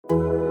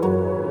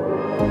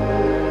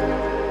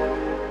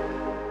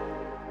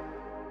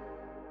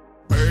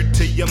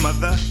your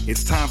mother.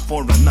 It's time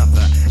for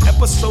another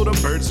episode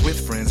of Birds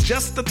with Friends.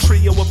 Just a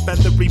trio of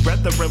feathery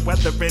brethren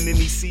weathering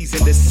any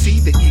season to see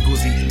the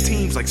Eagles eating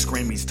teams like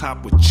Scrammy's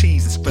top with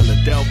cheese. It's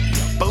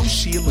Philadelphia. Bo,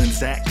 Sheila, and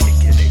Zach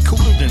kicking it.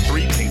 Cooler than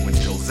 3 penguins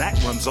till Zach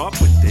runs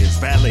off with his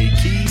valet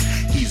keys.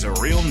 He's a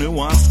real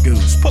nuanced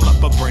goose. Pull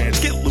up a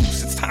branch, get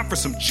loose. It's time for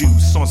some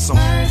juice on some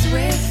Birds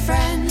with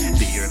Friends.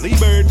 The early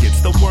bird gets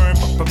the worm,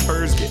 but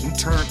prefers getting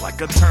turned like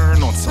a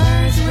turn on some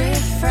Birds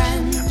with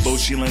Friends. Bo,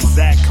 Sheila, and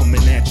Zach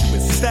coming at you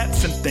with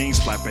stats and things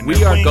flapping We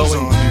their are wings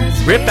going on.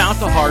 to rip out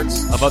the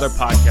hearts of other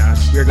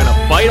podcasts. We are going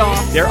to bite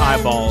off their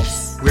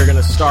eyeballs. We are going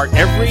to start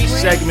every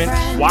segment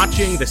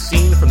watching the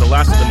scene from The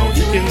Last of the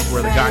Mohicans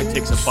where the guy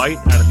takes a bite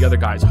out of the other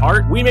guy's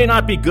heart. We may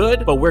not be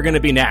good, but we're going to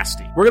be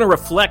nasty. We're going to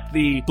reflect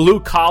the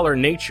blue-collar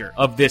nature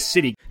of this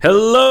city.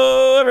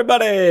 Hello,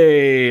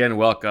 everybody, and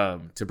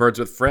welcome to Birds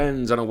with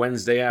Friends on a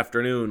Wednesday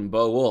afternoon.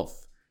 Bo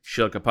Wolf,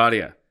 Sheila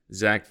Kapadia,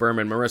 Zach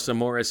Berman, Marissa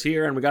Morris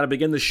here, and we got to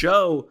begin the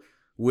show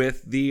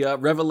with the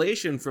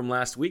revelation from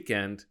last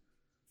weekend.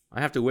 I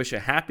have to wish a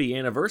happy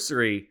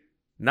anniversary,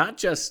 not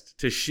just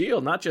to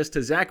Shield, not just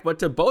to Zach, but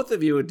to both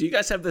of you. Do you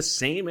guys have the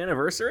same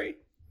anniversary?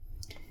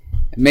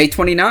 May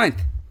 29th.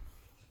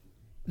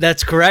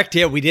 That's correct.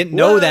 Yeah, we didn't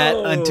know that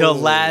until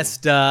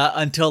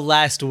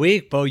last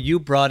week. Bo, you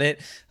brought it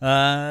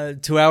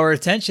to our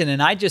attention,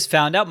 and I just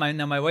found out.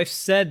 My wife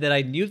said that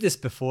I knew this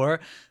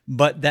before,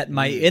 but that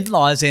my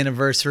in-laws'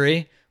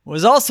 anniversary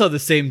was also the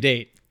same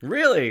date.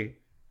 Really?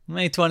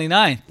 May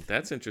 29th.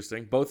 That's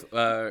interesting. Both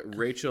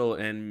Rachel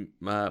and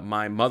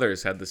my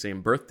mother's had the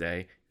same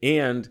birthday,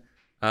 and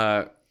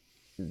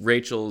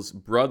Rachel's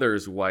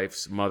brother's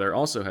wife's mother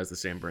also has the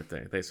same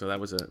birthday. So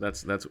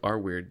that's our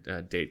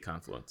weird date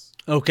confluence.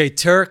 Okay,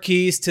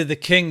 turkeys to the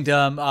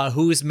kingdom.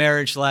 Whose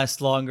marriage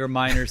lasts longer,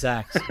 mine or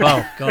Zach's?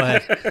 Bo, go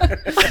ahead.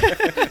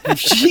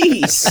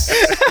 Jeez.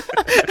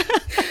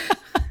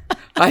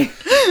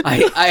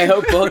 I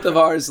hope both of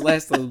ours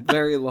last a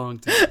very long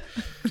time.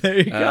 There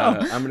you go.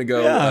 I'm gonna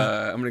go.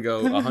 I'm gonna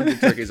go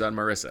 100 turkeys on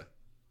Marissa.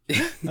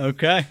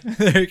 Okay,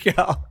 there you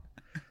go.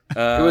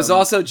 It was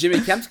also Jimmy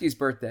Kempski's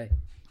birthday.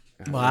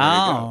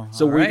 Wow.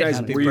 So All were right. you guys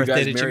Happy married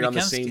birthday on the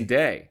to same Jimmy Kempski.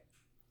 day?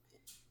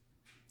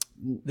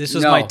 This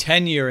was No. my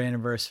 10-year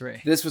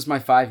anniversary. This was my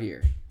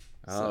 5-year.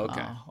 Oh,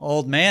 okay.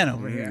 Old man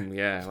over here.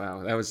 Yeah.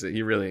 Wow. That was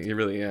you really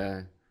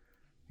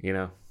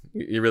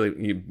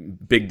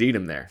big D'd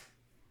him there.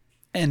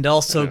 And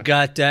also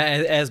got,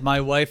 as my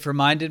wife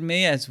reminded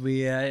me as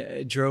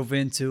we drove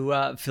into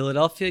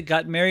Philadelphia,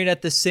 got married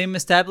at the same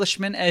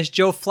establishment as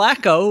Joe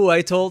Flacco, who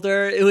I told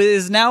her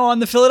is now on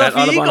the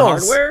Philadelphia At Audubon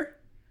Eagles. Hardware?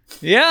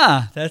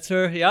 Yeah, that's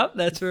where. Yep,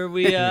 that's where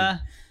we had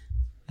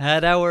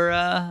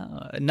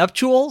our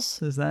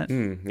nuptials. Is that?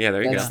 Yeah,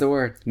 there you That's go. the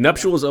word.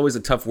 Nuptial is always a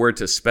tough word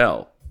to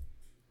spell.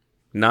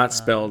 Not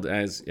spelled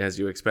as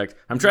you expect.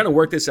 I'm trying to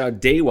work this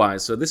out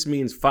day-wise, so this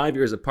means 5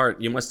 years apart.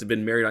 You must have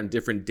been married on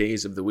different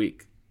days of the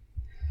week.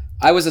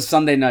 I was a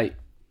Sunday night.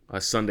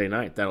 A Sunday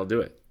night, that'll do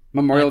it.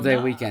 Memorial Day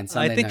weekend.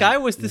 Sunday I think night. I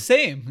was the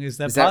same. Is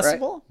that that right?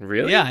 possible?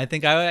 Really? Yeah, I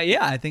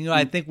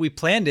think we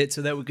planned it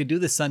so that we could do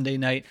the Sunday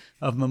night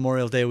of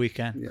Memorial Day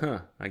weekend. Huh.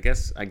 I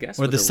guess. Or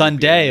with the a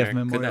Sunday weekend of there, could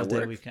Memorial that Day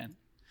work? weekend.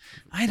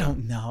 I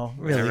don't know.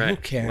 Really, All right. who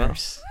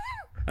cares?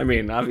 I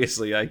mean,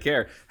 obviously, I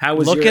care. How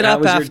was Look your it up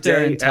how was after your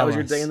day? and tell How was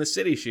your us. day in the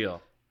city,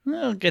 Sheil?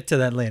 We'll get to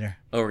that later.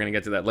 Oh, we're gonna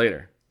get to that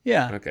later.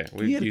 Yeah. Okay.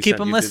 You gotta keep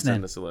them you did listening.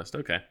 send us a list.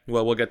 Okay.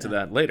 Well, we'll get to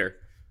that later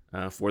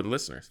for the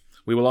listeners.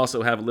 We will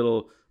also have a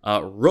little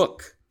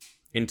rook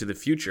into the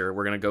future.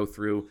 We're going to go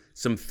through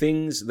some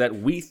things that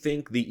we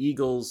think the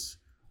Eagles,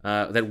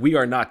 that we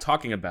are not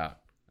talking about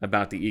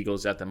the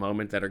Eagles at the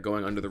moment, that are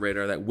going under the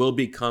radar, that will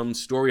become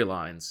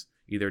storylines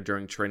either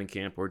during training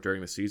camp or during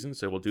the season.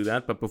 So we'll do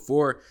that. But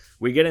before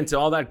we get into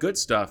all that good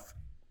stuff,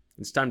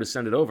 it's time to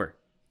send it over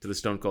to the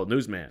Stone Cold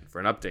Newsman for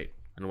an update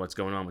on what's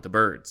going on with the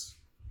Birds.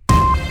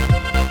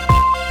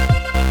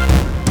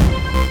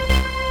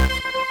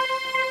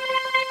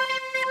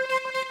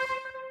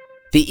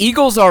 The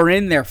Eagles are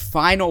in their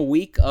final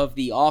week of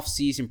the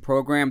off-season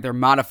program, their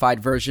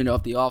modified version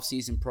of the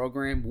off-season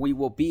program. We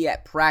will be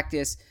at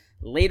practice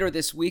later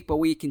this week, but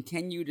we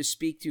continue to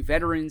speak to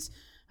veterans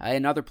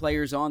and other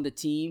players on the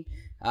team.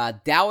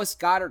 Dallas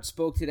Goedert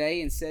spoke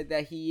today and said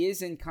that he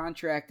is in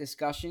contract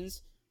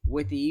discussions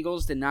with the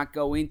Eagles. Did not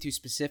go into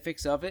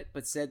specifics of it,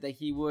 but said that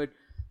he would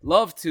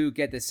love to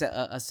get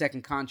a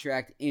second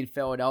contract in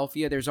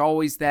Philadelphia. There's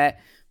always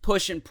that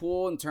push and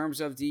pull in terms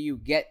of, do you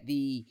get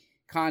the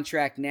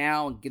contract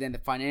now and get into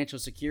financial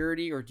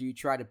security, or do you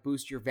try to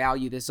boost your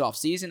value this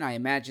offseason? I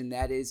imagine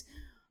that is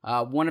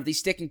one of the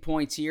sticking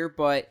points here,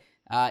 but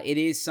it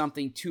is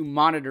something to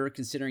monitor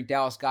considering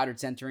Dallas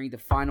Goedert's entering the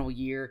final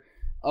year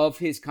of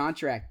his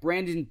contract.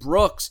 Brandon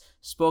Brooks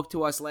spoke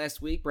to us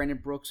last week. Brandon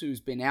Brooks, who's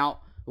been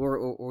out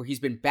or he's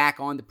been back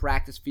on the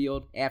practice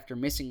field after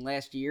missing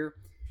last year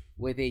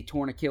with a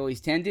torn Achilles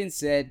tendon,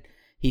 said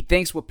he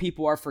thinks what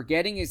people are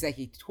forgetting is that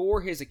he tore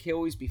his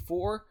Achilles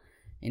before.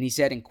 And he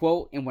said, in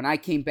quote, "And when I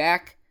came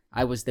back,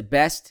 I was the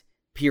best,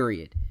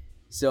 period."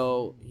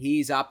 So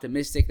he's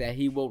optimistic that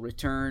he will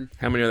return.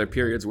 How many other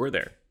periods were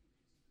there?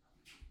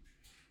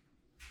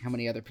 how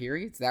many other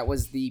periods? That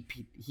was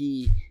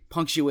he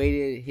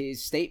punctuated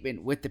his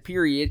statement with the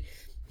period.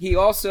 He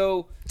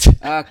also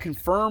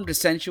confirmed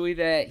essentially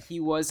that he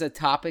was a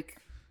topic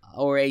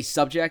or a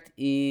subject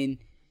in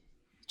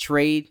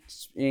trade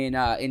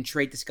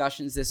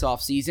discussions this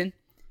offseason.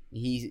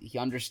 He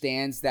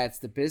understands that's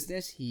the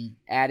business. He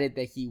added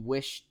that he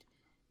wished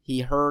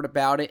he heard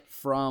about it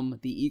from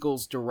the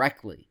Eagles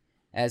directly,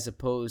 as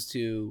opposed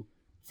to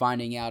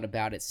finding out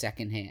about it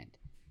secondhand.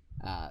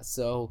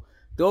 So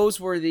those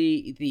were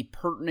the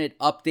pertinent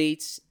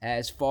updates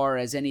as far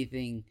as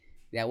anything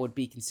that would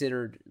be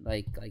considered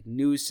like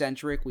news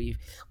centric.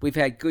 We've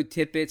had good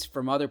tidbits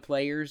from other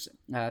players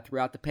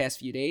throughout the past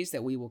few days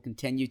that we will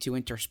continue to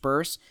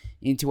intersperse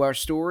into our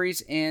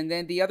stories. And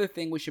then the other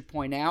thing we should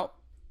point out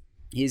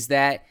is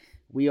that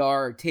we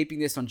are taping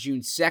this on June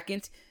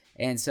 2nd,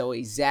 and so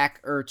a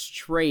Zach Ertz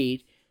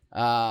trade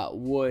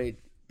would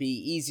be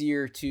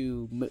easier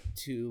to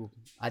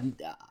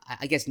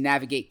I guess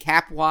navigate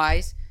cap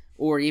wise,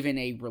 or even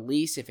a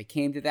release if it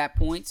came to that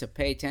point. So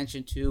pay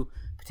attention to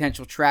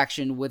potential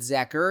traction with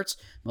Zach Ertz,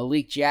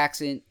 Malik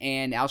Jackson,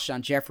 and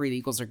Alshon Jeffrey. The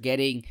Eagles are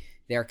getting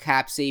their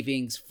cap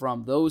savings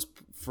from those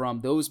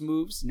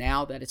moves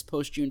now that it's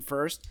post June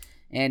 1st,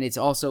 and it's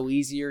also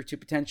easier to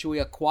potentially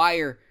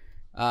acquire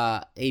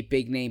a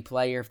big name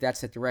player if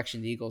that's the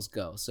direction the Eagles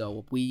go.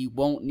 So we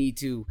won't need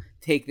to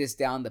take this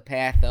down the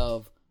path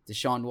of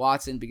Deshaun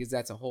Watson because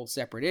that's a whole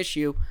separate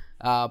issue.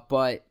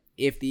 But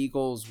if the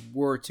Eagles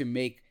were to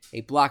make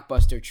a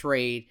blockbuster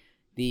trade,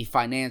 the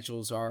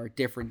financials are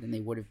different than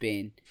they would have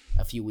been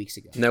a few weeks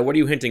ago. Now, what are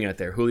you hinting at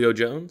there? Julio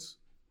Jones?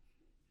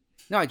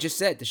 No, I just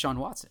said Deshaun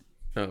Watson.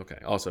 Oh, okay.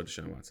 Also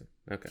Deshaun Watson.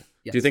 Okay.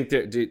 Yes.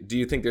 Do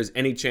you think there's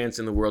any chance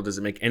in the world, does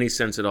it make any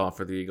sense at all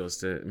for the Eagles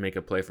to make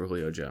a play for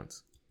Julio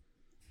Jones?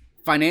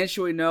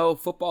 Financially, no.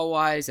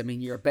 Football-wise, I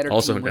mean, you're a better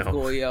Also team with no.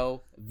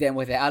 Julio than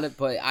without it,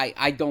 but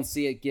I don't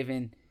see it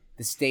given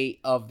the state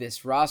of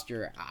this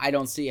roster. I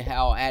don't see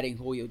how adding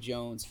Julio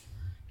Jones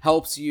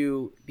helps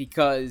you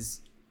because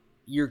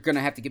you're going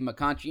to have to give him a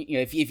contract. You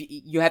know, if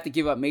you have to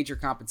give up major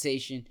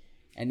compensation,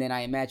 and then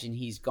I imagine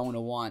he's going to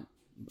want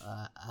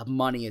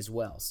money as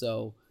well.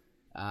 So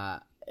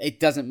it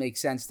doesn't make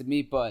sense to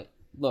me, but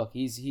look,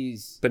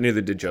 he's But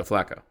neither did Joe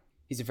Flacco.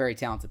 He's a very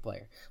talented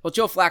player. Well,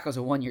 Joe Flacco's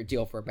a one-year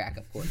deal for a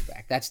backup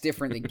quarterback. That's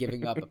different than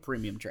giving up a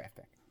premium draft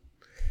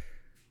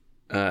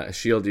pick.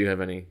 Shield, do you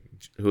have any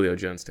Julio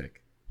Jones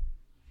take?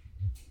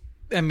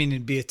 I mean,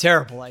 it'd be a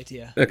terrible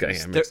idea. Okay,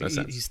 yeah, makes no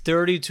sense. He's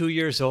 32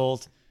 years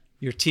old.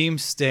 Your team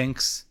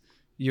stinks.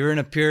 You're in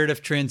a period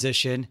of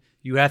transition.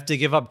 You have to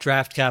give up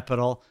draft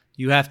capital.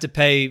 You have to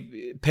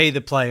pay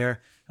the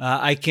player.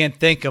 I can't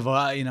think of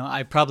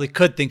I probably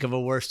could think of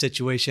a worse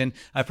situation.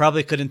 I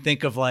probably couldn't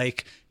think of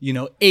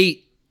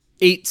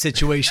eight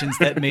situations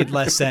that made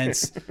less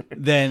sense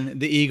than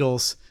the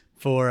Eagles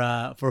for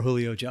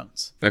Julio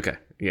Jones. Okay,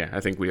 yeah, I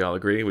think we all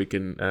agree. We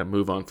can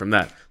move on from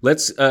that.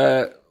 Let's.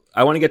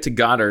 I want to get to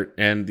Goddard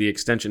and the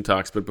extension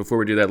talks, but before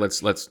we do that,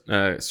 let's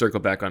circle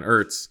back on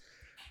Ertz.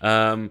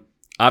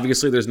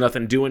 Obviously, there's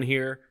nothing doing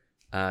here.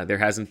 There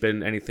hasn't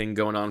been anything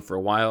going on for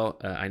a while.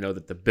 I know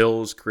that the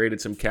Bills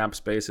created some cap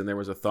space, and there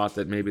was a thought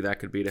that maybe that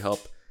could be to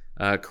help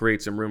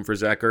create some room for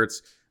Zach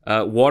Ertz.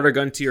 Water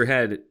gun to your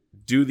head.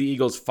 Do the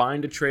Eagles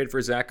find a trade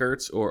for Zach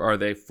Ertz, or are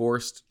they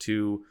forced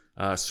to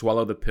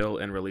swallow the pill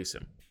and release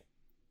him?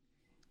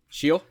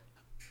 Shield?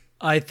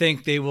 I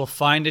think they will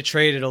find a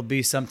trade. It'll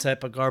be some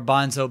type of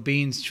garbanzo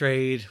beans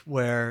trade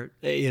where,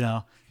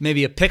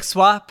 maybe a pick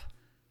swap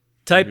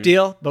type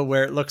deal, but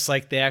where it looks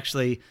like they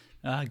actually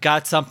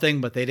got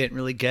something, but they didn't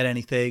really get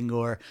anything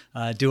or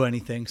do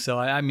anything. So,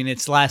 I mean,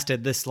 it's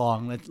lasted this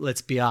long.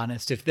 Let's be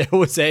honest. If there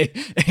was a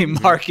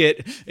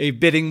market, a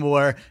bidding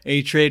war,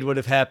 a trade would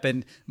have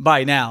happened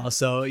by now.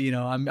 So,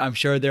 I'm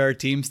sure there are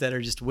teams that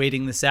are just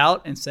waiting this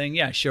out and saying,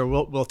 yeah, sure,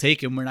 we'll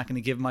take him. We're not going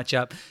to give much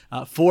up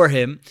for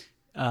him.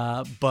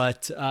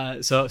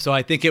 So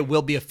I think it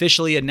will be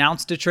officially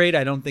announced a trade.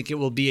 I don't think it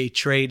will be a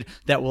trade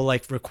that will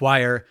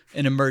require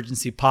an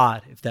emergency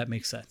pod, if that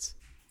makes sense.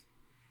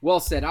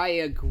 Well said. I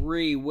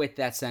agree with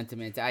that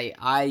sentiment.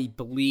 I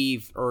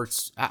believe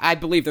Ertz. I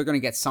believe they're going to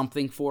get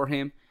something for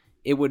him.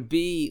 It would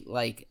be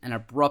like an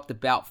abrupt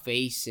about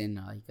face and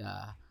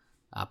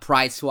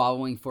pride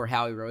swallowing for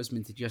Howie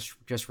Roseman to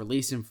just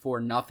release him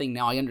for nothing.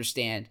 Now I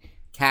understand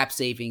cap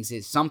savings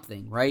is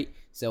something, right?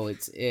 So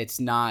it's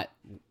not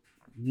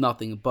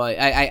nothing, but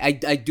I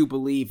do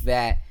believe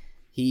that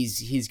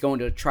he's going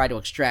to try to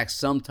extract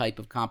some type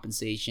of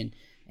compensation,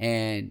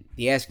 and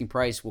the asking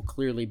price will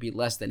clearly be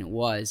less than it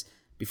was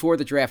before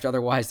the draft.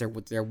 Otherwise, there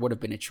would have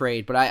been a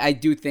trade. But I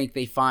do think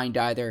they find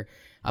either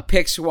a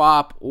pick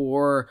swap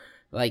or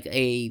like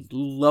a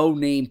no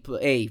name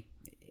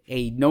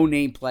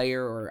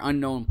player or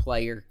unknown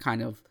player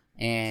kind of,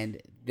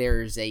 and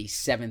there's a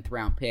 7th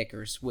round pick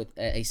or with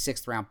a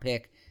 6th round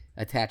pick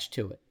attached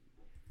to it.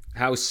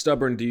 How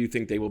stubborn do you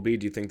think they will be?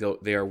 Do you think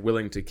they are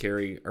willing to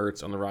carry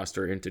Ertz on the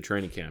roster into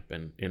training camp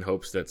and in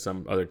hopes that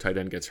some other tight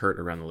end gets hurt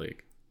around the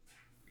league?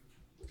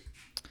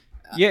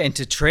 Yeah,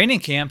 into training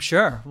camp,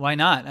 sure. Why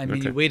not? I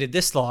mean, you waited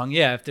this long.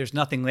 Yeah, if there's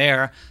nothing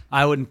there,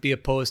 I wouldn't be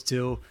opposed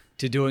to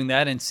doing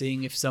that and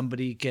seeing if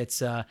somebody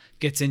gets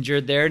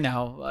injured there.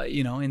 Now,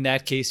 in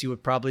that case, you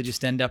would probably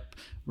just end up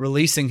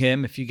releasing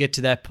him if you get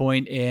to that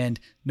point and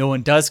no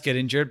one does get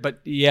injured. But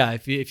yeah,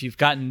 if you've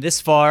gotten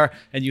this far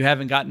and you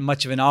haven't gotten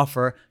much of an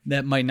offer,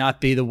 that might not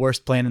be the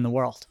worst plan in the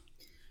world.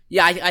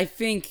 Yeah, I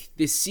think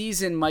this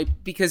season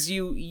might, because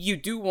you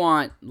do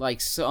want like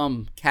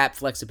some cap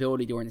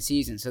flexibility during the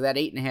season. So that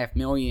 $8.5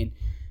 million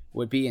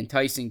would be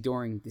enticing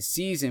during the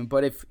season.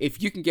 But if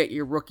you can get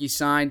your rookie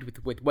signed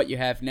with what you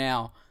have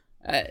now,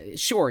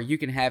 sure, you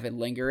can have it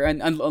linger,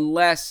 and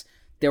unless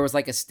there was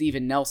like a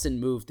Steven Nelson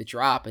move to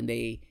drop and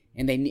they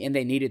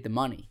needed the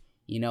money.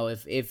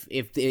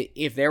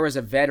 If there was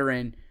a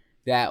veteran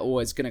that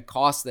was going to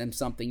cost them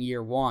something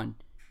year one,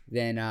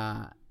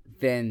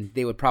 then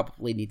they would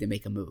probably need to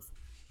make a move.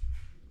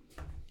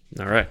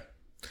 All right.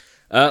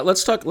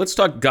 Let's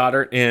talk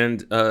Goddard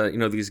and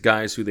these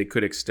guys who they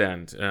could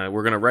extend.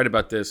 We're going to write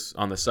about this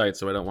on the site,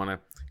 so I don't want to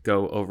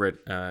go over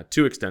it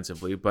too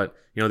extensively. But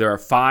there are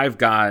 5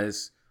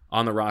 guys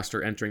on the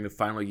roster entering the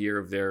final year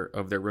of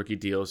their rookie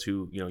deals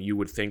who you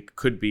would think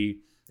could be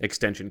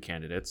extension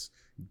candidates.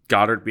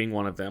 Goddard being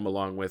one of them,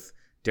 along with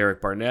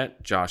Derek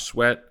Barnett, Josh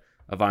Sweat,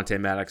 Avonte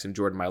Maddox, and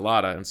Jordan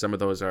Mailata, and some of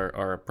those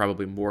are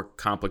probably more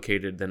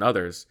complicated than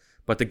others.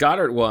 But the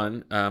Goddard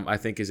one, I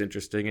think, is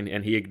interesting,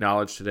 and he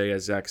acknowledged today,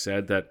 as Zach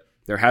said, that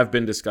there have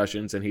been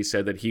discussions, and he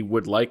said that he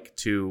would like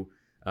to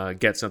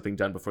get something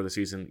done before the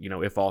season,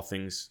 if all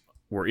things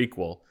were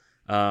equal.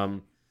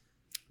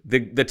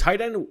 The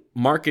tight end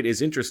market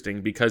is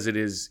interesting because it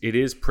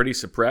is pretty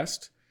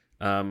suppressed.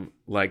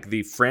 Like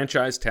the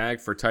franchise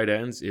tag for tight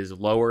ends is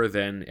lower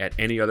than at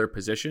any other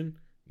position,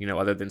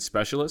 other than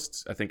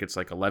specialists. I think it's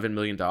like $11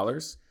 million.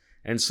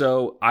 And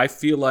so I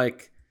feel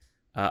like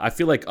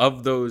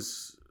of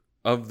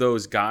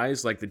those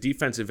guys, like the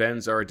defensive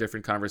ends are a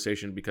different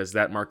conversation because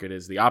that market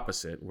is the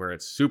opposite, where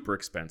it's super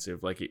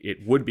expensive. Like it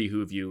would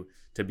behoove you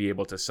to be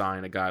able to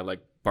sign a guy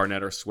like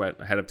Barnett or Sweat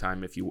ahead of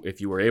time if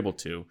you were able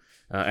to.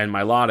 And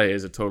Mailata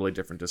is a totally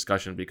different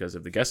discussion because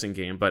of the guessing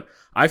game. But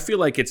I feel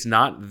like it's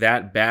not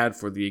that bad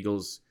for the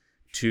Eagles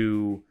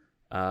to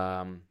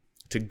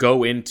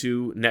go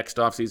into next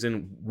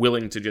offseason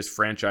willing to just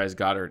franchise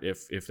Goddard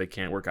if they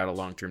can't work out a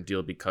long-term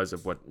deal because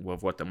of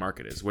what the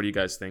market is. What do you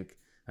guys think?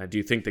 Do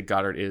you think that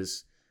Goddard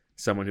is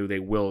someone who they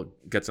will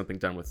get something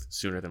done with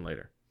sooner than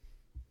later?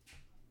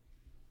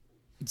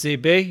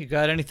 ZB, you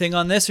got anything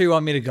on this, or you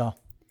want me to go?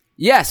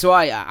 Yeah, so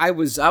I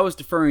was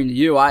deferring to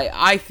you.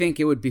 I think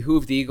it would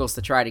behoove the Eagles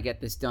to try to get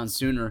this done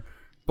sooner.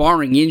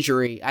 Barring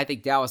injury, I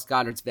think Dallas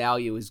Goedert's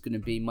value is going to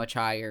be much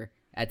higher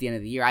at the end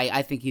of the year.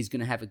 I think he's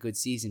going to have a good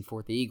season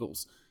for the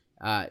Eagles.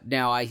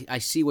 Now, I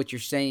see what you're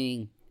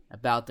saying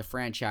about the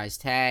franchise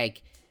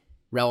tag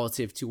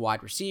relative to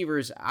wide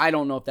receivers. I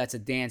don't know if that's a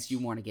dance you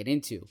want to get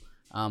into.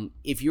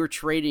 If you're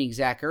trading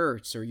Zach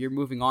Ertz or you're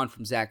moving on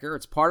from Zach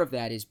Ertz, part of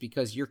that is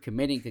because you're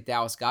committing to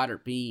Dallas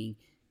Goedert being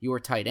your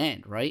tight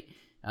end, right?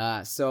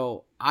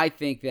 So I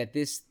think that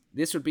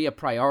this would be a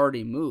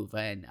priority move,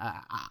 and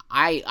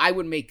I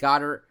would make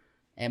Goddard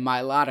and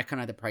Mailata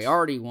kind of the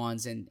priority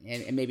ones, and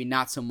maybe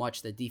not so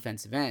much the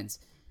defensive ends.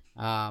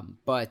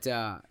 But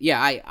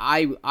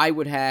I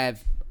would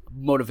have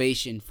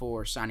motivation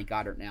for signing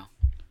Goddard now.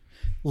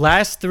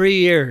 Last 3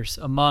 years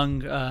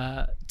among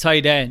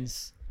tight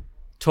ends,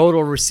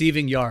 total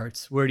receiving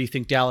yards, where do you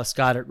think Dallas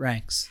Goedert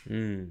ranks?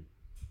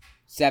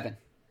 7.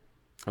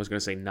 I was going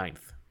to say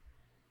 9th.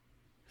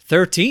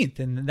 13th,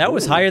 and that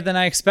was higher than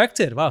I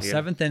expected. Wow, yeah.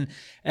 7th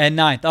and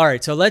 9th. All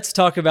right, so let's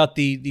talk about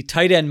the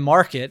tight end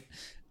market.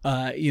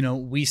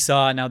 We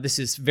saw, now this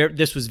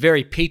was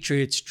very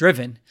Patriots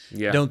driven.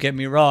 Yeah. Don't get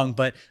me wrong,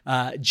 but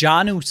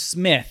Jonnu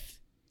Smith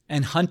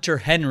and Hunter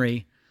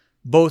Henry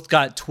both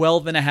got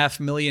 $12.5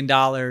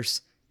 million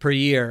per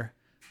year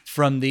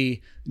from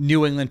the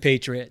New England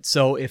Patriots.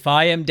 So if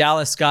I am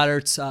Dallas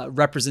Goedert's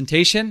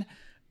representation,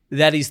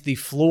 that is the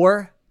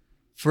floor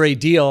for a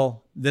deal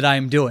that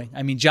I'm doing.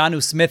 I mean,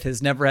 Jonnu Smith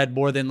has never had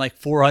more than like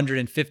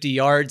 450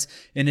 yards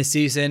in a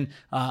season.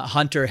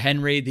 Hunter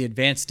Henry, the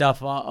advanced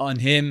stuff on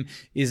him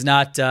is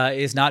not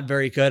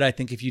very good. I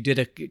think if you did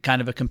a kind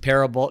of a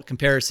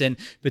comparison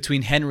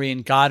between Henry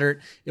and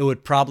Goddard, it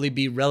would probably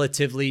be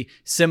relatively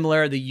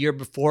similar. The year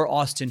before,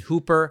 Austin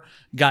Hooper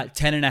got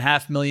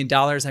 $10.5 million.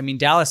 I mean,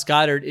 Dallas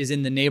Goedert is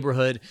in the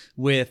neighborhood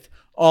with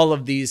all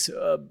of these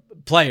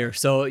players.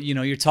 So,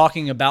 you're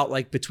talking about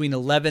like between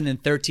 $11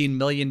 and $13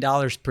 million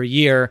per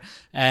year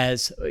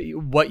as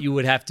what you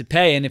would have to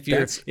pay. And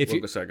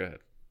sorry, go ahead.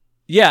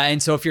 Yeah.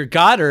 And so if you're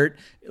Goddard,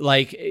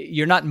 like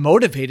you're not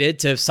motivated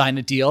to sign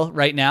a deal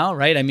right now,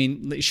 right? I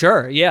mean,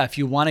 sure. Yeah. If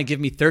you want to give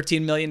me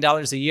 $13 million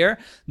a year,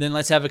 then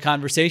let's have a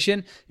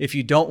conversation. If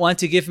you don't want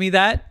to give me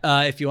that,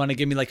 if you want to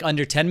give me like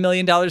under $10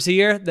 million a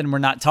year, then we're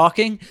not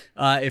talking.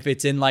 If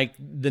it's in like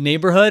the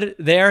neighborhood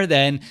there,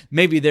 then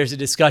maybe there's a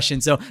discussion.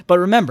 So, but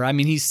remember, I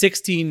mean, he's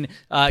 16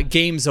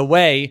 games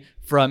away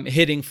from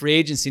hitting free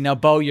agency. Now,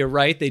 Bo, you're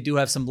right. They do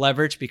have some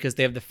leverage because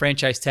they have the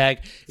franchise tag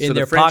in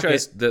their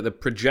pocket. The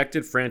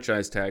projected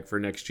franchise tag for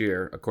next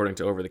year, according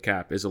to Over the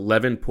Cap, is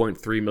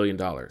 $11.3 million.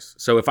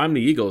 So if I'm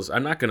the Eagles,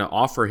 I'm not going to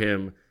offer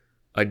him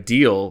a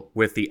deal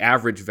with the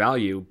average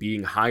value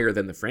being higher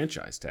than the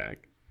franchise tag.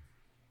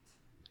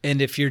 And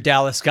if you're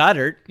Dallas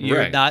Goedert, you're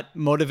Right. not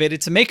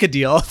motivated to make a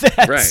deal.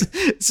 That's,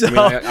 Right. So,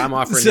 I'm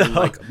offering him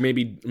like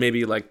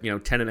maybe like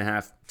 10 and a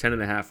half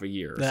a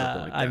year or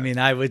something like that. I mean,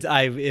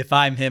 if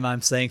I'm him,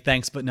 I'm saying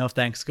thanks, but no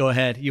thanks. Go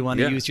ahead. You want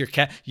to use your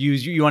cap?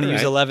 You want to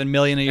use Right. $11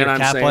 million of your and I'm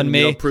cap saying, on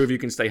me? prove you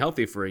can stay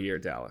healthy for a year,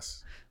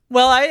 Dallas.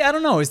 Well, I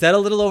don't know. Is that a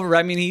little over?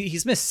 I mean,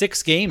 he's missed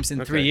 6 games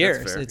in 3 that's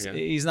years. fair,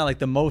 He's not like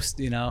the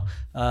most, Yeah,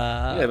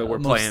 but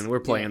we're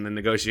playing the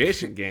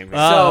negotiation game here.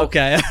 Oh,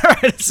 okay. All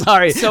right.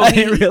 Sorry, So I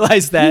didn't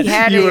realize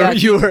that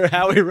you were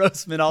Howie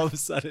Roseman all of a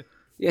sudden.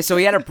 Yeah, so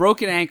he had a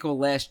broken ankle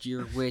last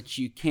year, which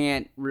you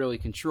can't really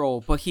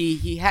control. But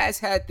he has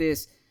had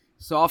this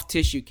soft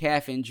tissue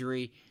calf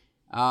injury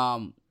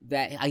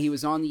that he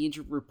was on the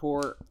injury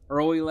report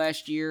early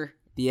last year,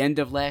 the end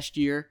of last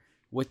year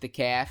with the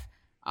calf.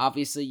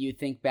 Obviously, you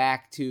think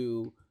back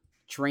to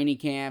training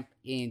camp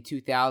in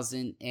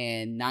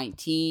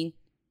 2019,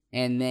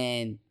 and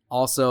then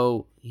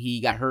also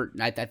he got hurt,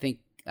 I think,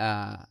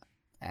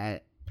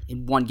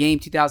 in one game,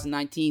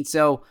 2019.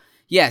 So,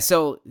 yeah,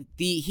 so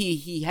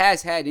he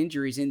has had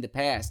injuries in the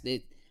past.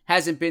 It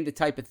hasn't been the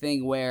type of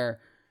thing where,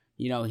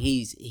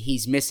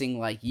 he's missing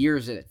like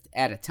years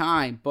at a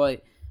time,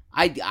 but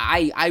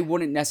I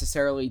wouldn't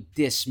necessarily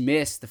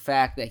dismiss the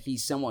fact that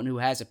he's someone who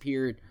has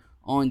appeared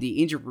on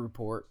the injury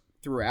report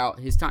throughout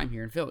his time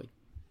here in Philly.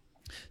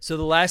 So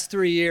the last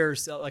 3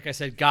 years, like I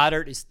said,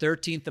 Goddard is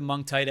 13th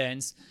among tight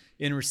ends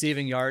in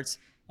receiving yards.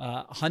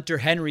 Hunter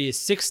Henry is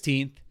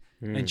 16th,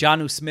 and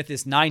Jonnu Smith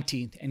is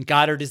 19th. And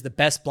Goddard is the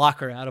best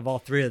blocker out of all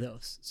 3 of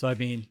those. So, I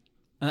mean,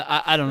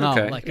 I don't know.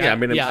 Okay. Like,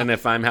 And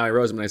if I'm Howie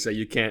Roseman, I say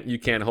you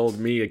can't hold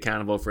me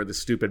accountable for the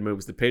stupid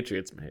moves the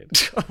Patriots made.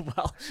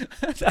 Well,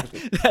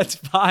 that's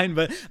fine,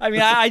 but I mean,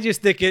 I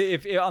just think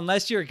if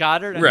unless you're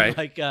Goddard, I mean,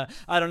 Right.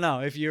 I don't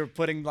know if you're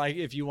putting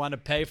if you want to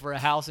pay for a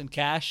house in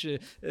cash,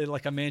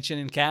 like a mansion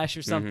in cash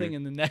or something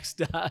in the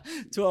next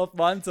 12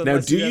 months.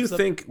 Now, do you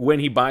think when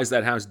he buys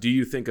that house, do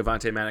you think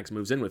Avonte Maddox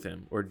moves in with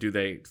him, or do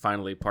they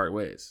finally part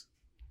ways?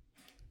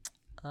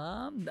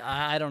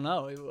 I don't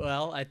know.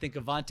 Well, I think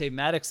Avonte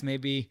Maddox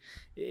maybe,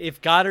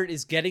 if Goddard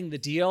is getting the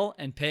deal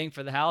and paying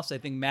for the house, I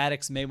think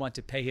Maddox may want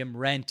to pay him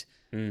rent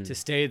to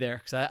stay there.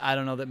 Because I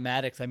don't know that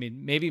Maddox, I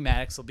mean, maybe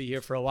Maddox will be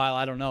here for a while.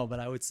 I don't know, but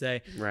I would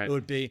say Right. it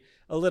would be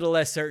a little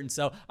less certain.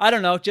 So I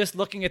don't know. Just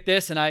looking at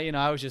this, and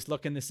I was just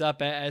looking this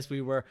up as we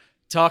were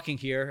talking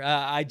here.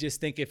 I just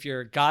think if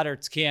you're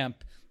Goddard's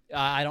camp,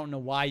 I don't know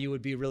why you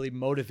would be really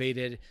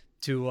motivated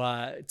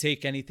to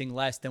take anything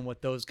less than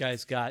what those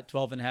guys got,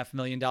 $12.5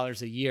 million a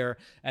year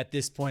at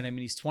this point. I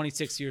mean, he's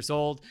 26 years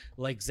old.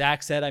 Like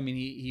Zach said, I mean,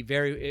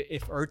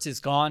 if Ertz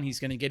is gone, he's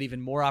going to get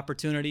even more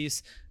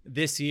opportunities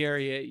this year.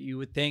 You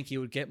would think he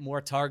would get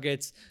more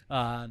targets.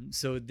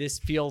 So this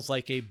feels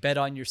like a bet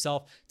on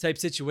yourself type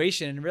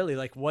situation. And really,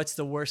 like, what's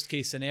the worst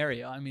case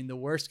scenario? I mean, the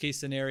worst case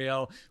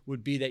scenario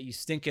would be that you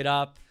stink it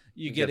up,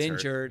 you get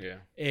injured,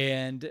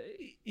 and then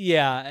you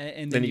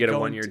get a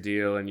 1-year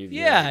deal, and you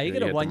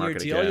get a 1-year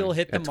deal. Again You'll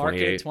hit the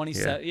market at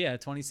 27.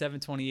 27,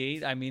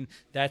 28. I mean,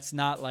 that's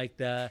not like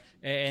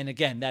and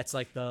again, that's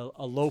like a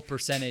low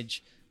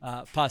percentage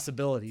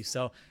possibility.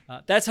 So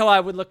that's how I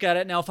would look at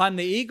it. Now, if I'm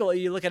the Eagle,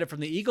 you look at it from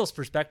the Eagles'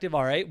 perspective.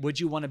 All right, would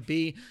you want to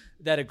be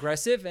that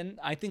aggressive? And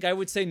I think I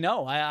would say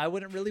no. I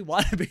wouldn't really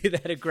want to be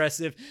that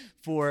aggressive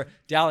for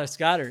Dallas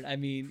Goedert. I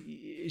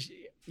mean,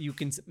 you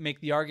can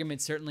make the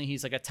argument, certainly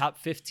he's like a top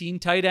 15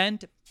 tight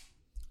end.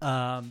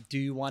 Do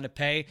you want to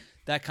pay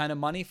that kind of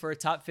money for a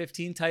top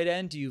 15 tight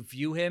end? Do you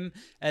view him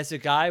as a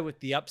guy with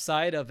the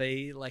upside of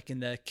like in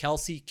the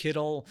Kelsey,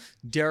 Kittle,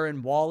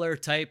 Darren Waller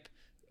type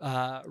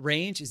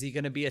range? Is he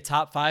going to be a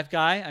top 5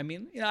 guy? I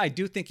mean, I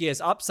do think he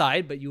has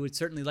upside, but you would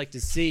certainly like to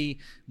see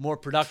more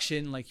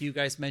production, like you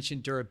guys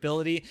mentioned,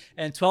 durability.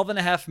 And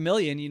 $12.5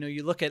 million,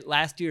 you look at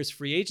last year's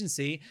free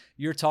agency,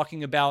 you're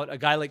talking about a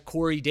guy like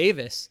Corey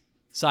Davis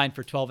signed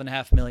for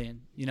 $12.5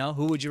 million.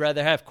 Who would you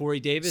rather have, Corey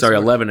Davis? Sorry,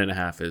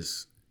 11.5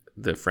 is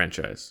the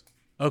franchise.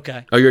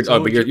 Okay. Oh,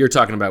 you're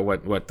talking about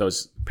what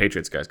those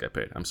Patriots guys got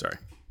paid. I'm sorry.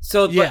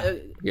 So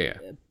Yeah.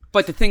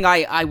 But the thing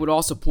I would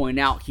also point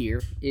out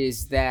here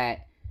is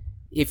that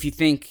if you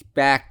think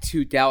back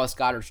to Dallas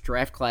Goedert's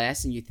draft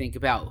class and you think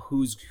about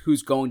who's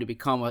going to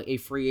become a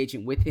free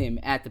agent with him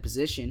at the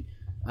position,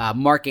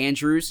 Mark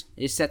Andrews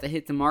is set to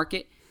hit the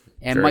market,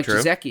 and True, Mike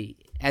true. Gesicki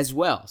as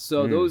well.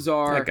 So those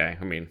are That guy.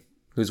 I mean,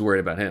 who's worried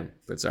about him?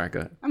 But sorry,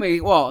 go ahead. I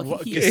mean, well,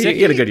 He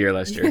had a good year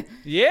last year.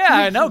 Yeah,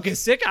 I know.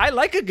 Gesicki. I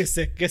like a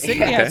Gesicki. Gesicki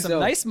had some So-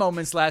 nice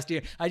moments last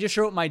year. I just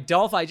wrote my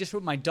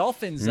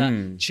Dolphins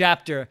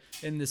chapter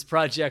in this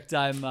project.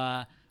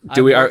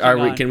 Do we? Are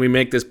we? Can we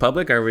make this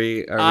public? Are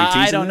we? I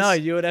teasing don't know.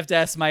 this? You would have to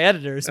ask my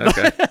editors.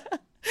 Okay.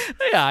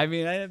 But Yeah, I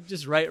mean, I'm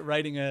just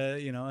writing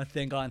a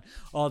thing on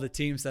all the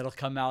teams that'll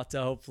come out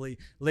hopefully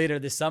later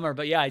this summer.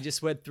 But yeah, I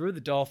just went through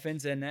the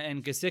Dolphins, and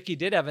Gesicki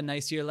did have a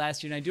nice year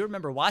last year, and I do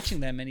remember watching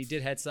them, and he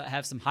did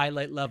have some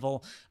highlight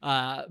level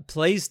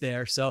plays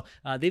there. So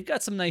they've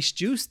got some nice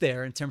juice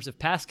there in terms of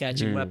pass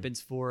catching weapons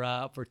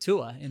for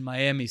Tua in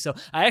Miami. So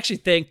I actually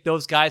think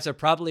those guys are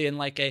probably in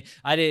like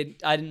I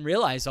didn't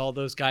realize all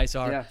those guys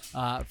are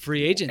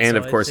free agents. And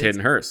so of course,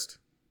 Hayden Hurst.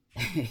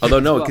 Although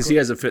no, because he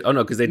has a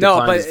because they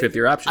declined his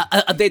 5th-year option.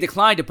 They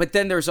declined it, but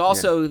then there's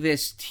also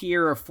this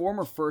tier of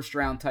former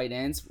first-round tight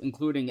ends,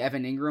 including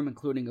Evan Ingram,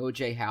 including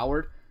O.J.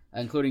 Howard,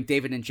 including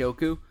David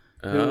Njoku,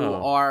 who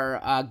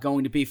are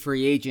going to be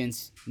free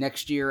agents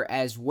next year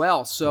as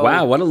well. So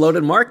wow, what a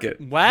loaded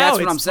market! Wow, that's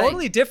what it's I'm saying.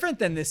 Totally different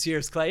than this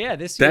year's Clay. Yeah,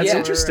 this year that's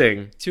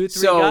interesting.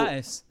 2-3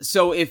 guys.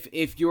 So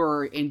if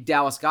you're in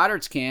Dallas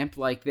Goedert's camp,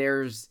 like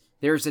there's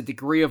a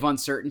degree of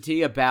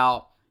uncertainty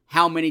about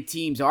how many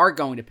teams are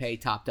going to pay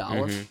top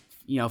dollar,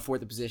 for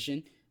the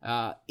position.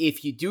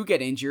 If you do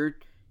get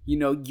injured,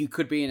 you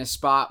could be in a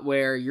spot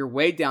where you're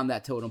way down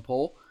that totem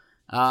pole.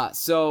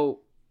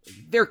 So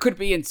there could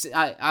be,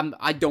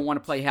 I don't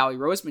want to play Howie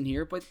Roseman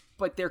here,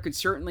 but there could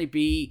certainly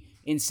be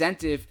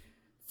incentive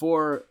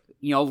for,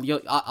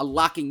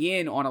 locking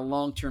in on a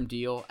long-term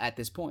deal at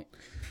this point.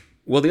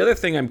 Well, the other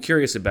thing I'm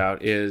curious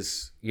about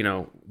is,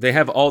 they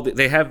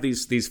have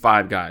these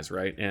 5 guys,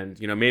 right? And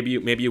maybe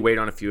you wait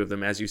on a few of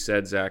them, as you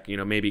said, Zach.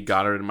 Maybe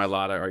Goddard and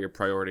Mailata are your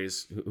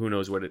priorities. Who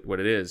knows what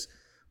it is?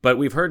 But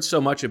we've heard so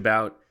much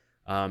about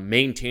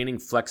maintaining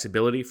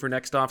flexibility for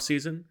next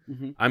offseason.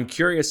 I'm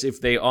curious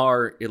if they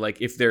are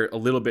if they're a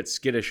little bit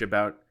skittish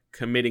about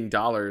committing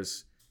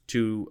dollars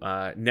to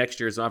next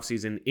year's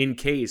offseason in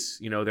case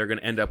they're going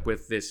to end up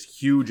with this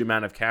huge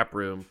amount of cap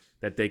room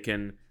that they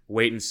can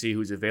wait and see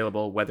who's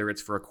available, whether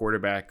it's for a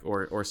quarterback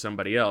or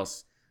somebody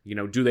else.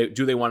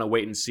 Do they want to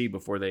wait and see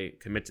before they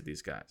commit to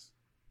these guys?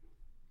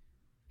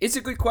 It's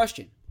a good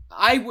question.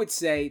 I would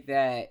say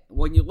that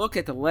when you look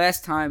at the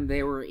last time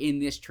they were in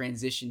this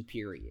transition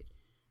period,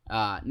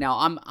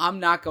 now I'm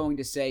not going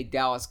to say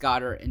Dallas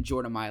Goedert and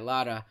Jordan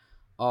Mailata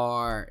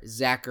are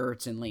Zach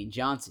Ertz and Lane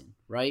Johnson,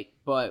 right?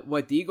 But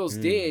what the Eagles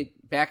did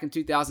back in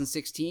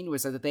 2016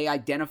 was that they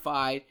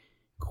identified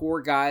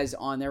core guys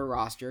on their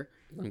roster.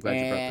 I'm glad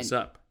you brought this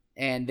up.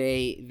 And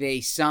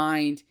they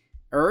signed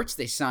Ertz,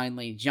 they signed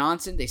Lane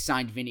Johnson, they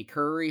signed Vinny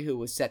Curry, who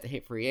was set to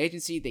hit free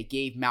agency. They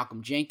gave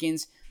Malcolm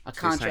Jenkins a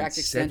contract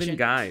extension. 7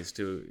 guys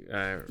to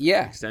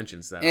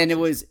extensions. And it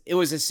was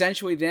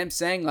essentially them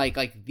saying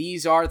like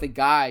these are the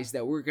guys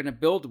that we're going to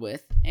build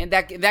with, and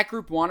that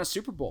group won a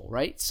Super Bowl,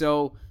 right?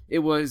 So it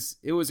was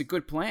a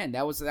good plan.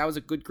 That was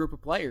a good group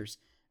of players.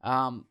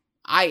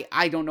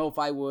 I don't know if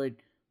I would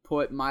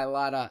put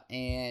Mailata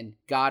and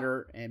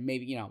Goddard and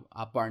maybe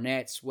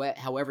Barnett, Sweat,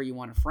 however you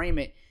want to frame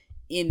it,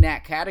 in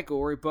that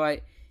category.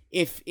 But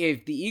if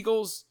the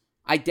Eagles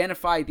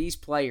identify these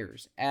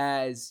players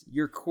as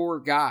your core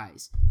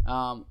guys,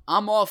 I'm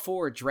all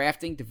for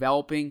drafting,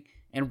 developing,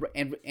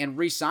 and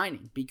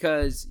re-signing,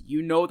 because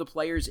the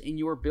players in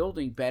your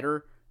building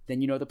better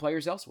than the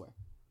players elsewhere.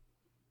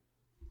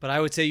 But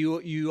I would say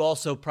you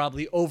also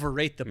probably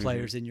overrate the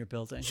players in your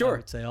building. Sure. I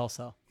would say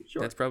also.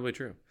 Sure. That's probably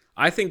true.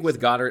 I think with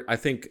Goddard, I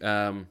think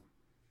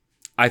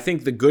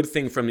the good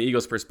thing from the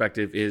Eagles'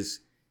 perspective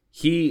is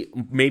he,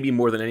 maybe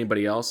more than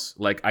anybody else,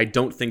 I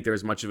don't think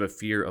there's much of a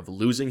fear of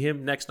losing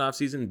him next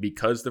offseason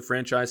because the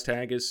franchise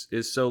tag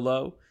is so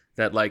low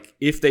that,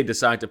 if they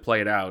decide to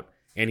play it out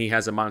and he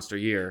has a monster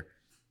year,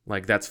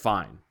 that's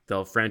fine.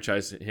 They'll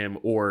franchise him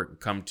or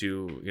come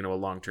to, a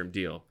long-term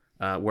deal.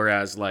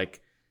 Whereas,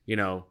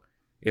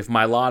 if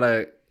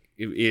Mailata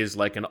is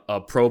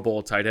a Pro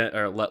Bowl tight end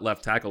or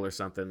left tackle or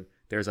something,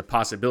 there's a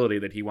possibility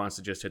that he wants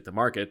to just hit the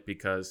market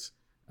because,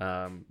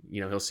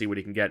 he'll see what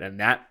he can get. And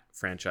that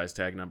franchise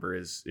tag number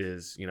is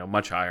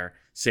much higher.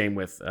 Same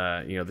with,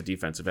 the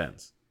defensive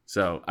ends.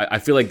 So I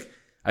feel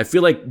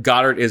like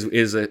Goddard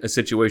is a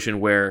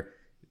situation where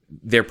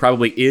there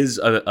probably is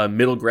a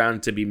middle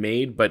ground to be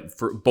made, but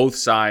for both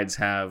sides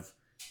have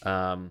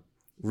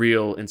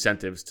real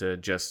incentives to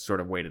just sort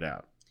of wait it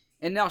out.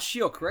 And now,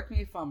 Sheil, correct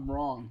me if I'm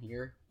wrong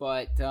here,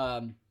 but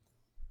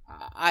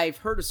I've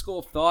heard a school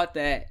of thought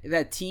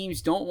that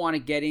teams don't want to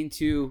get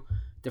into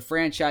the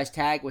franchise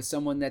tag with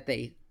someone that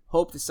they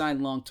hope to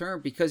sign long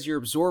term because you're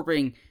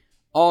absorbing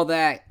all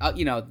that.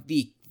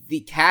 The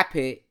cap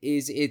hit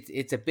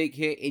it's a big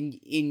hit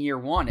in year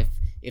one.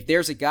 If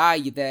there's a guy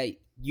that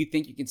you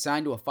think you can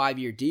sign to a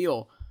 5-year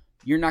deal,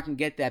 you're not going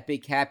to get that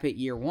big cap hit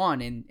year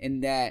one,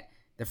 and that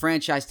the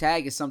franchise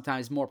tag is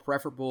sometimes more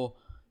preferable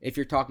if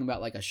you're talking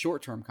about a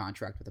short-term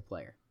contract with a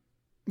player.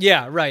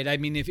 Yeah, right. I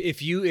mean,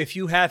 if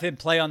you have him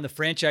play on the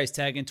franchise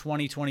tag in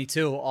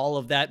 2022, all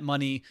of that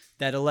money,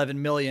 that $11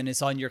 million,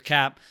 is on your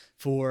cap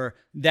for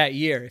that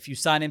year. If you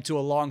sign him to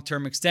a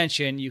long-term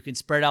extension, you can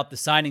spread out the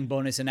signing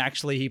bonus, and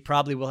actually he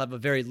probably will have a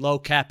very low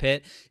cap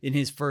hit in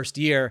his first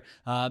year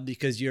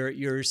because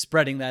you're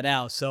spreading that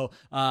out. So,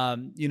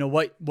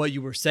 what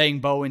you were saying,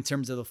 Bo, in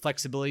terms of the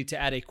flexibility to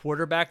add a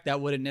quarterback,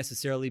 that wouldn't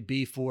necessarily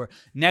be for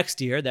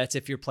next year. That's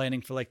if you're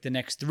planning for like the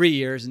next 3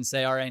 years and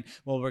say, all right,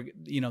 well,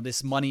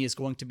 this money is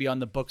going to be on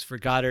the books for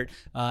Goddard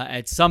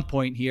at some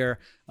point here.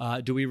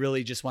 Do we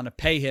really just want to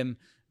pay him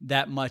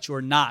that much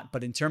or not?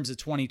 But in terms of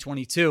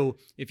 2022,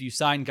 if you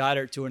sign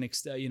Goddard to an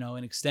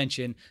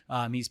extension,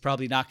 he's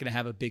probably not going to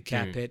have a big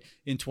cap hit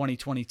in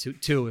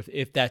 2022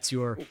 if that's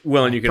your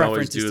and you can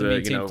always preference, is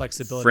do to the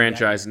flexibility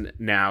franchise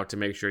now to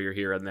make sure you're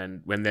here, and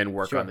then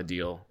work on the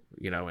deal,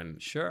 and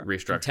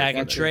restructure, and tag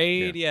and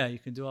trade. Yeah, you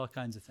can do all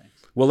kinds of things.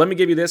 Well, let me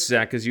give you this,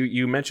 Zach, because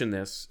you mentioned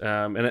this,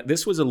 and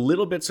this was a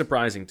little bit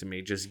surprising to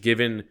me, just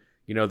given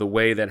the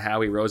way that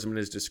Howie Roseman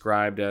is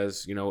described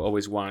as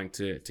always wanting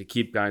to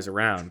keep guys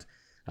around.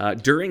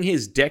 During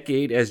his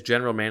decade as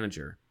general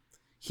manager,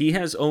 he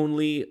has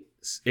only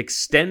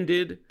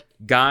extended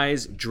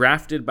guys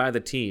drafted by the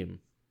team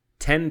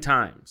 10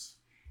 times.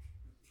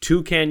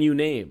 Can you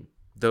name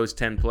those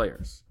 10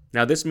 players?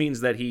 Now, this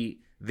means that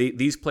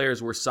these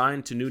players were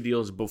signed to new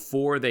deals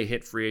before they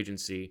hit free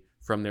agency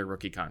from their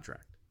rookie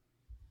contract.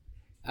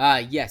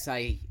 Yes,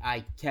 I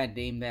can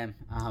name them.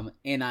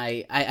 And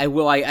I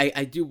will.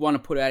 I do want to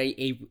put out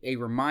a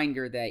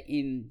reminder that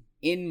in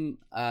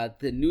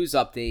the news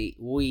update,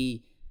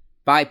 we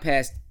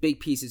bypassed big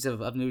pieces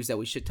of news that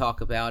we should talk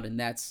about, and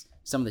that's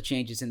some of the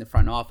changes in the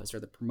front office or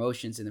the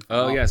promotions in the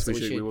front office. Oh,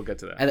 yes, we will get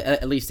to that.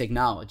 At least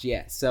acknowledge,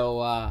 yeah. So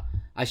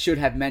I should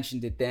have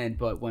mentioned it then,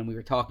 but when we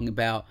were talking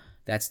about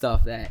that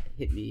stuff, that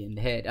hit me in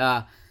the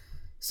head.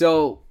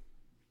 So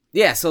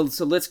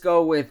let's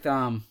go with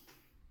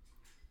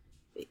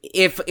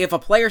if a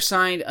player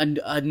signed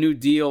a new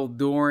deal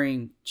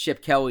during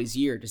Chip Kelly's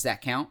year, does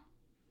that count?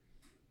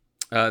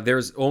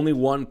 There's only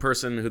one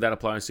person who that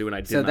applies to, and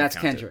I did not count it. So that's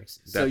Kendricks.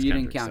 So you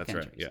didn't count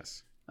Kendricks. Kendricks. Right,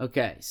 yes.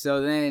 Okay,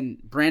 so then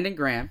Brandon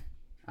Graham,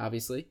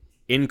 obviously.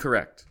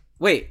 Incorrect.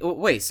 Wait.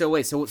 So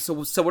what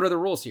are the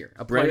rules here?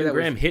 Brandon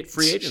Graham hit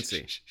free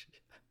agency.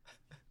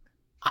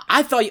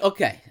 I thought.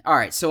 Okay, all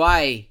right. So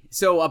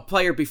a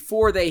player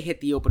before they hit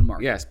the open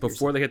market. Yes,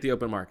 before they hit the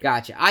open market.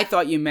 Gotcha. I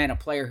thought you meant a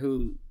player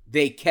who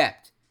they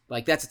kept.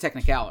 Like, that's a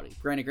technicality.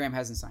 Brandon Graham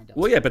hasn't signed up.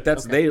 Well, yeah, but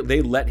that's okay.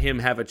 They let him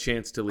have a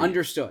chance to leave.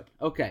 Understood.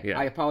 Okay, yeah.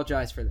 I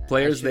apologize for that.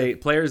 Players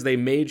they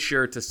made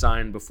sure to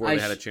sign before they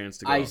had a chance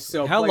to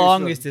go. How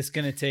long is this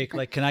going to take?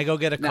 Like, can I go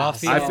get a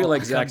coffee? I feel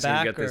like Zach's going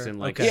to get this in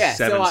like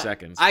 7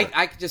 seconds.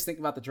 I could just think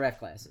about the draft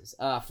classes.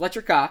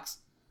 Fletcher Cox.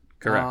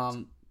 Correct.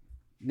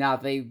 Now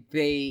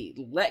they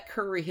let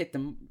Curry hit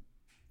the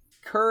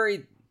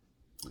Curry.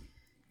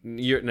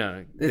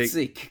 Let's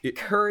see.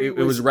 Curry. It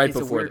was right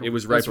before. It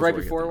was right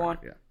before one.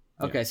 Yeah.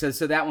 Okay, so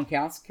that one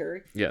counts,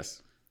 Curry?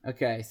 Yes.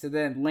 Okay, so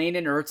then Lane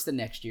and Ertz the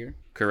next year.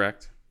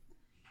 Correct.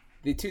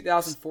 The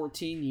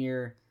 2014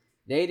 year,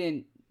 they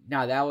didn't.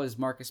 No, that was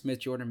Marcus Smith,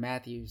 Jordan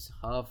Matthews,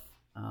 Huff.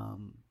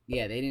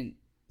 They didn't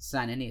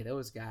sign any of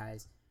those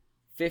guys.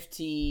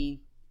 15.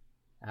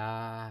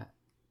 That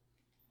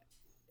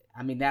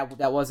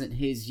wasn't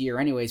his year,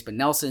 anyways. But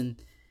Nelson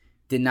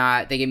did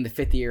not. They gave him the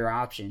 5th-year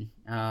option.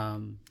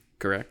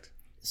 Correct.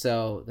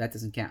 So that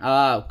doesn't count.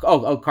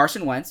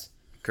 Carson Wentz.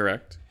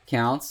 Correct.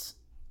 Counts.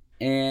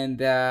 And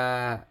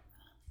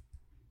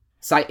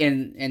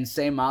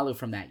Sam Malu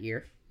from that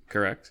year.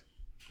 Correct.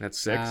 That's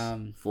 6.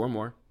 4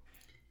 more.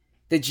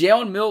 Did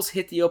Jalen Mills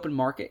hit the open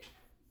market?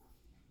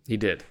 He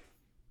did.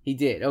 He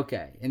did.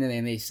 Okay. And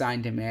then they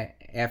signed him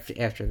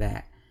after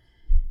that.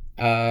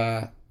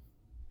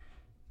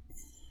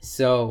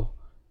 So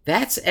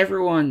that's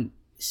everyone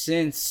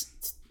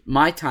since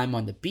my time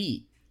on the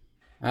beat.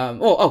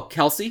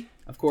 Kelsey,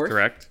 of course.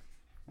 Correct.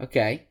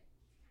 Okay.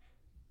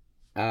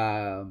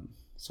 So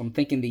I'm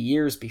thinking the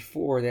years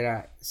before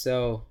that.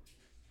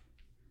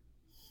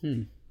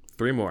 3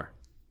 more.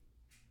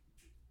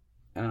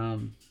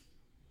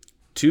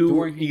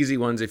 2 easy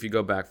ones if you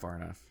go back far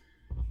enough.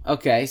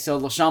 Okay, so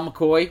LaShawn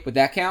McCoy, would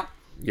that count?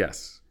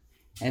 Yes.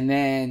 And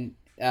then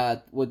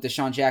would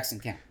Deshaun Jackson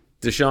count?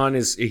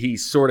 Deshaun he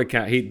sort of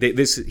count.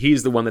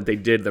 He's the one that they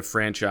did the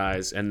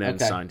franchise and then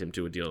signed him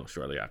to a deal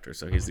shortly after.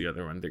 So he's the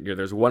other one.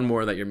 There's one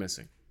more that you're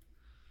missing.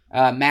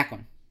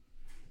 Macklin.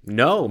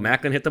 No,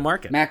 Macklin hit the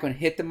market. Macklin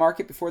hit the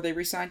market before they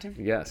re-signed him?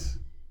 Yes.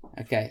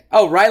 Okay.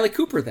 Oh, Riley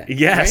Cooper then.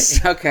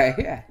 Yes. Right?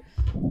 Okay,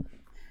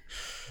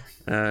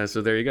 yeah.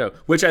 So there you go.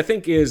 Which I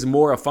think is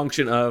more a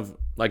function of,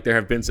 like, there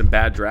have been some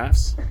bad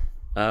drafts.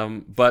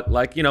 But,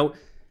 like,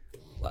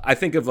 I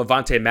think of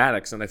Avonte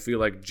Maddox, and I feel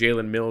like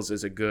Jalen Mills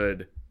is a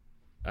good,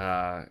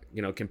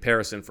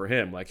 comparison for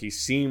him. Like, he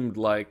seemed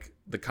like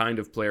the kind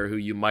of player who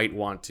you might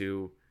want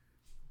to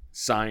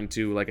sign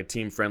to, like, a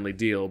team-friendly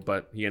deal,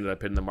 but he ended up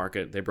hitting the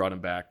market. They brought him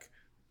back,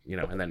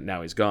 and then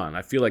now he's gone.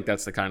 I feel like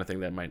that's the kind of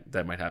thing that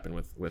might happen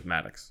with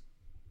Maddox.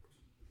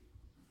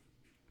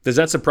 Does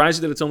that surprise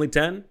you that it's only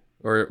 10,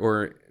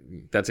 or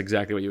that's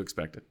exactly what you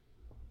expected?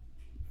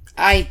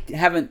 I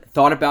haven't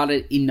thought about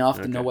it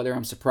enough to know whether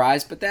I'm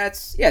surprised, but that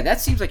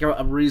seems like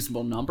a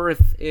reasonable number.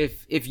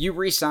 If you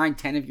re-sign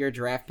 10 of your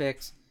draft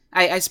picks,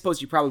 I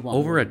suppose you probably want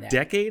over more a than that.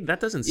 decade. That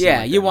doesn't seem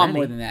Yeah, like you that want many.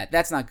 more than that.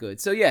 That's not good.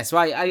 So so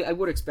I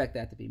would expect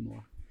that to be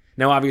more.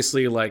 Now,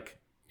 obviously, like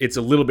it's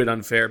a little bit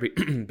unfair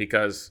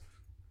because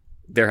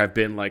there have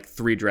been like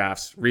 3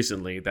 drafts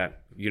recently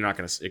that you're not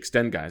going to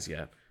extend guys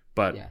yet.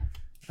 But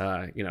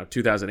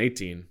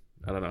 2018,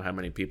 I don't know how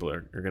many people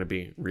are going to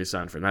be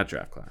re-signed from that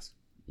draft class.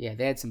 Yeah,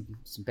 they had some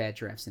bad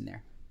drafts in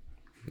there.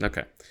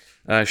 Okay.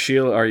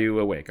 Sheil, are you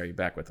awake? Are you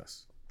back with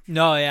us?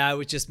 No, yeah, I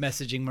was just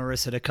messaging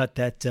Marissa to cut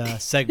that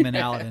segment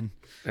out, and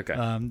Okay.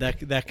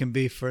 that can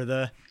be for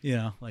the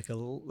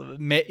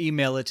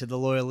email it to the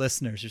loyal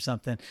listeners or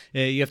something.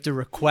 You have to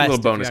request if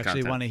you bonus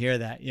actually content. want to hear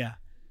that. Yeah.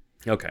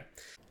 Okay.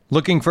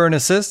 Looking for an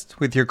assist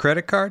with your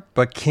credit card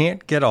but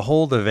can't get a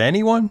hold of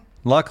anyone?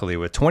 Luckily,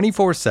 with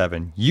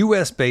 24/7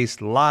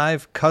 US-based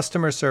live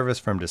customer service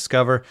from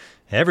Discover,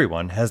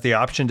 everyone has the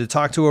option to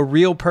talk to a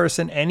real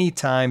person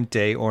anytime,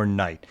 day or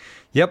night.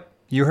 Yep,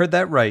 you heard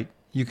that right.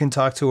 You can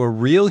talk to a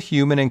real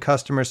human in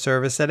customer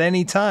service at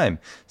any time.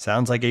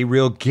 Sounds like a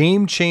real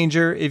game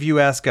changer if you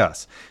ask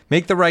us.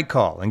 Make the right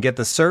call and get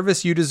the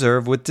service you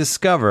deserve with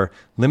Discover.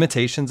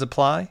 Limitations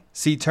apply.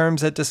 See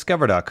terms at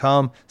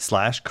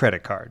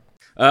discover.com/creditcard.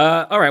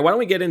 All right. Why don't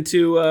we get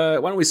into?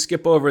 Why don't we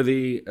skip over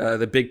the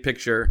big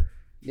picture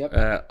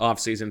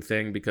off-season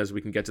thing because we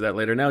can get to that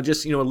later. Now,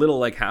 just a little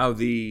like how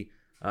the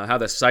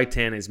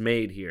Seitan is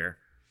made here.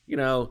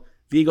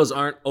 The Eagles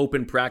aren't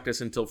open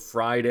practice until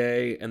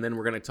Friday, and then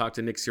we're going to talk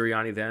to Nick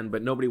Sirianni then.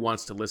 But nobody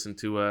wants to listen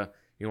to a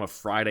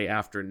Friday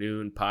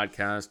afternoon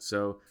podcast,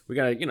 so we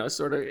got to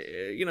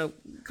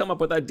come up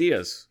with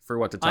ideas for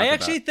what to talk about. I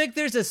actually think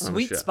there's a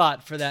sweet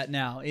spot for that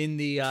now in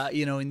the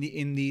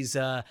in these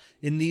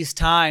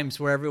times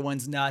where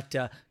everyone's not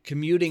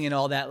commuting and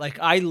all that. Like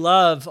I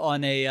love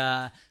on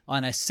a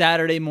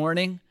Saturday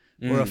morning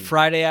or a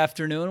Friday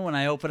afternoon when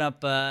I open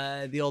up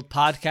the old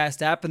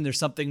podcast app and there's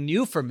something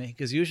new for me,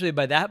 because usually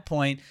by that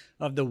point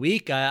of the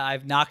week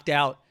I've knocked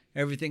out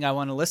everything I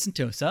want to listen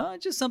to. So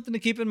just something to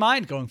keep in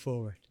mind going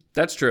forward.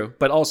 That's true.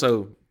 But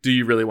also, do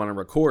you really want to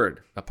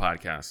record a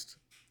podcast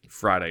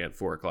Friday at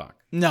 4:00?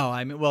 No,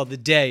 I mean, well, the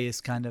day is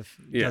kind of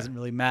doesn't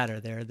really matter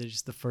there. There's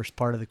just the first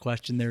part of the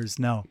question. There's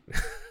no.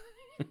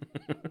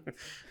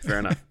 Fair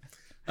enough.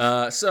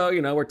 So,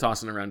 we're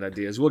tossing around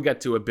ideas. We'll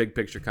get to a big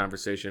picture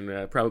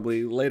conversation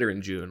probably later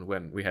in June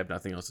when we have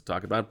nothing else to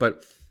talk about.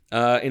 But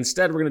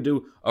instead, we're going to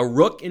do a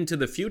look into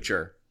the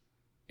future.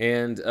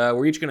 And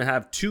we're each going to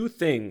have 2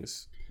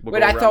 things.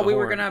 Wait, I thought we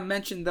were going to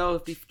mention, though,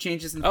 the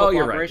changes in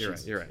football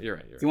operations. You're right.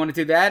 Do you want to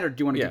do that, or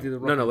do you want to do the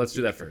No, let's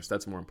do that first.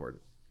 That's more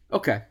important.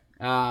 Okay.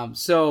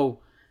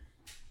 So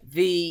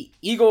the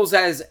Eagles,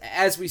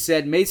 as we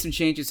said, made some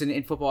changes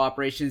in football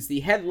operations. The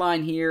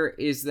headline here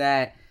is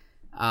that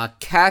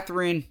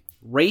Catherine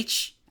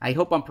Raich, I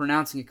hope I'm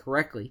pronouncing it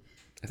correctly.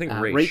 I think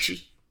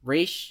Raich.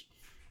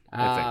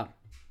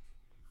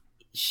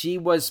 She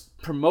was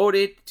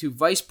promoted to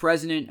Vice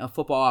President of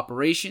Football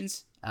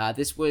Operations.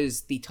 This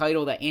was the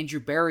title that Andrew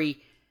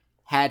Berry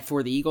had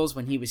for the Eagles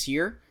when he was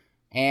here,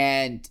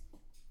 and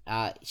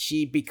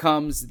she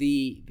becomes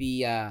the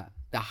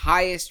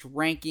highest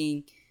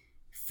ranking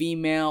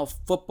female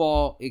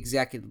football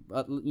executive,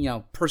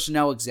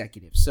 personnel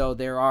executive. So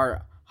there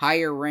are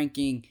higher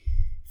ranking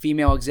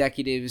female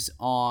executives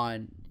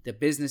on the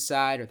business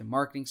side or the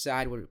marketing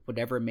side,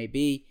 whatever it may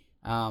be.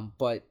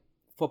 But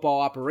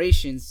football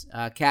operations,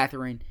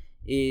 Catherine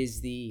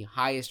is the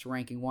highest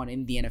ranking one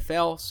in the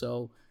NFL.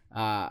 So,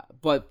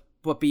 but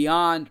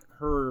beyond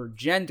her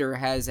gender,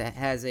 has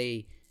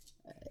a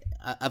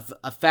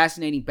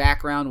fascinating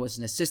background. Was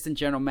an assistant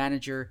general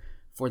manager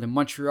for the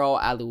Montreal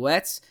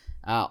Alouettes.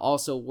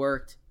 Also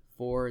worked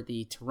for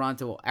the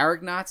Toronto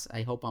Argonauts.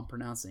 I hope I'm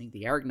pronouncing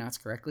the Argonauts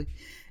correctly.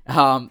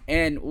 And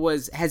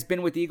has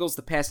been with the Eagles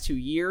the past 2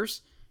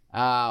 years.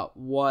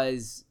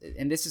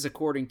 And this is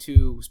according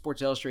to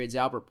Sports Illustrated's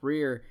Albert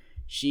Breer,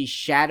 she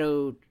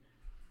shadowed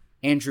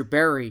Andrew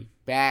Berry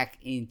back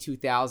in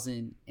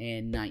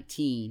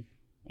 2019,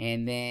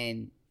 and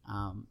then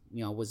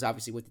was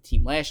obviously with the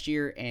team last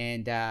year,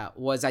 and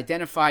was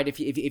identified,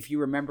 if you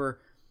remember,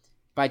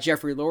 by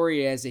Jeffrey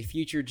Lurie as a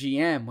future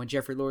GM when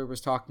Jeffrey Lurie was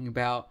talking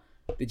about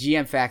the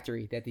GM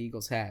factory that the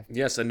Eagles have.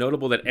 Yes, and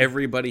notable that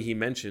everybody he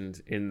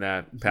mentioned in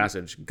that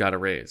passage got a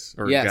raise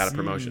or got a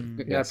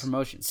promotion. Got a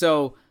promotion.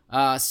 So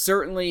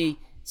certainly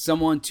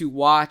someone to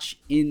watch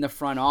in the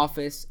front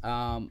office.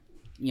 Now,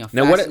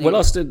 what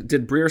else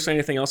did Breer say?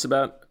 Anything else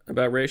about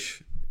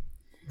Raish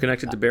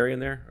connected to Berry in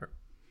there,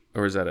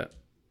 or is that it?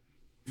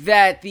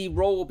 That the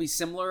role will be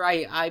similar,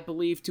 I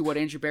believe, to what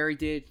Andrew Berry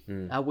did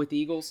with the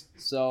Eagles.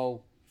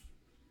 So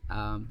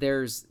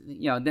there's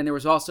then there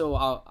was also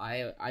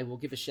I will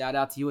give a shout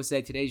out to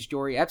USA Today's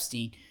Dory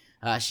Epstein.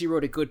 She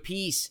wrote a good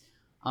piece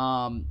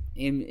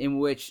in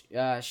which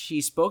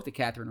she spoke to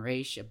Catherine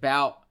Raish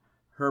about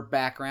her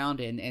background,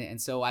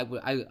 and so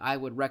I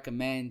would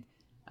recommend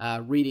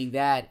reading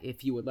that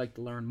if you would like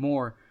to learn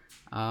more.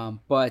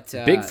 But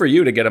big for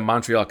you to get a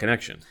Montreal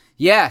connection.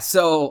 Yeah,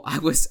 so I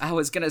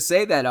was gonna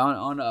say that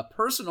on a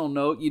personal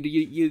note,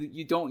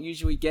 you don't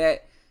usually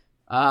get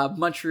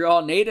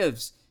Montreal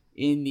natives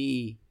in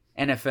the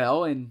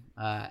NFL, and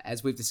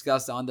as we've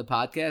discussed on the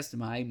podcast,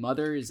 my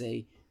mother is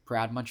a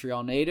proud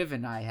Montreal native,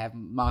 and I have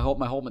my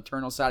whole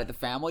maternal side of the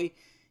family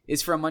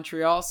is from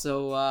Montreal.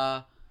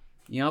 So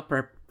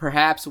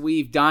perhaps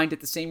we've dined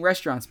at the same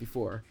restaurants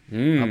before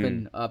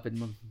up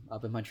in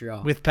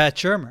Montreal with Pat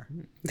Shurmur.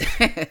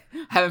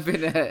 Haven't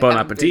been Bon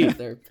appetit.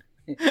 There.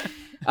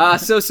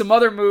 So some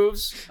other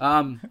moves.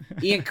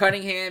 Ian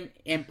Cunningham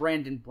and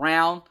Brandon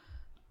Brown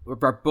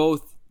are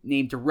both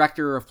named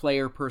Director of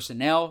Player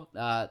Personnel.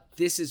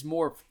 This is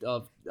more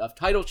of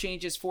title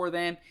changes for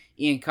them.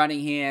 Ian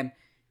Cunningham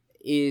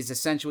is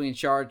essentially in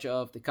charge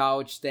of the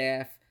college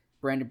staff.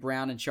 Brandon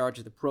Brown in charge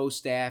of the pro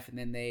staff, and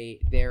then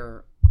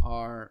there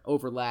are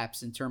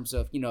overlaps in terms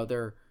of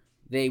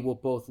they will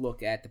both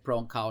look at the pro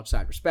and college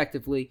side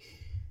respectively.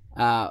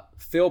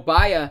 Phil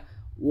Baya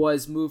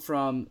was moved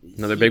from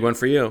another big one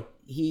for you.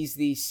 He's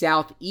the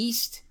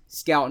Southeast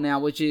scout now,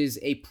 which is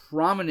a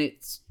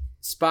prominent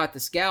spot to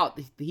scout.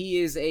 He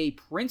is a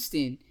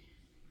Princeton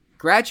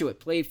graduate,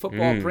 played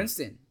football at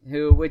Princeton,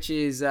 which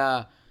is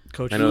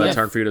Coach. I know that's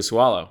hard for you to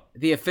swallow.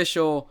 The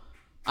official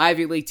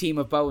Ivy League team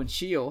of Bo and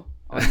Shield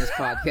on this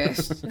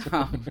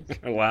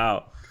podcast.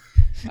 Wow.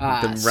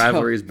 The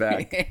rivalry's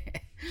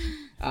back.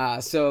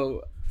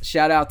 So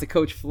shout out to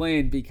Coach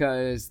Flynn,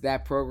 because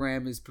that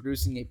program is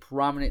producing a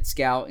prominent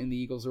scout in the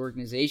Eagles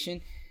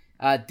organization.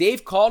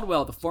 Dave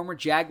Caldwell, the former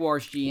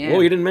Jaguars GM. Oh,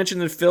 you didn't mention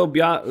that Phil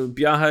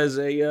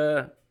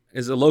Biaha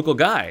is a local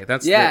guy.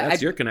 That's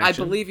your connection. I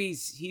believe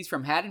he's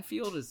from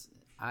Haddonfield.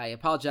 I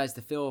apologize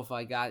to Phil if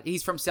I got.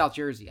 He's from South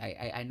Jersey.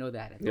 I know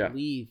that. I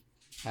believe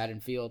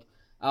Haddonfield.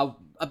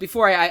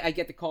 Before I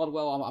get to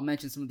Caldwell, I'll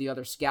mention some of the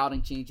other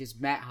scouting changes.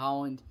 Matt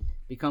Holland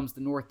becomes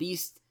the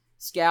Northeast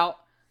scout.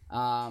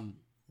 And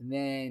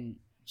then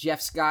Jeff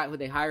Scott, who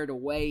they hired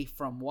away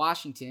from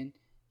Washington,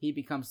 he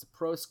becomes the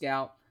pro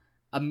scout.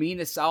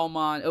 Amina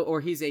Salomon,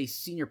 or he's a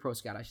senior pro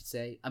scout, I should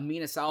say.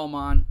 Amina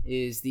Salomon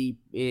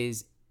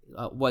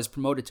was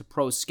promoted to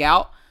pro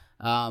scout.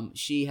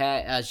 She's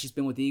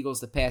been with the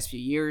Eagles the past few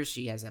years.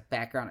 She has a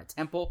background at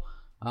Temple,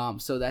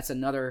 so that's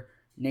another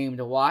name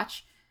to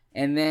watch.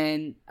 And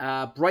then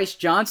Bryce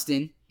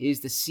Johnston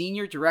is the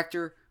senior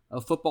director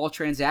of football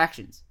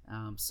transactions.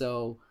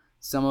 So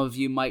some of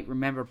you might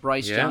remember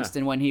Bryce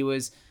Johnston when he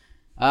was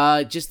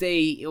when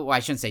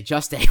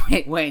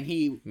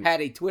he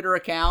had a Twitter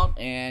account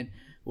and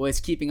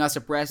was keeping us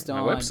abreast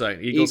on my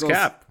website, Eagles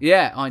Cap.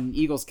 Yeah, on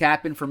Eagles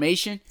Cap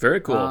information.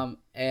 Very cool.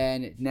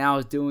 And now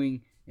is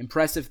doing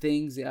impressive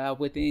things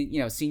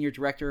within, senior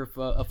director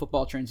of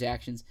football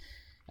transactions.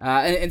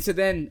 And so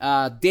then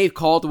Dave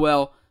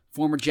Caldwell,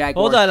 former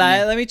Jaguar. Hold on,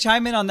 let me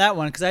chime in on that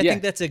one, because I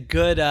think that's a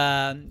good,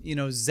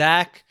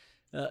 Zach.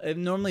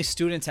 Normally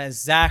students has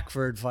Zach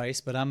for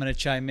advice, but I'm going to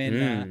chime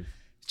in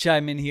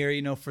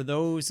here. For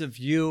those of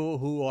you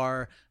who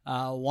are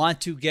want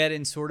to get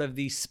in sort of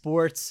the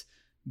sports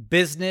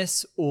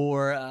business,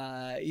 or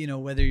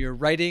whether you're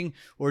writing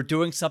or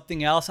doing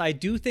something else, I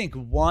do think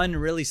one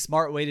really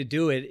smart way to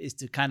do it is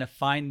to kind of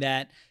find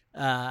that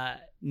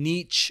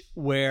niche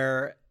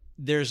where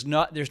there's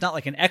not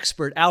like an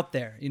expert out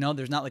there.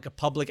 There's not like a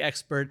public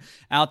expert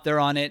out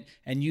there on it,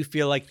 and you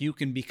feel like you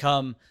can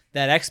become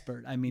that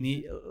expert. I mean,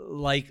 he,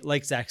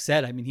 like Zach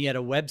said, I mean, he had a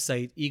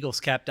website,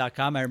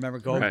 eaglescap.com. I remember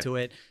going to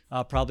it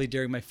probably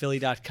during my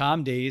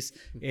Philly.com days.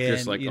 And,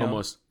 just like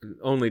almost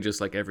only just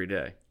like every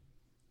day.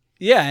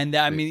 Yeah, and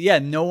I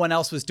mean, no one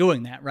else was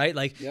doing that, right?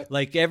 Like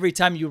every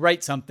time you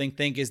write something,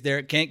 think, is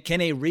there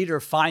can a reader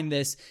find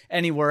this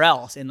anywhere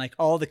else? And like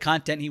all the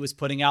content he was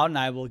putting out, and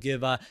I will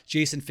give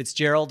Jason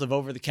Fitzgerald of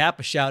Over the Cap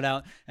a shout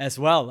out as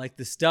well. Like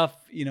the stuff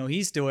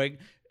he's doing,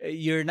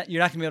 you're not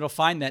gonna be able to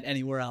find that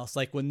anywhere else.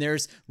 Like when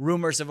there's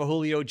rumors of a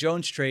Julio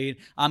Jones trade,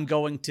 I'm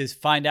going to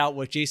find out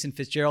what Jason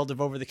Fitzgerald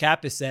of Over the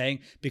Cap is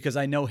saying, because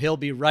I know he'll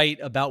be right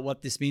about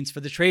what this means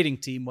for the trading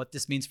team, what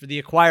this means for the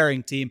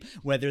acquiring team,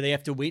 whether they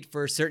have to wait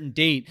for a certain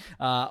date,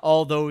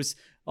 all those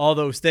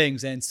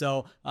things. And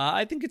so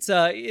I think it's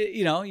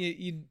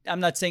I'm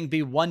not saying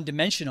be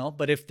one-dimensional,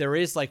 but if there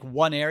is like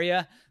one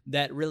area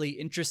that really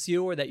interests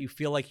you, or that you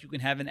feel like you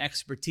can have an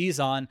expertise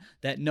on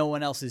that no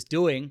one else is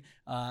doing,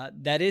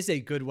 that is a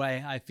good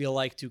way, I feel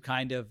like, to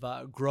kind of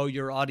grow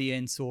your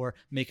audience or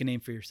make a name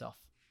for yourself.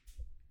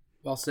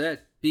 Well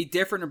said. Be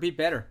different or be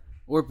better,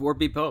 or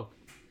be both.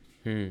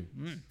 So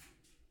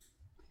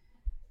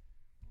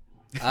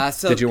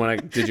did you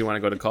want to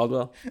go to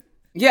Caldwell?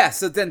 Yeah.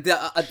 So then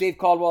Dave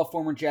Caldwell,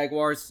 former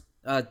Jaguars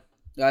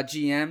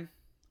GM.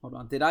 Hold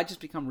on. Did I just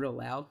become real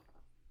loud?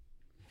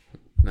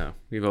 No,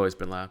 you've always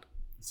been loud.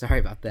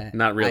 Sorry about that.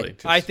 Not really.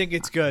 I think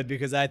it's good,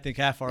 because I think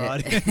half our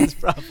audience is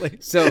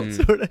probably sort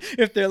of,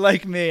 if they're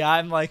like me,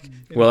 I'm like.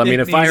 Well, I mean,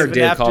 if I heard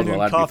Dave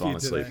Caldwell, I'd be falling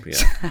asleep.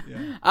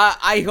 Yeah.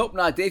 I hope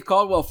not. Dave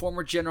Caldwell,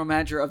 former general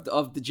manager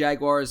of the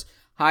Jaguars,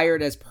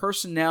 hired as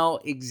personnel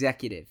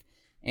executive,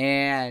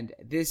 and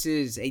this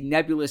is a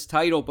nebulous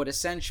title, but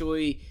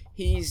essentially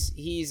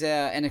he's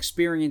an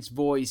experienced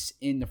voice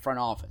in the front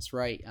office,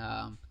 right?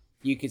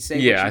 You could say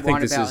yeah, I think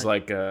this is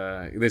like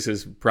this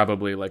is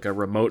probably like a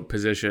remote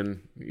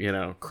position.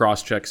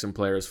 Cross check some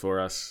players for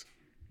us.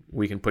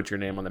 We can put your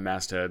name on the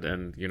masthead,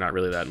 and you're not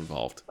really that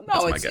involved.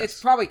 No,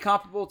 it's probably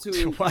comparable to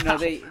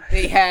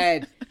they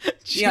had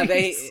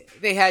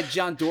they had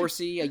John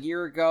Dorsey a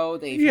year ago.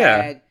 They've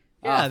had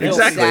Phil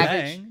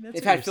Savage.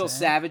 They've had Phil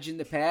Savage in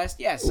the past.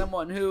 Yeah,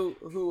 someone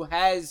who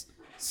has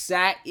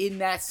sat in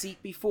that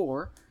seat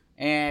before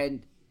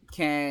and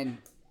can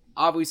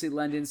obviously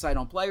lend insight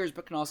on players,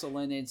 but can also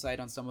lend insight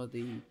on some of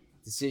the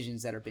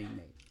decisions that are being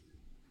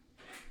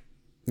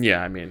made.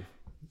 Yeah, I mean,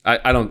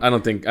 I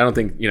don't think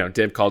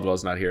Dave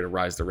Caldwell's not here to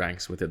rise the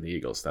ranks within the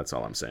Eagles. That's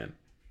all I'm saying.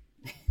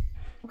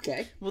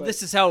 Okay. Well,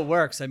 this is how it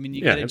works. I mean,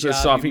 you get a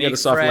job, you make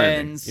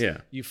friends,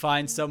 you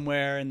find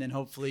somewhere, and then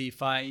hopefully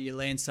you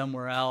land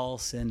somewhere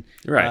else, and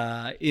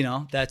right.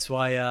 That's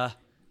why.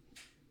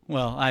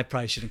 Well, I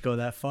probably shouldn't go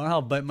that far.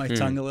 I'll bite my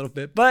tongue a little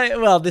bit,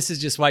 but this is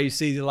just why you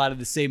see a lot of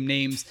the same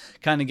names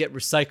kind of get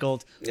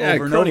recycled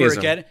over and over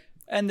again.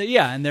 And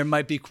there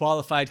might be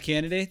qualified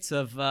candidates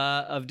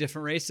of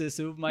different races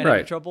who might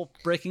have trouble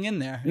breaking in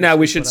there. Now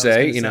we should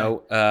say,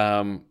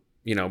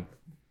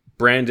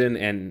 Brandon Brown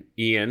and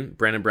Ian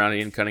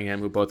Cunningham,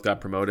 who both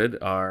got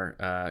promoted, are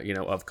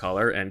of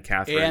color, and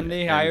Catherine.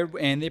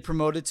 And they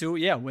promoted to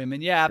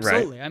women. Yeah,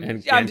 absolutely. Right.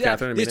 And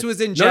Catherine. This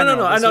was in general.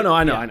 No.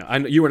 I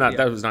know. You were not.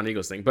 That was not an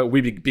Eagles thing, but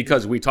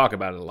because we talk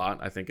about it a lot,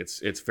 I think it's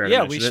fair to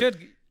mention we should.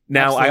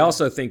 Now, absolutely. I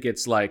also think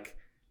it's like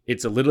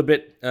it's a little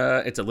bit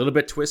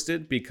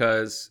twisted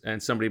because,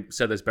 and somebody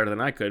said this better than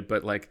I could,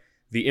 but like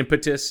the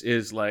impetus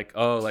is like,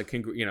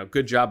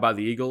 good job by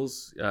the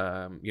Eagles,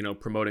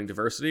 promoting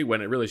diversity,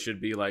 when it really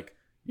should be like,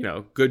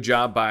 good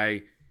job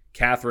by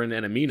Catherine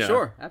and Amina.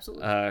 Sure,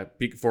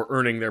 absolutely. For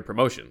earning their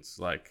promotions.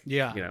 Like,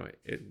 they're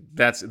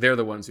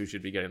the ones who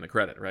should be getting the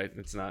credit, right?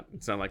 It's not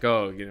like,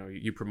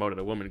 you promoted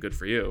a woman, good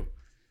for you.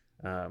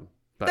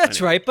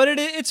 That's right, but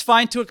it's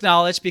fine to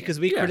acknowledge because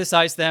we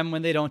criticize them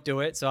when they don't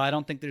do it. So I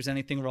don't think there's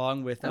anything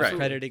wrong with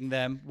crediting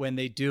them when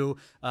they do.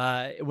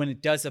 When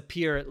it does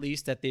appear, at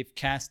least, that they've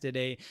casted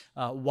a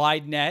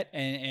wide net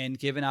and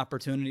given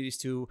opportunities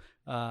to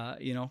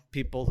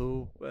people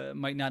who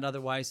might not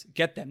otherwise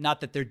get them. Not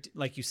that they're,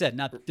 like you said,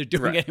 not that they're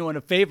doing anyone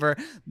a favor.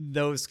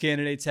 Those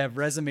candidates have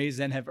resumes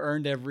and have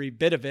earned every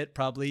bit of it,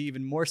 probably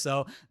even more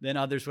so than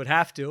others would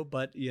have to.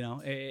 But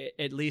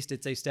at least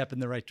it's a step in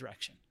the right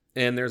direction.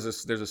 And there's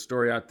a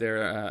story out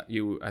there.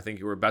 I think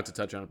you were about to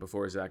touch on it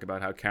before, Zach,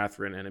 about how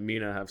Catherine and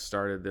Amina have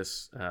started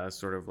this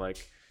sort of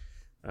like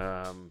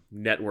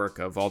network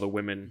of all the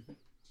women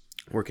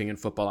working in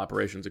football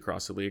operations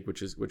across the league,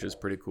 which is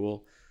pretty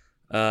cool.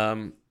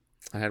 I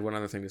had one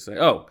other thing to say.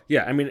 Oh,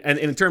 yeah. I mean, and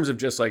in terms of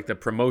just like the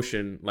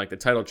promotion, like the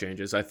title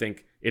changes, I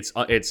think it's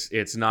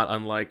not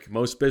unlike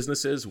most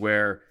businesses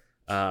where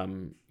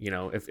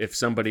if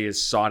somebody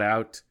is sought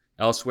out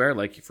elsewhere,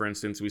 like for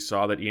instance, we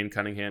saw that Ian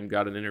Cunningham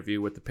got an interview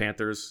with the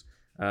Panthers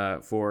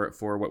for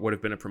what would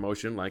have been a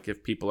promotion. Like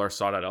if people are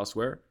sought out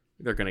elsewhere,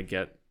 they're going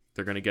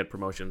to get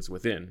promotions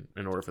within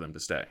in order for them to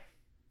stay.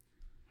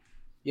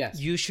 Yes,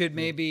 you should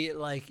maybe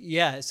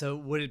So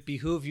would it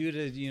behoove you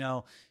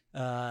to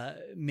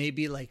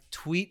maybe like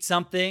tweet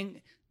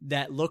something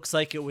that looks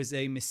like it was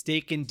a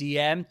mistaken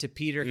DM to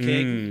Peter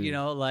King?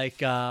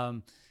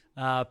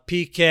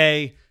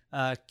 PK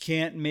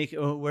can't make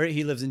where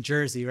he lives in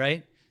Jersey,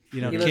 right? He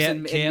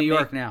lives in New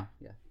York now.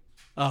 Yeah.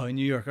 Oh, in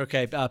New York.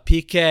 Okay.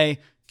 PK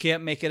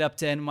can't make it up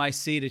to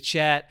NYC to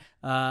chat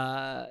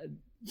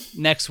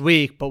next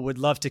week, but would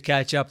love to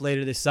catch up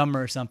later this summer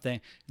or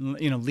something.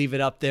 Leave it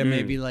up there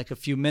maybe like a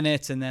few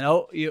minutes, and then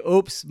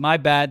oops, my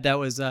bad. That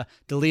was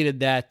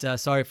deleted. That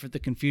sorry for the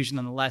confusion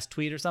on the last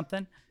tweet or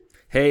something.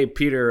 Hey,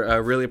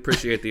 Peter, really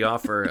appreciate the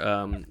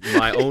offer.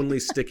 My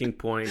only sticking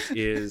point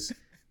is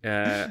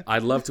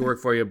I'd love to work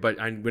for you, but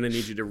I'm going to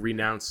need you to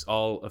renounce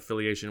all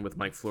affiliation with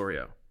Mike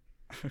Florio.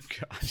 Oh,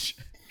 gosh.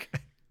 Okay.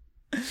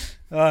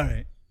 All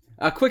right.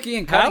 A quick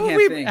Ian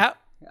Cunningham thing.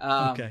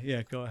 Okay,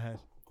 yeah, go ahead.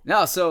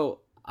 No,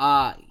 so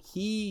I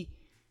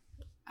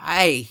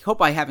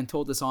hope I haven't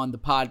told this on the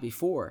pod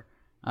before.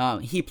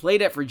 He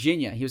played at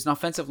Virginia. He was an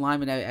offensive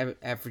lineman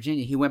at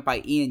Virginia. He went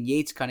by Ian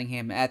Yates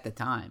Cunningham at the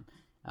time.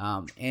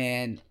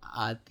 He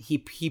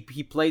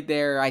played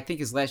there. I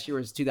think his last year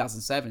was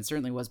 2007. It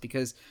certainly was,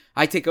 because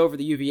I took over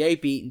the UVA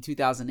beat in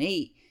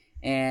 2008.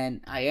 And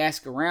I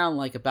asked around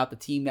about the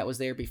team that was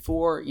there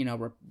before,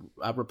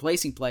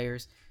 replacing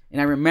players.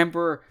 And I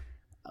remember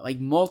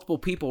multiple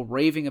people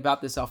raving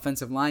about this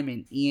offensive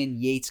lineman,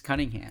 Ian Yates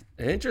Cunningham.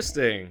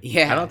 Interesting.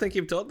 Yeah. I don't think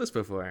you've told this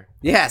before.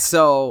 Yeah.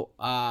 So,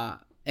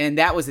 and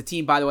that was a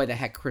team, by the way, that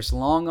had Chris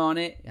Long on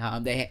it.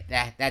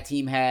 That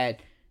team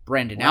had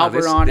Brandon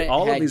Albert on it.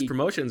 All of these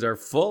promotions are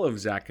full of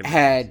Zach.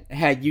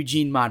 Had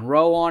Eugene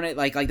Monroe on it.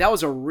 Like that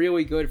was a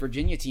really good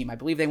Virginia team. I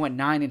believe they went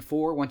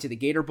 9-4, went to the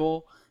Gator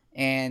Bowl.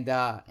 And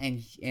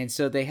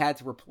so they had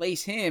to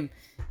replace him.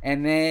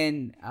 And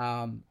then,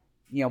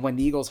 when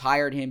the Eagles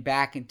hired him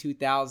back in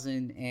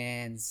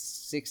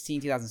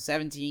 2016,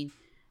 2017,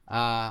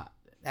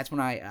 that's when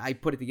I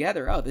put it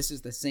together. Oh, this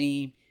is the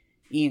same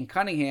Ian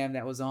Cunningham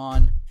that was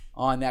on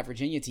that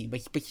Virginia team.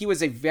 But he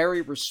was a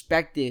very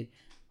respected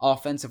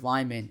offensive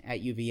lineman at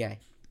UVA.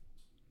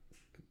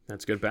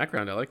 That's good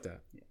background. I like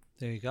that.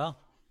 There you go.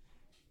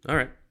 All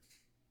right.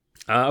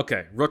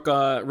 Okay. Rook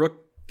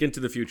into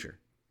the future.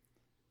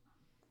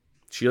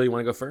 Sheila, you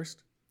want to go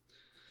first?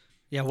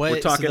 Yeah,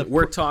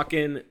 We're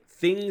talking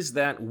things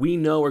that we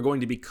know are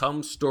going to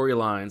become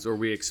storylines, or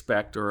we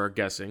expect or are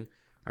guessing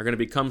are going to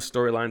become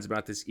storylines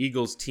about this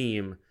Eagles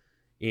team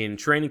in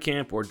training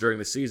camp or during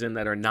the season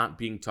that are not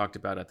being talked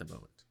about at the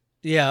moment.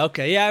 Yeah,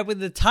 okay. Yeah, with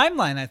the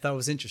timeline I thought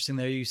was interesting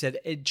there. You said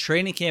in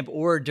training camp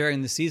or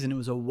during the season. It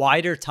was a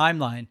wider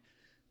timeline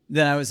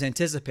than I was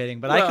anticipating,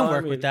 but I can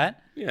work with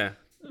that. Yeah.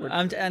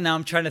 And now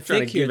I'm trying to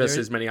Trying think to give here. us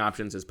as many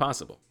options as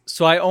possible.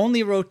 So I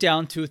only wrote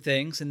down 2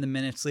 things in the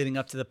minutes leading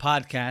up to the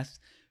podcast.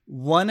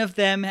 One of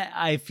them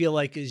I feel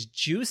like is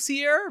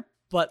juicier,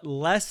 but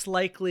less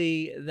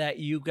likely that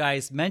you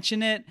guys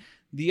mention it.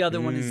 The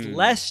other one is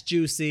less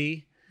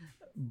juicy,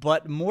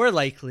 but more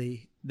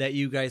likely that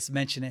you guys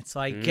mention it. So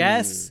I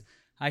guess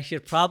I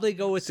should probably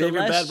go with Save the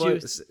your less bad boy.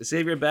 juicy.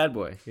 Save your bad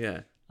boy.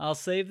 Yeah. I'll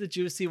save the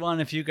juicy one.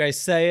 If you guys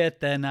say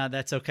it, then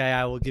that's okay.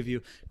 I will give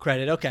you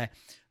credit. Okay.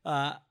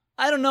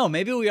 I don't know.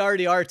 Maybe we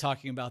already are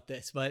talking about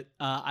this, but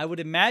I would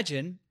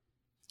imagine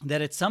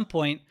that at some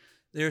point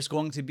there's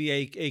going to be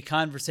a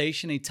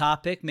conversation, a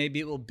topic. Maybe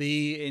it will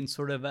be in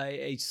sort of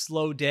a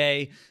slow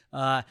day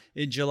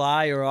in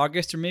July or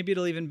August, or maybe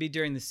it'll even be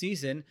during the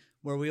season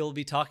where we will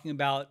be talking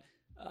about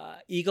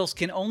Eagles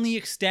can only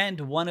extend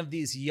one of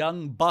these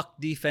young buck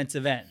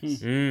defensive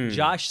ends,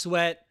 Josh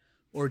Sweat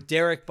or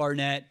Derek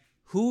Barnett.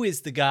 Who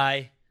is the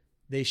guy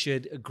they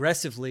should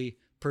aggressively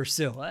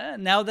pursue?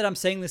 Now that I'm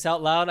saying this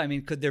out loud, I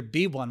mean, could there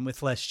be one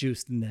with less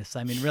juice than this?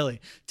 I mean,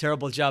 really,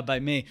 terrible job by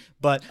me.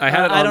 But I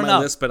had it I on don't my know.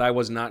 list, but I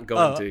was not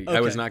going to. Okay.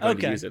 I was not going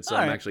to Okay. use it, so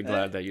All I'm right. actually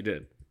glad that you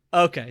did.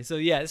 Okay, so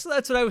yeah, so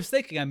that's what I was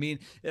thinking. I mean,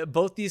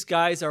 both these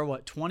guys are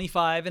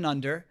 25 and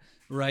under,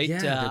 right? Yeah,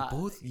 they're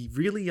both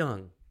really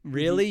young.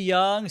 Really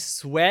young.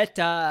 Sweat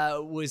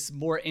was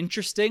more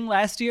interesting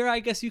last year, I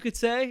guess you could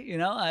say. You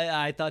know,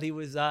 I thought he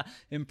was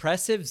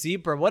impressive.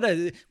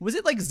 Was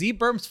it like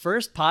Z-Berm's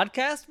first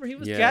podcast where he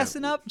was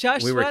gassing up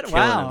Josh we Sweat? Were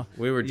killing Wow. him.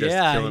 We were just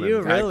yeah, killing you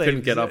him. really I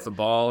couldn't get off the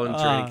ball in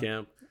training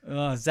camp.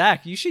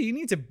 Zach, you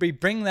need to be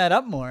bringing that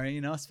up more.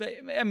 You know,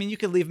 I mean, you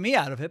could leave me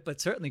out of it,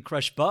 but certainly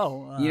crush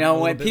Bo. You know, a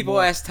when little bit people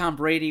more. ask Tom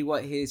Brady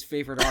what his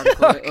favorite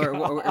article or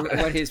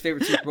what his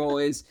favorite Super Bowl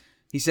is,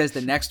 he says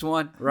the next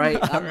one, right?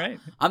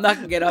 I'm not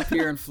going to get up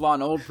here and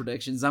flaunt old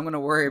predictions. I'm going to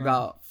worry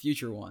about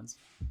future ones.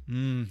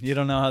 You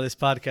don't know how this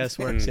podcast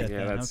works yet.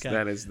 Yeah, then.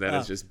 that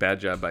is just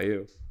bad job by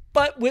you.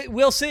 But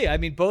we'll see. I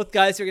mean, both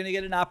guys are going to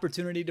get an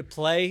opportunity to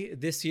play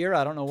this year.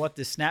 I don't know what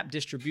the snap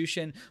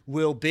distribution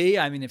will be.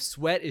 I mean, if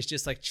Sweat is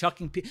just like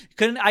chucking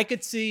I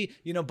could see,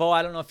 Bo,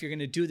 I don't know if you're going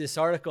to do this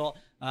article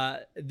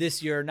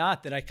this year or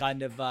not that I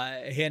kind of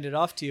handed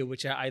off to you,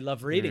 which I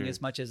love reading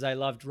as much as I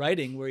loved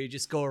writing, where you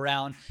just go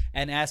around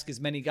and ask as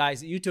many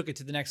guys. You took it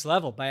to the next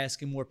level by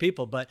asking more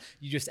people, but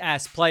you just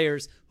ask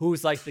players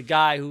who's like the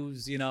guy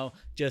who's,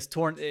 just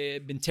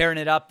been tearing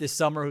it up this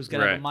summer, who's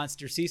going to have a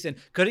monster season.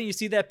 Couldn't you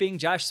see that being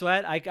Josh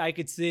Sweat? I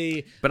could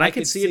see. But I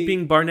could see it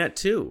being Barnett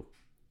too.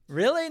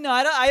 Really? No,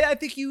 I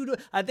think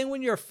I think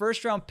when you're a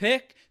first round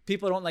pick,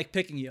 people don't like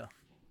picking you.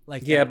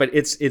 Like yeah, but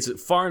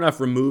it's far enough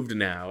removed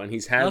now, and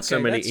he's had so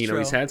many.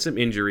 He's had some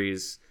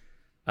injuries.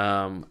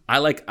 I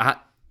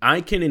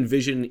can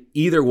envision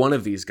either one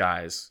of these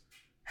guys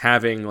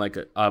having like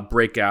a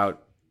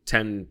breakout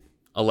 10,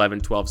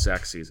 11, 12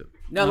 sack season.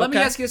 Now, let me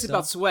ask you this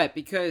about Sweat,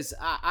 because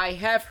I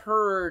have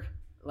heard,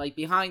 like,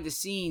 behind the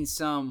scenes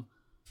some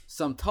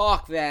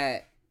talk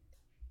that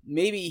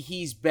maybe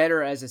he's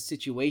better as a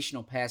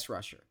situational pass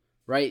rusher,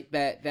 right?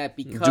 That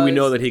because do we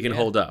know that he can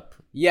hold up?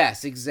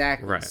 Yes,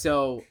 exactly. Right.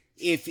 So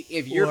if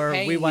you're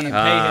paying we want to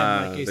him, pay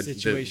him like a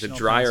situational the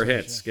dryer pass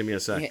hits. rusher. Give me a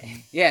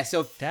second. Yeah,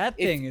 so That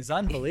thing is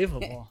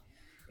unbelievable.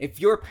 if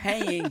you're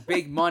paying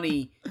big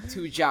money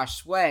to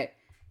Josh Sweat,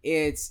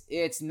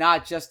 it's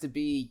not just to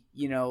be,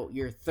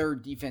 your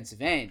third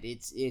defensive end.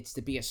 It's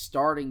to be a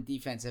starting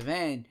defensive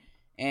end.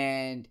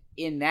 And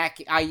in that,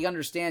 I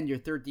understand your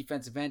third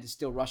defensive end is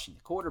still rushing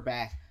the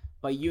quarterback,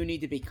 but you need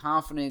to be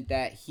confident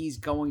that he's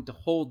going to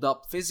hold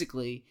up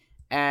physically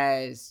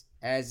as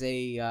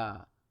a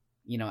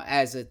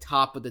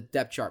top of the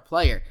depth chart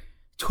player.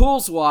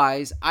 Tools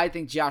wise, I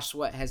think Josh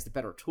Sweat has the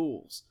better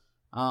tools.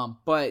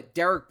 But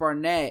Derek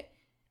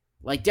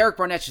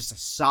Barnett's just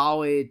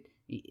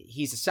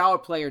he's a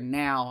solid player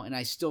now, and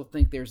I still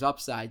think there's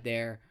upside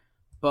there.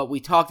 But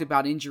we talked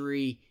about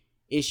injury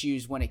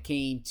issues when it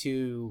came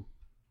to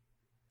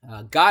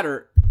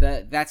Goddard.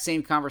 That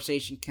same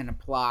conversation can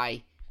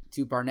apply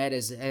to Barnett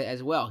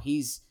as well.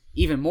 He's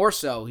even more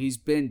so. He's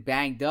been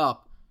banged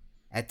up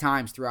at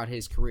times throughout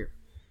his career.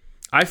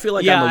 I feel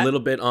like I'm a little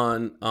bit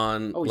on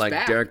like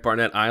back. Derek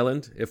Barnett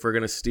Island, if we're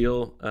gonna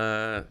steal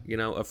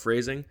a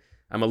phrasing.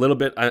 I'm a little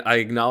bit. I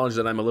acknowledge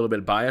that I'm a little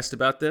bit biased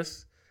about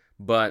this,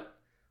 but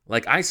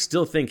like, I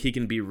still think he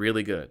can be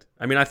really good.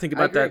 I mean, I think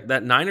about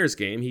that Niners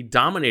game. He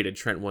dominated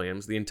Trent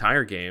Williams the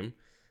entire game.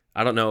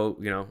 I don't know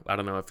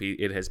if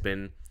it has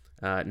been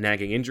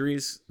nagging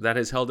injuries that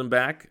has held him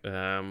back,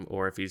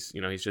 or if he's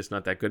just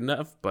not that good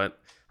enough. But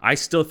I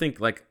still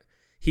think, like,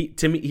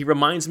 he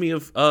reminds me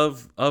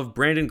of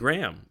Brandon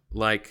Graham.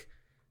 Like,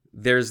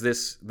 there's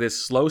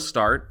this slow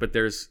start, but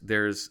there's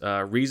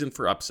reason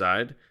for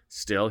upside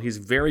still. He's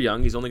very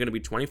young. He's only going to be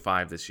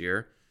 25 this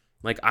year.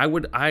 Like,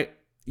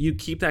 you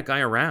keep that guy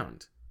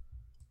around.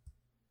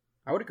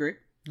 I would agree.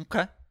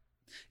 Okay.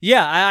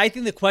 Yeah, I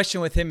think the question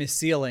with him is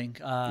ceiling.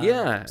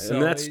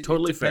 And that's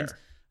totally fair.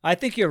 I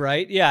think you're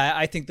right. Yeah,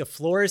 I think the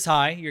floor is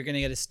high. You're going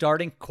to get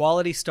a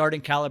quality starting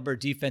caliber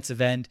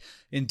defensive end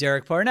in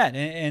Derek Barnett,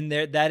 and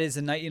that is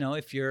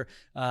if you're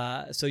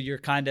so you're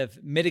kind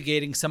of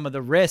mitigating some of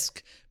the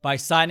risk by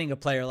signing a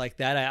player like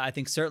that. I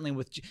think certainly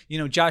with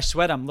Josh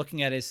Sweat, I'm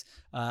looking at his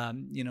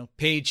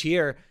page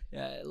here.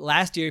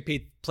 Last year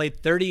he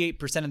played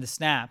 38% of the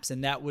snaps,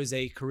 and that was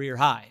a career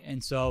high.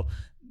 And so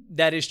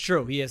that is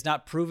true. He has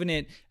not proven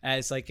it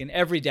as like an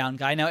every down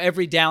guy. Now,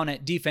 every down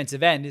at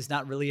defensive end is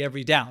not really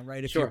every down,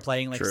 right? If you're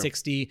playing like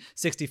 60,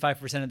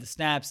 65% of the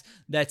snaps,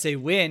 that's a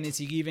win. Is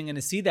he even going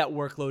to see that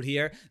workload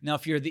here? Now,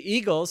 if you're the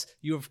Eagles,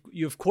 you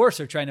of course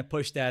are trying to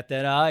push that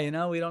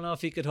we don't know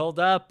if he could hold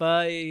up.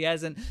 He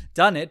hasn't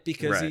done it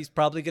because he's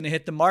probably going to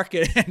hit the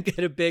market and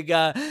get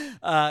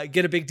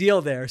a big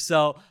deal there.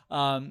 So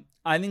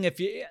I think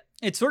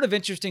it's sort of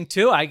interesting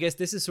too. I guess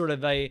this is sort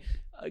of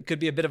could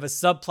be a bit of a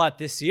subplot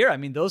this year. I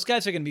mean, those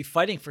guys are going to be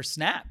fighting for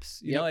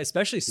snaps,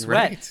 especially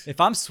Sweat. Right. If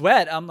I'm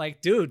Sweat, I'm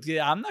like, dude,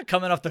 I'm not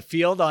coming off the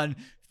field on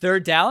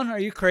third down. Are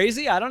you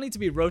crazy? I don't need to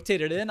be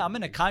rotated in. I'm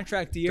in a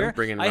contract year. Don't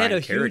bring in I had a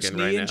Ryan huge Kerrigan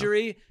knee right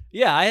injury.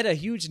 Yeah, I had a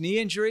huge knee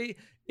injury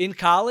in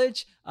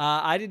college.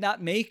 I did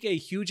not make a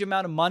huge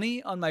amount of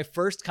money on my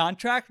first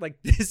contract.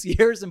 Like, this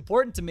year is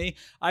important to me.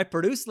 I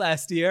produced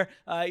last year.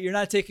 You're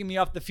not taking me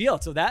off the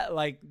field. So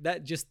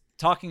that just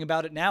talking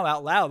about it now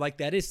out loud, like,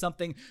 that is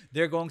something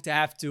they're going to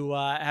have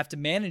to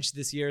manage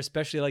this year,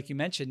 especially like you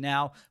mentioned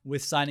now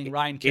with signing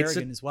Ryan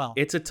Kerrigan as well.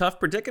 It's a tough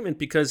predicament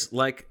because,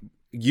 like,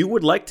 you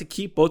would like to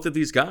keep both of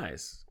these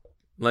guys.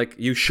 Like,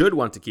 you should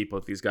want to keep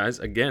both these guys.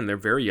 Again, they're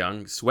very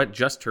young. Sweat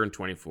just turned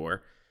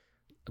 24.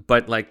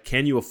 But, like,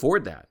 can you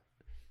afford that?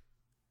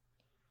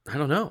 I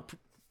don't know.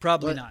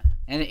 Probably not.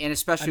 And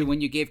especially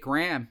when you gave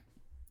Graham,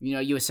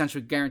 you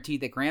essentially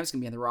guaranteed that Graham's going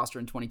to be on the roster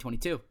in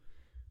 2022.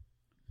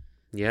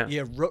 Yeah.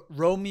 Yeah.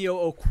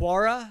 Romeo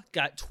Okwara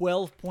got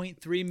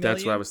 $12.3 million.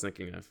 That's what I was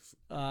thinking of.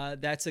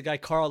 That's a guy.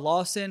 Carl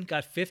Lawson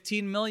got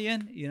 $15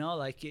 million.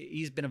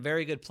 He's been a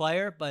very good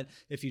player. But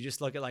if you just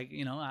look at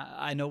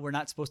I know we're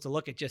not supposed to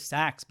look at just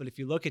sacks, but if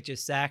you look at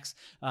just sacks,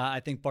 I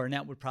think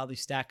Barnett would probably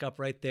stack up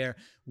right there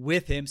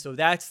with him. So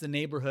that's the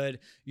neighborhood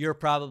you're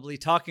probably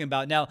talking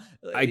about. Now,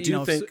 I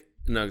do think.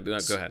 No, go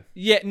ahead.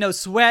 Yeah, no,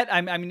 Sweat.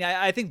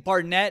 I think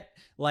Barnett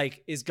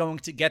is going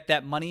to get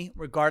that money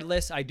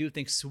regardless. I do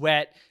think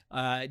Sweat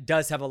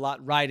does have a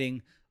lot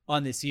riding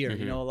on this year.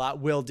 Mm-hmm. A lot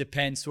will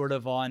depend sort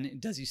of on,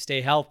 does he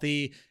stay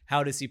healthy?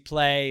 How does he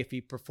play? If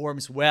he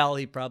performs well,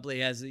 he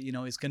probably has,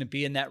 is going to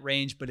be in that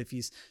range. But if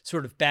he's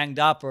sort of banged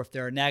up or if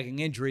there are nagging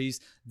injuries,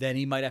 then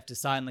he might have to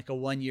sign like a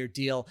 1-year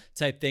deal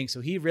type thing.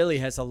 So he really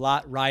has a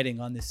lot riding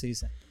on this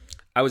season.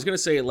 I was going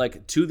to say,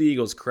 to the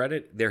Eagles'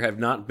 credit, there have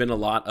not been a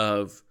lot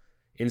of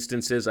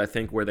instances, I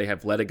think, where they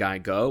have let a guy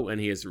go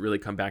and he has really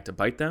come back to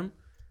bite them,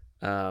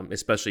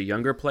 especially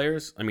younger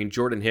players. I mean,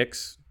 Jordan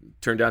Hicks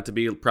turned out to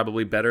be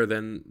probably better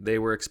than they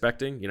were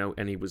expecting,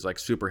 and he was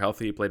super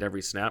healthy. He played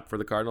every snap for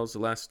the Cardinals the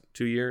last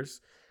 2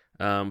 years.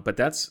 But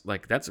that's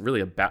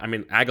really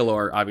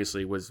Aguilar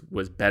obviously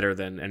was better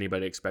than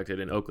anybody expected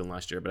in Oakland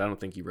last year, but I don't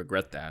think you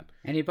regret that.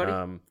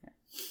 Anybody?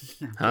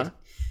 Huh?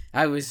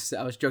 I was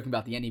joking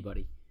about the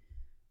anybody.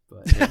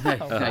 But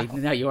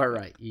no, you are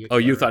right.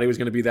 You thought he was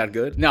going to be that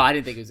good? No, I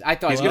didn't think it was. I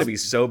thought he's going to be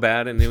so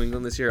bad in New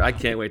England this year. I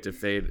can't wait to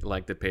fade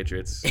the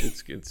Patriots.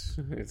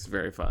 It's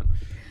very fun,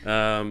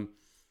 and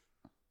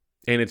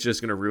it's just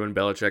going to ruin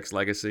Belichick's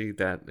legacy.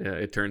 That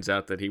it turns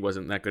out that he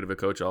wasn't that good of a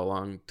coach all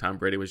along. Tom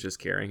Brady was just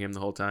carrying him the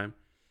whole time.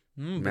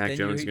 Mac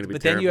Jones is going to be terrible.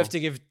 Then you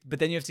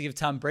have to give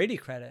Tom Brady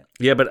credit.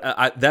 Yeah, but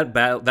that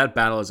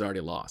battle is already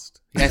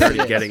lost. He's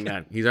already getting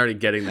that. He's already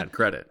getting that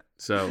credit.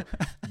 So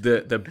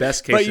the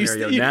best case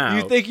scenario now.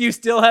 You think you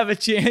still have a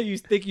chance? You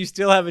think you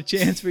still have a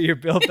chance for your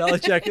Bill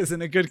Belichick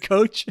isn't a good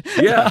coach?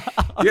 Yeah.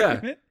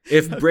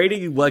 If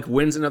Brady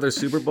wins another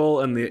Super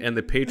Bowl and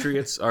the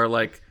Patriots are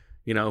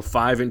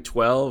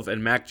 5-12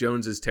 and Mac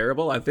Jones is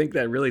terrible, I think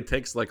that really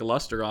takes a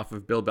luster off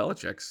of Bill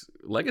Belichick's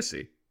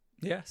legacy.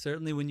 Yeah,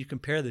 certainly when you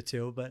compare the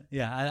two, but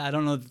yeah, I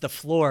don't know that the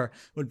floor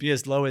would be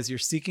as low as you're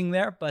seeking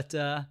there, but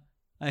I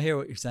hear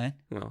what you're saying.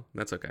 Well,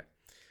 that's okay.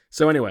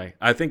 So anyway,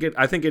 I think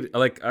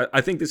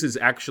this is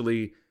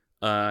actually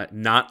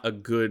not a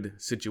good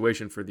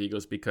situation for the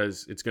Eagles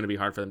because it's going to be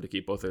hard for them to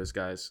keep both of those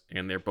guys,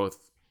 and they're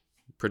both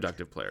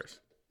productive players.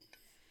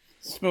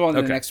 Let's move on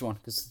to the next one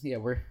because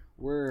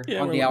we're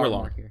on the hour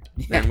mark here.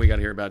 And we got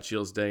to hear about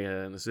Shields Day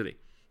in the city.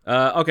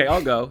 Okay,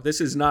 I'll go. This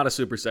is not a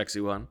super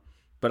sexy one.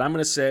 But I'm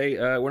going to say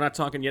we're not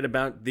talking yet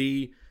about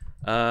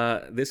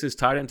this is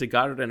tied into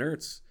Goddard and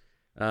Ertz.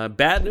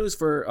 Bad news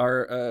for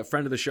our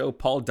friend of the show,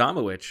 Paul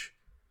Domowitch.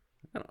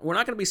 We're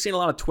not going to be seeing a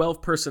lot of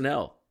 12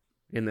 personnel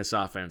in this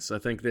offense. I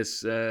think this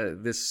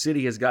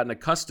city has gotten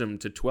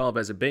accustomed to 12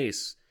 as a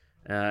base.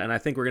 And I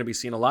think we're going to be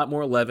seeing a lot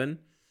more 11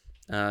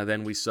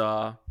 than we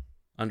saw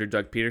under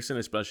Doug Peterson,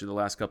 especially the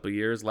last couple of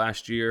years.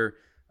 Last year,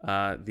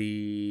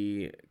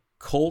 the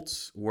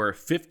Colts were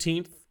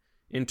 15th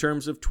in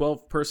terms of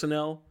 12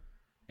 personnel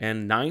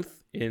and 9th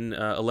in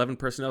 11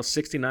 personnel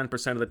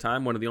 69% of the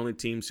time. One of the only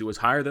teams who was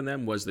higher than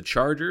them was the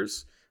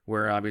Chargers,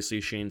 where obviously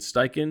Shane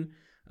Steichen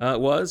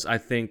was. I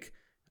think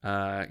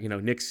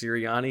Nick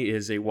Sirianni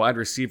is a wide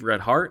receiver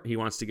at heart. He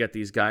wants to get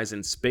these guys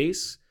in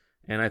space,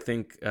 and I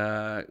think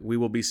we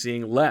will be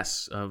seeing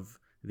less of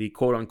the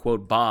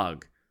quote-unquote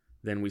bog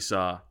than we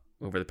saw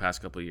over the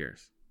past couple of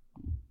years.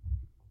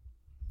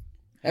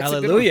 That's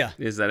Hallelujah.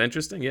 Is that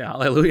interesting? Yeah,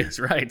 hallelujah is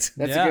right.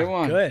 That's a good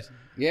one. Good.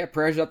 Yeah,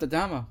 prayers up to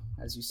Damo,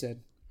 as you said.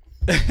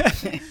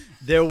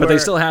 But they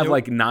still have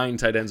like 9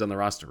 tight ends on the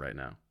roster right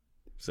now.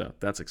 So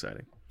that's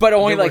exciting. But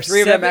only There like were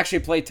 3 of them 7 actually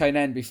played tight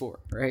end before,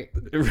 right?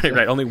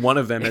 Right. Only one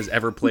of them has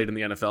ever played in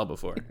the NFL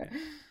before.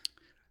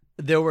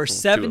 There were them.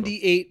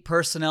 78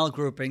 personnel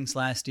groupings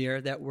last year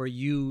that were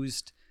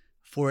used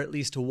for at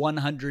least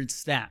 100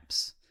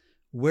 snaps.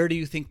 Where do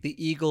you think the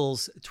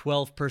Eagles'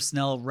 12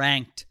 personnel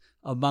ranked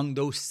among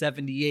those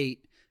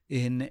 78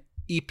 in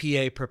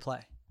EPA per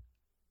play?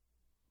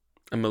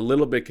 I'm a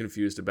little bit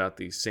confused about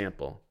the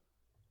sample.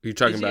 You're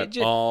talking about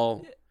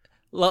all...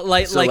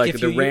 Like if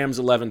if the you Rams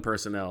 11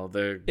 personnel,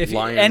 the if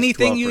Lions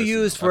anything 12 you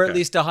personnel. use for Okay. at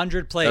least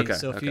 100 plays. Okay,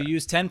 So if okay. you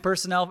use 10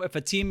 personnel, if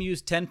a team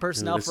used 10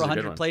 personnel this for is a good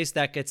 100 one. plays,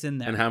 that gets in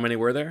there. And how many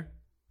were there?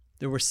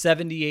 There were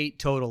 78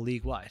 total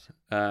league wide.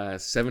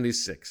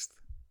 76th.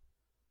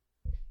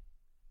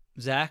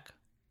 Zach?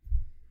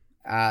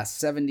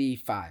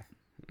 75.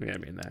 Yeah, I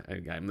mean,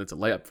 that's a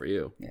layup for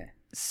you. Yeah.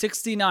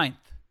 69th.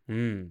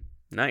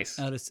 Nice.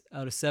 Out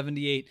of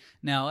 78.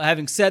 Now,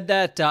 having said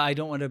that, I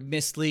don't want to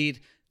mislead.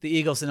 The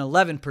Eagles in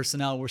 11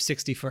 personnel were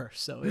 61st,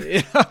 so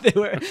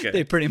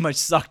they pretty much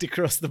sucked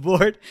across the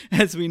board,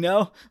 as we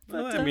know.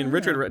 Well, I mean,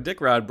 Richard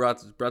Dickrod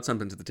brought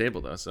something to the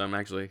table, though, so I'm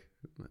actually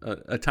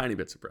a tiny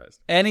bit surprised.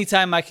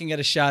 Anytime I can get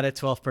a shot at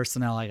 12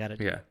 personnel, I got to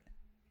do Yeah. it.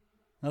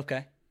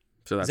 Okay.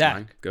 So that's Zach.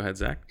 mine. Go ahead,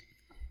 Zach.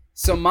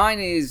 So mine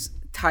is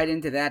tied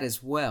into that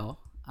as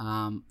well.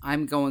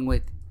 I'm going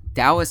with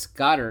Dallas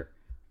Goedert.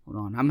 Hold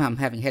on, I'm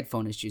having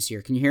headphone issues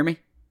here. Can you hear me?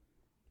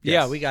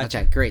 Yeah, we got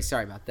Okay, great.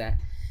 Sorry about that.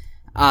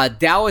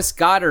 Dallas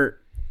Goedert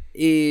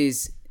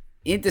is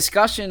in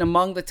discussion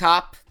among the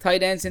top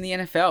tight ends in the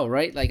NFL,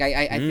 right? Like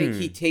I think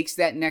he takes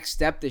that next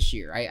step this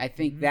year. I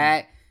think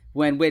that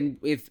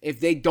if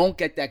they don't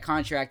get that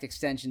contract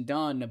extension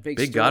done, a big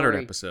story, Goddard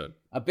episode.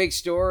 A big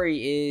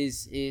story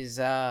is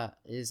are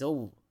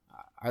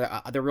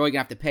they really gonna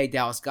have to pay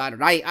Dallas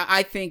Goedert?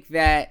 I think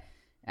that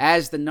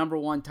as the number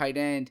one tight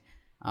end,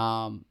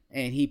 and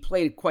he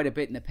played quite a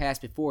bit in the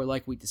past before,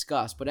 like we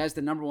discussed, but as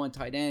the number one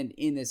tight end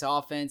in this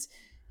offense,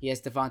 he has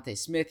Devontae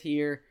Smith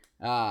here.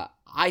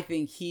 I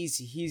think he's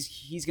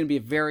going to be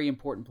a very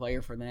important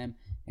player for them,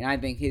 and I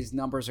think his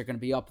numbers are going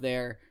to be up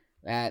there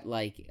at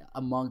like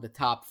among the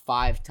top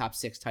 5, top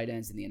 6 tight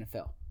ends in the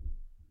NFL.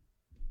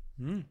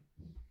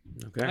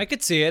 Okay. I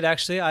could see it,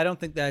 actually. I don't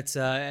think that's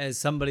as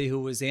somebody who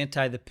was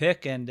anti the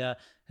pick and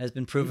has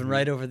been proven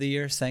right over the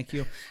years. Thank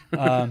you.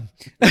 I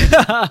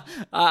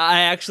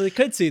actually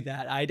could see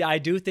that. I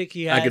do think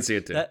he has I could see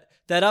it too.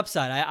 That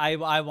upside.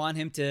 I want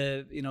him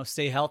to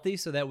stay healthy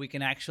so that we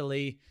can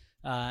actually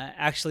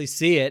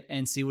see it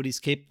and see what he's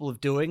capable of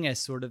doing as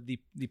sort of the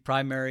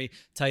primary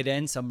tight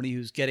end, somebody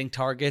who's getting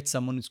targets,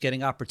 someone who's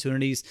getting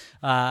opportunities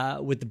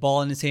with the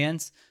ball in his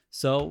hands.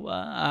 So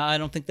I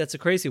don't think that's a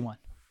crazy one.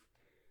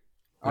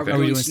 Are Okay. we Are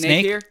we doing doing snake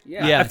snake? here?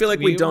 Yeah. I feel like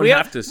we don't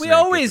have to We snake.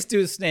 always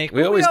do snake.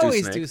 We always do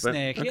do snake,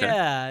 snake. but-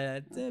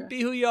 okay. Yeah.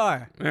 Be who you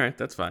are. All right,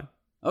 that's fine.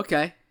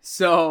 Okay,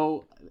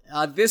 so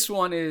this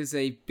one is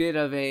a bit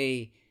of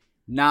a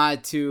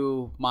nod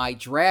to my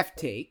draft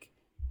take,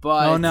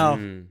 but Oh,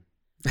 no.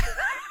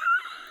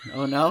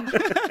 oh no,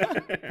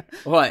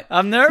 what?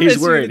 I'm nervous.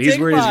 He's You're worried. gonna He's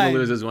take worried he's mine. going to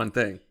lose his one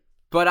thing.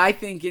 But I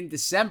think in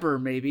December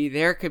maybe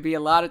there could be a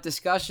lot of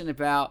discussion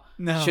about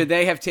should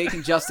they have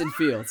taken Justin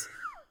Fields.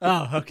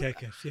 Oh, okay,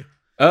 good. Phew.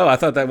 Oh, I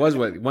thought that was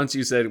what. Once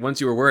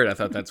you were worried, I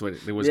thought that's what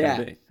it was going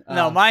to be.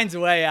 No, mine's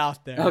way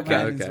out there.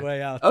 Okay. Mine's Okay.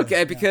 way out there.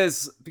 Okay,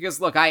 because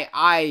look,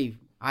 I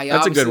That's a good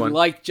obviously one.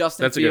 like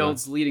Justin That's a good one.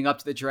 Fields leading up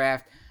to the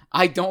draft.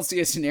 I don't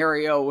see a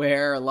scenario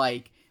where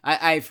like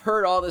I've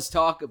heard all this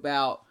talk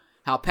about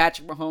how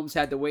Patrick Mahomes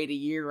had to wait a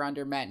year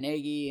under Matt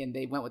Nagy and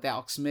they went with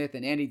Alex Smith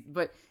and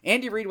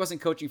Andy Reid wasn't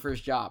coaching for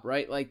his job,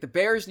 right? Like the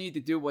Bears need to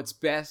do what's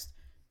best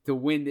to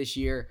win this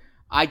year.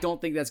 I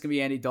don't think that's going to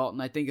be Andy Dalton.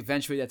 I think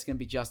eventually that's going to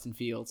be Justin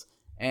Fields.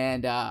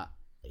 And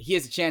he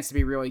has a chance to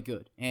be really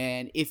good.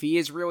 And if he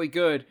is really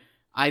good,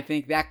 I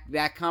think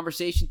that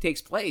conversation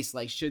takes place.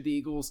 Like, should the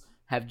Eagles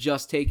have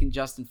just taken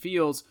Justin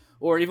Fields,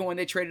 or even when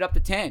they traded up to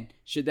 10,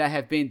 should that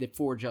have been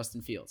for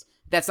Justin Fields?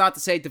 That's not to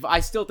say I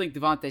still think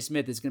Devontae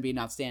Smith is going to be an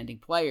outstanding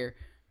player,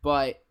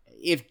 but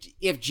if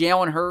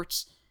Jalen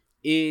Hurts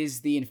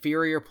is the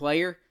inferior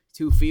player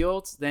to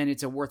Fields, then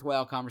it's a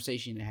worthwhile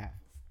conversation to have.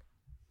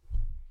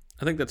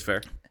 I think that's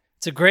fair.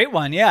 It's a great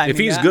one, yeah. If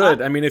he's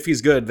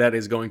good, that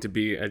is going to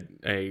be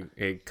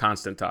a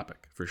constant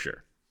topic for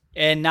sure.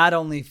 And not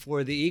only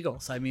for the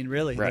Eagles. I mean,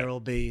 really, Right. there will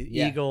be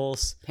Yeah.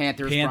 Eagles,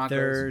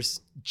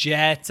 Panthers,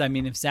 Jets. I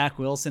mean, if Zach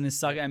Wilson is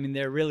sucking, I mean,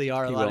 there really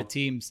are a lot will. of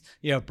teams,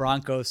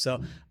 Broncos.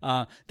 So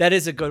that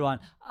is a good one.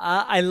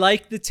 I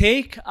like the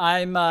take.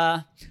 I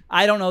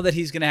don't know that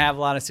he's going to have a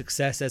lot of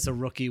success as a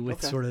rookie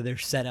with sort of their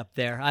setup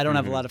there. I don't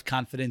have a lot of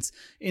confidence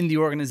in the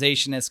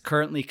organization as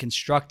currently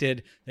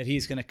constructed that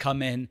he's going to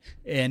come in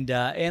and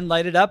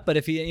light it up. But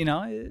if he,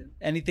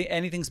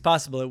 anything's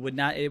possible. It would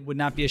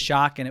not be a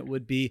shock, and it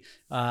would be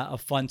a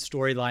fun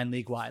storyline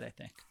league wide, I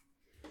think.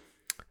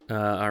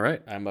 All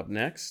right, I'm up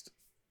next,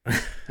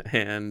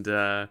 and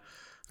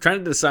trying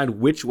to decide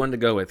which one to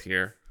go with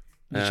here.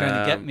 You're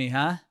trying to get me,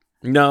 huh?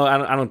 No,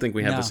 I don't think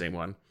we have No. the same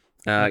one.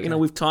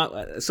 We've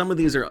talked. Some of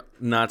these are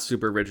not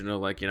super original,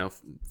 like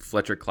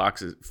Fletcher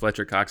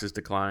Cox's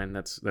decline.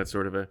 That's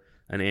sort of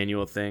an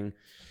annual thing.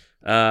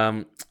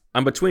 I'm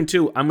between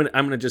two. I'm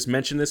gonna just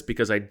mention this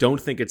because I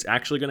don't think it's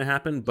actually going to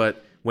happen.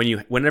 But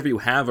whenever you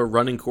have a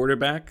running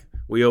quarterback,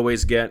 we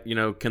always get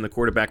can the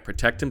quarterback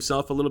protect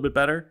himself a little bit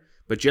better?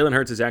 But Jalen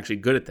Hurts is actually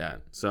good at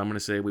that, so I'm going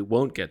to say we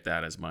won't get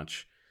that as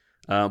much.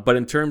 But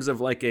in terms of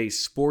like a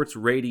sports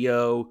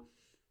radio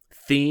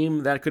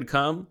theme that could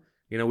come,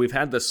 we've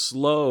had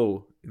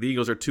the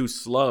Eagles are too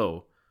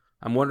slow.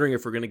 I'm wondering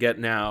if we're going to get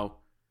now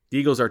the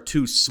Eagles are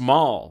too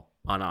small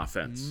on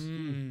offense.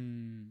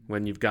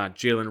 When you've got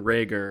Jalen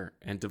Reagor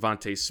and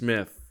Devontae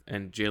Smith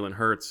and Jalen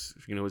Hurts,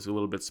 is a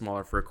little bit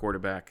smaller for a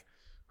quarterback.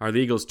 Are the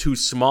Eagles too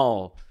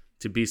small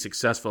to be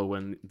successful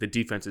when the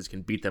defenses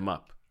can beat them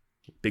up?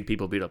 Big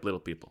people beat up little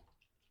people.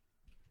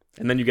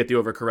 And then you get the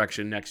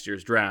overcorrection next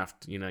year's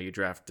draft. You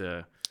draft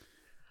Howie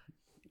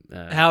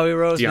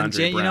Roseman.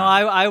 DeAndre Brown.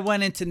 I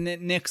went into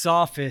Nick's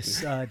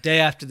office day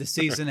after the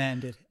season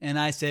ended, and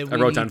I said, I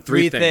wrote down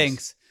three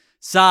things.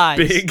 Size,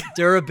 Big.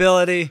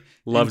 Durability,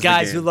 Loves and the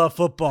guys game. who love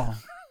football.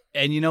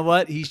 And you know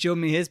what? He showed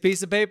me his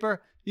piece of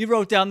paper. He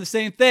wrote down the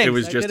same thing. It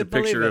was just a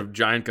picture of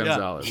Giant Yeah.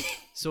 Gonzalez.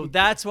 So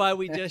that's why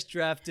we just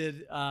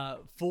drafted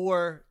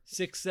 4,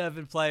 6,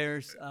 7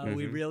 players.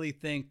 We really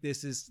think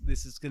this is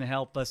going to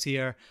help us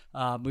here.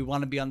 We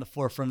want to be on the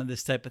forefront of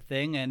this type of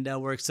thing, and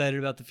we're excited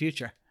about the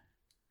future.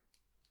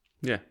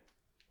 Yeah,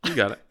 you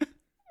got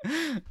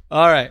it.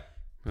 All right.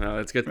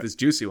 Let's get this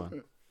juicy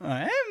one. All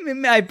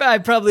right. I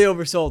probably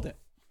oversold it.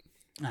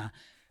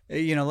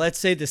 Let's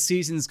say the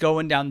season's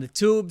going down the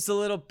tubes a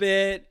little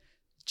bit.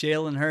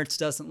 Jalen Hurts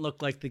doesn't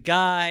look like the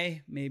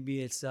guy.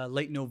 Maybe it's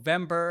late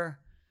November,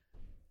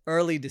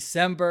 early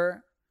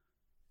December.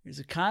 There's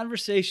a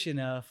conversation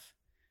of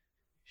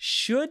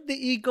should the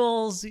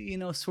Eagles,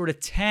 sort of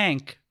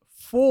tank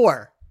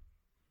for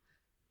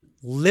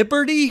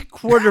Liberty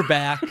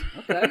quarterback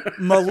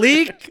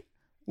Malik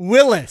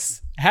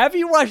Willis. Have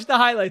you watched the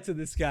highlights of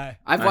this guy?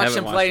 I've I watched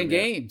haven't him play in watched him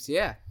yet. games,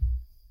 yeah.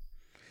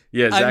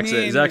 Yeah,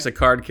 I Zach's a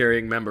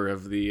card-carrying member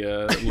of the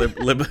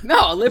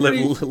No,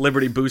 Liberty.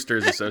 Liberty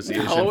Boosters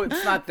Association. No,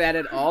 it's not that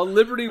at all.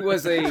 Liberty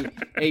was a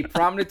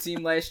prominent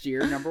team last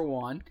year, number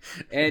one.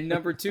 And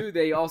number two,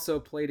 they also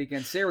played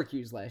against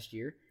Syracuse last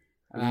year.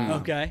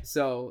 Okay.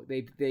 So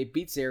they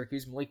beat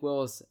Syracuse. Malik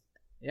Willis,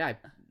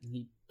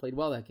 he played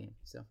well that game.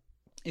 So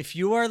If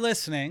you are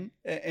listening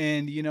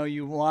and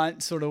you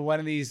want sort of one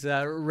of these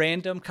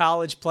random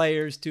college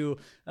players to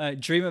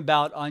dream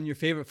about on your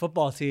favorite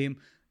football team,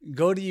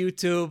 go to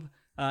YouTube,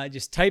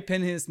 just type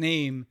in his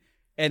name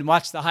and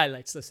watch the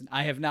highlights. Listen,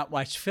 I have not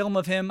watched film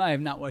of him. I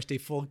have not watched a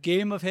full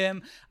game of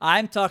him.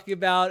 I'm talking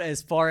about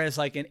as far as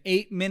like an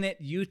 8-minute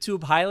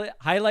YouTube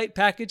highlight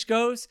package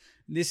goes.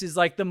 This is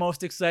like the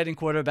most exciting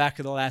quarterback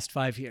of the last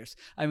 5 years.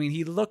 I mean,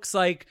 he looks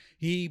like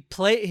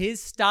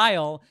his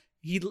style.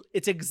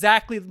 It's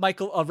exactly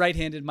a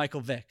right-handed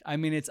Michael Vick. I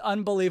mean, it's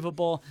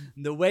unbelievable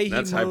the way he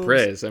moves. That's high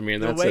praise. I mean,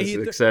 the that's way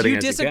as exciting Do you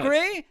as it gets.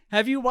 disagree?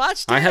 Have you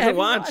watched it? I haven't Have you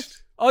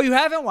watched. Oh, you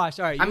haven't watched?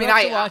 All right. I mean,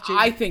 have to watch it.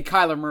 I think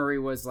Kyler Murray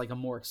was like a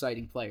more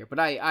exciting player, but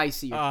I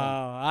see your Oh,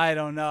 point. I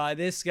don't know.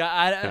 This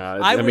guy.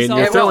 I mean, you're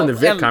well, throwing the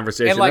Vic and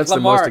conversation. like That's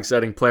Lamar- the most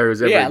exciting player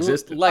who's ever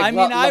existed. like I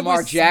mean,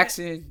 Lamar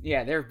Jackson.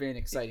 Yeah, they've been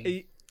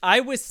exciting.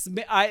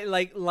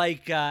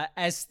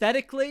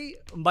 Aesthetically,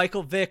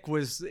 Michael Vick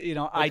was,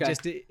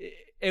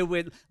 it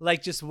would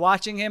like just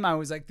watching him. I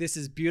was like, this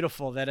is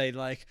beautiful that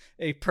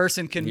a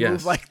person can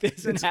move like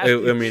this. And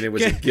it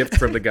was a gift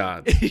from the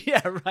gods.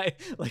 Yeah, right.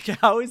 Like,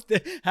 how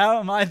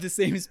am I the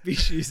same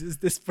species as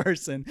this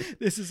person?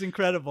 This is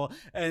incredible.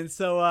 And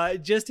so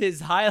just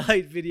his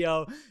highlight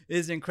video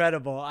is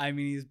incredible. I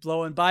mean, he's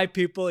blowing by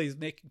people. He's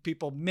making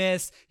people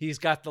miss. He's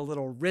got the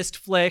little wrist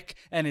flick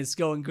and is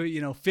going,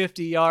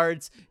 50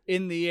 yards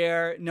in the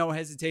air, no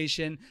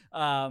hesitation.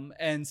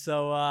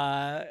 So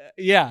I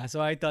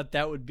thought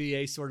that would be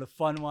a sort of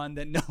fun one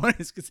that no one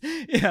is,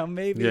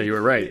 maybe. Yeah, you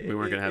were right. We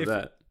weren't going to have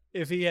that.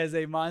 If he has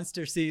a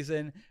monster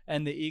season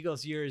and the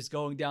Eagles' year is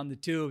going down the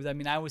tubes, I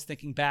mean, I was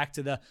thinking back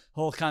to the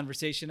whole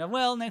conversation of,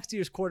 well, next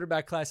year's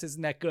quarterback class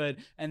isn't that good.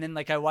 And then,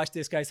 I watched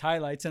this guy's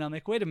highlights, and I'm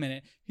like, wait a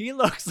minute. He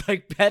looks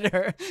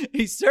better.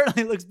 He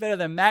certainly looks better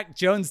than Mac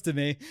Jones to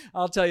me.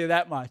 I'll tell you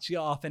that much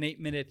off an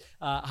 8-minute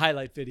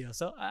highlight video.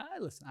 So,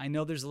 listen, I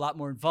know there's a lot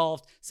more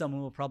involved.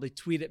 Someone will probably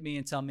tweet at me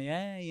and tell me,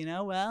 hey,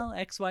 well,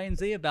 X, Y, and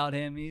Z about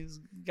him.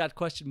 He's got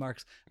question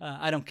marks.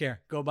 I don't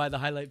care. Go by the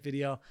highlight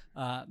video.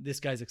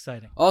 This guy's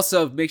exciting.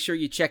 Also, make sure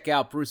you check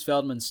out Bruce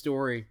Feldman's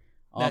story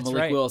on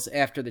Malik Willis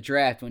after the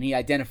draft when he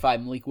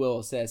identified Malik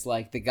Willis as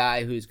the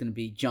guy who's going to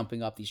be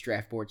jumping up these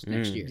draft boards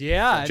next year.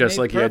 Yeah. Just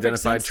like he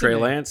identified Trey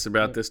Lance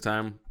about this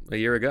time a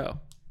year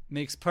ago.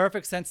 Makes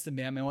perfect sense to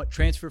me. I mean,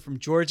 transferred from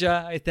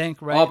Georgia, I think,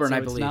 right? Auburn, so I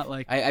it's believe.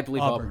 Not I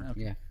believe Auburn.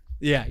 Okay.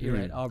 Yeah, you're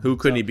right. Auburn. Who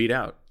couldn't he beat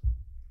out?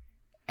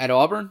 At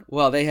Auburn?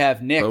 Well, they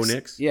have Nix. Bo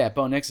Nix? Yeah,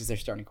 Bo Nix is their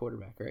starting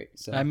quarterback, right?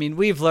 So I mean,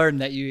 we've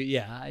learned that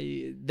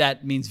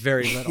that means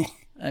very little.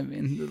 I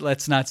mean,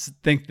 let's not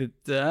think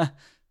that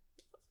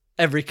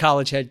every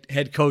college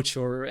head coach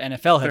or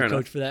NFL head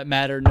coach, for that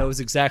matter, knows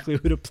exactly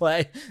who to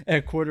play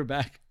at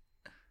quarterback.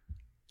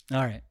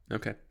 All right.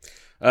 Okay.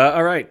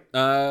 All right.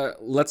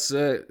 Let's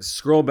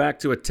scroll back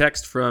to a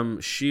text from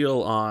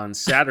Sheil on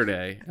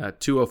Saturday at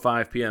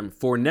 2:05 p.m.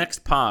 for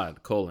next pod, :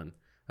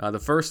 the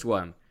first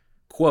one,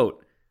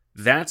 quote,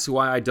 "That's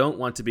why I don't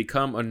want to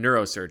become a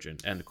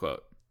neurosurgeon," end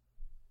quote.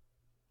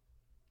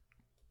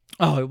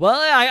 Oh, well,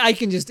 I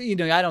can just, I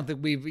don't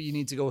think you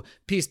need to go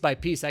piece by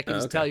piece. I can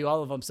just tell you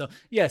all of them. So,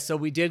 yeah, so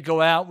we did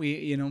go out.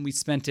 We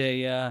spent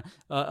a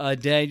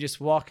day just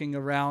walking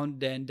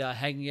around and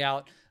hanging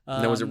out.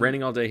 Now, was it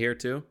raining all day here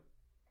too?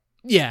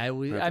 Yeah,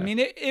 I mean,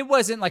 it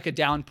wasn't like a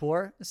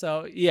downpour.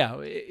 So, yeah,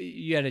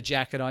 you had a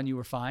jacket on. You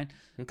were fine.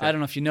 Okay. I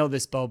don't know if you know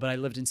this, Bo, but I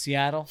lived in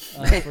Seattle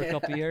for a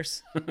couple of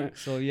years.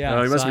 So, yeah.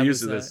 Oh, you must be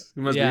used to this.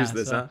 You must be used to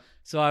this, huh?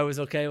 So I was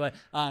okay.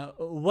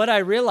 What I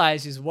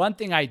realized is one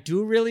thing I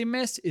do really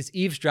miss is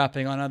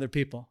eavesdropping on other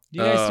people. Do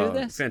you guys do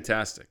this?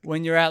 Fantastic.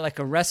 When you're at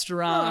a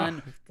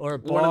restaurant or a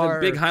bar. One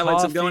of the big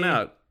highlights of going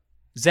out.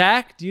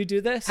 Zach, do you do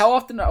this? How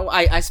often?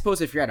 I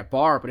suppose if you're at a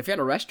bar, but if you're at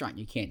a restaurant,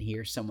 you can't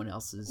hear someone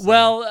else's.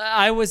 Well,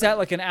 I was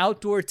at an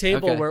outdoor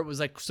table where it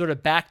was sort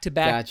of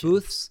back-to-back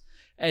booths.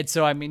 And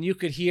so, I mean, you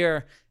could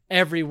hear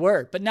every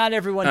word, but not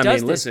everyone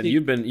does this. Listen,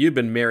 you've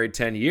been married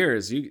 10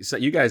 years.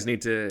 You guys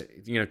need to,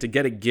 to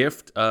get a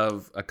gift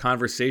of a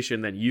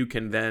conversation that you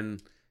can then,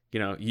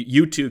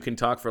 you two can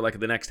talk for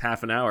the next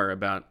half an hour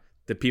about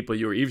the people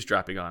you were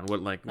eavesdropping on.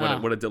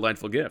 What a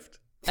delightful gift.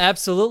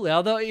 Absolutely.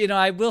 Although,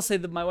 I will say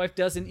that my wife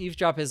doesn't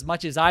eavesdrop as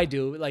much as I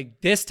do.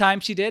 This time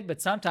she did,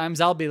 but sometimes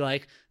I'll be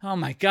like, oh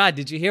my God,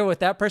 did you hear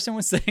what that person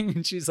was saying?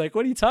 And she's like,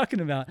 what are you talking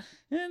about?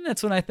 And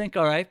that's when I think,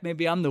 all right,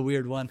 maybe I'm the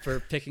weird one for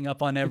picking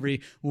up on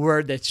every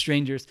word that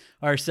strangers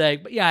are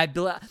saying. But yeah, I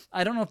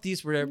don't know if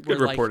these were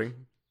reporting.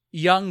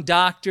 Young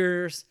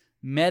doctors,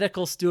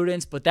 medical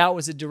students, but that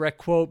was a direct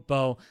quote,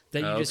 Bo,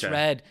 that you just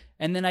read.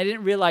 And then I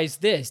didn't realize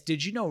this.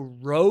 Did you know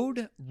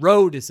road?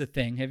 Road is a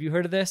thing. Have you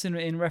heard of this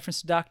in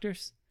reference to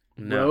doctors?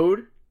 No.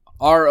 Road?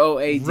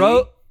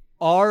 R-O-A-D?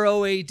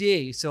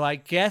 R-O-A-D. So I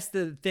guess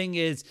the thing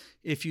is,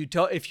 if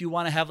you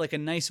want to have a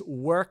nice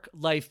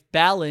work-life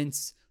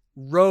balance,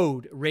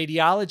 road,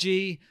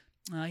 radiology,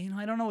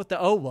 I don't know what the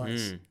O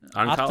was.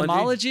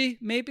 Ophthalmology,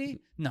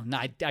 maybe? No,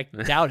 I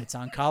doubt it's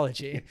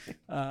oncology.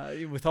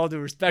 With all due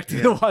respect to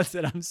the ones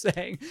that I'm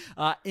saying.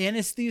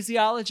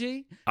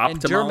 Anesthesiology and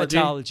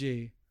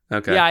dermatology.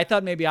 Okay. Yeah, I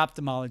thought maybe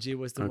ophthalmology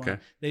was the one.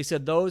 They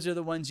said those are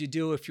the ones you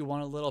do if you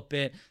want a little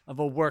bit of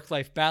a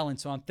work-life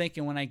balance. So I'm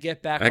thinking when I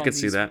get back on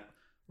these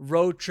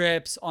road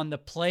trips on the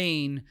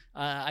plane,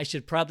 I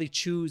should probably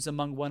choose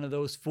among one of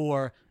those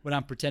four when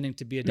I'm pretending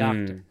to be a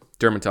doctor.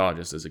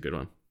 Dermatologist is a good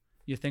one.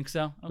 You think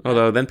so? Okay.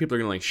 Although then people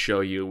are going to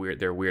show you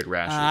their weird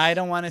rashes. I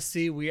don't want to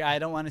see I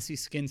don't want to see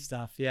skin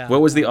stuff. Yeah.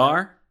 What was the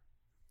R?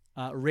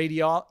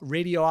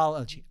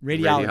 Radiology.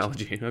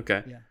 Radiology.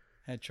 Okay. Yeah.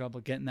 Had trouble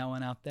getting that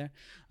one out there.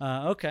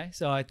 Okay,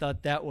 so I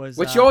thought that was...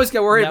 What you always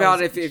get worried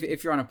about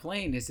if you're on a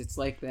plane is it's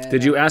like that...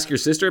 Did you ask your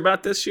sister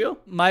about this, Sheil?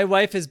 My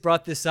wife has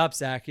brought this up,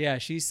 Zach. Yeah,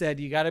 she said,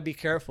 you got to be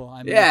careful.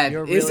 I mean,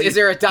 is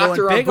there a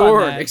doctor on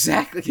board?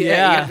 Exactly.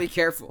 Yeah, you got to be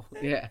careful.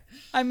 Yeah.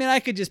 I mean, I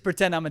could just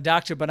pretend I'm a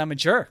doctor, but I'm a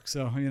jerk.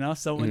 So,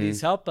 someone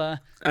needs help. I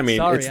mean,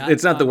 sorry,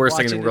 it's not the worst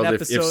thing in the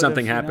world if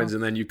something happens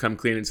and then you come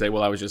clean and say,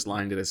 well, I was just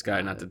lying to this guy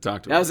not to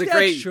talk to him. That was a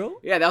great... True.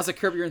 Yeah, that was a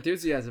Curb Your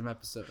Enthusiasm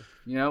episode.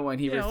 When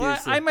he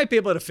refused I might be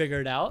able to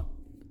figure it out.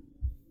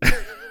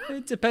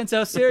 It depends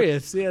how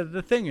serious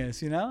the thing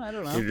is, I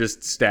don't know. You're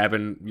just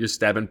stabbing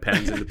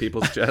pens into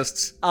people's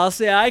chests. I'll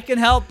say I can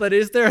help, but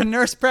is there a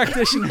nurse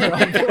practitioner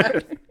on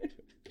board?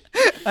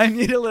 I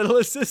need a little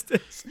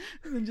assistance.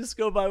 And just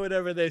go by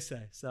whatever they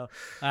say. So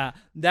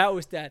that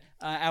was that.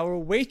 Our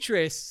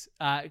waitress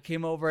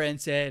came over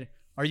and said,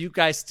 are you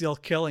guys still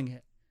killing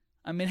it?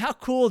 I mean, how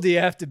cool do you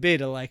have to be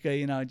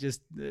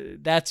to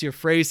that's your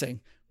phrasing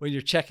when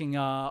you're checking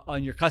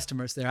on your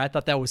customers there. I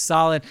thought that was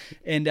solid.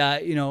 And,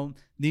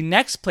 The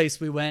next place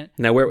we went.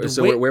 Now, where was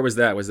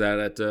that? Was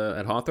that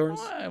at Hawthorne's?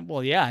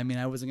 Well, yeah. I mean,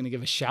 I wasn't going to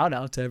give a shout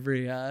out to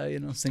every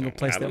single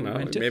place that we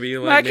went to. Maybe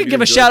I could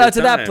give a shout out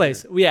to that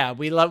place. Yeah,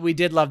 we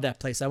did love that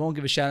place. I won't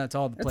give a shout out to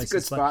all the places.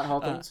 That's a good spot,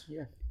 Hawthorne's.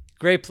 Yeah,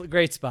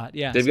 great spot.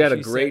 Yeah, they've got a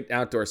great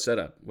outdoor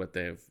setup. What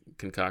they've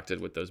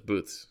concocted with those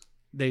booths.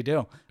 They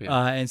do.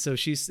 Yeah. And so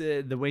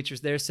the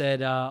waitress there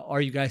said,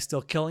 "Are you guys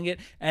still killing it?"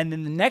 And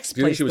then the next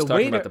Do you think place, she was the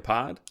talking waiter, about the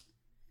pod?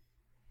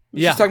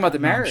 yeah, she's talking about the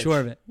no, I'm marriage. sure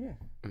of it. Yeah.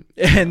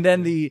 And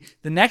then the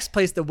next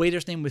place, the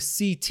waiter's name was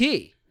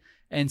CT.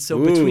 And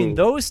so between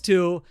those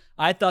two,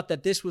 I thought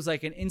that this was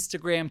like an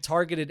Instagram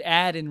targeted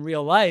ad in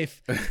real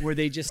life where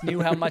they just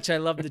knew how much I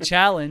loved the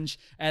challenge.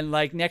 And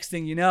like next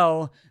thing you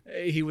know,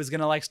 he was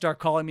going to like start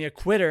calling me a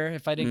quitter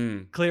if I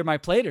didn't clear my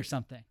plate or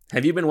something.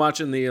 Have you been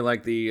watching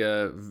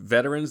the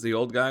veterans, the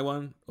old guys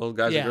and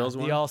girls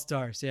one? The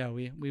All-Stars. Yeah,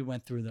 we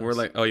went through those. We're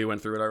like, oh, you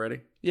went through it already?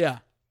 Yeah.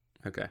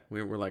 Okay.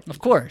 We're like, of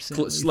course.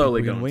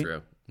 Slowly going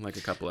through like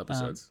a couple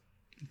episodes.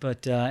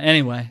 But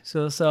anyway,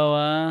 so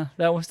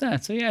that was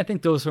that. So yeah, I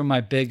think those were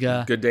my big.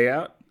 Good day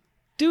out.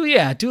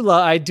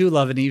 I do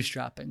love an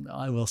eavesdropping though.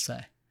 I will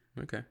say.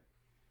 Okay.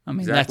 I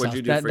mean, Zach, what'd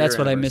you do for that's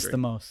your what I miss anniversary? the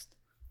most.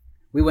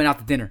 We went out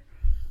to dinner.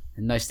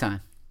 A nice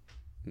time.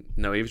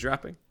 No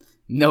eavesdropping.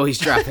 No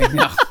eavesdropping.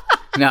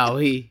 No.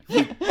 We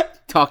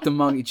talked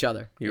among each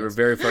other. You were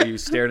very funny. You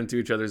stared into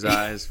each other's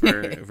eyes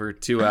for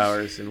 2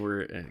 hours, and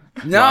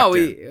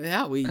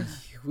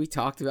we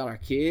talked about our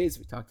kids.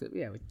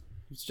 It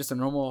was just a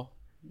normal.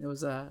 It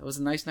was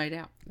a nice night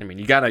out. I mean,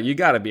 you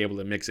gotta be able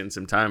to mix in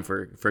some time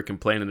for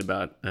complaining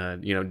about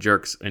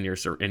jerks in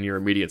your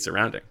immediate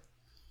surrounding.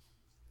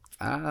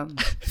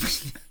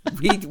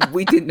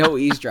 We did no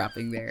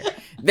eavesdropping there.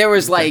 There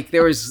was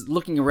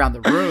looking around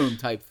the room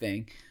type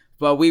thing,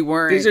 but we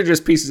weren't. These are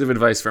just pieces of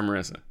advice from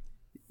Marissa.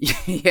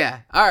 Yeah.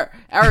 Our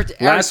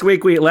last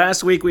week we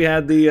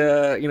had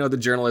the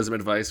journalism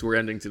advice. We're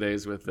ending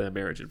today's with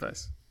marriage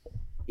advice.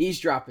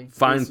 Eavesdropping.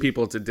 Find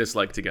people to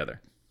dislike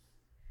together.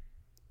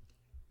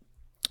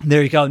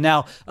 There you go.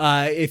 Now,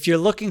 if you're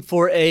looking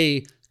for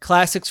a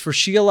Classics for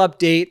Shield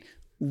update,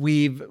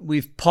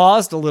 we've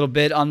paused a little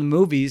bit on the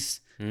movies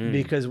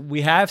because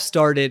we have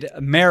started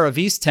Mayor of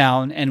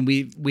Easttown, and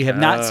we have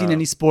not seen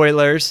any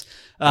spoilers.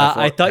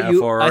 How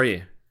far are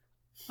you?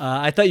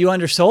 I thought you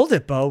undersold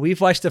it, Bo.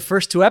 We've watched the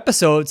first 2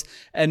 episodes,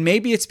 and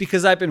maybe it's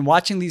because I've been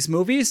watching these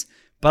movies,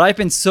 but I've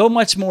been so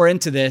much more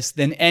into this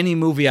than any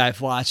movie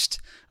I've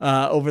watched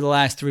over the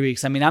last 3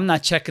 weeks. I mean, I'm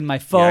not checking my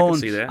phone. Yeah, I can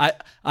see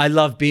that. I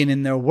love being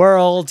in their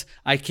world.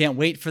 I can't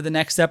wait for the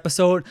next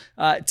episode.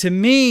 To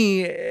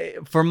me,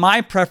 for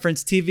my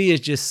preference, TV is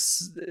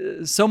just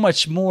so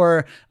much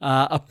more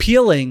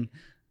appealing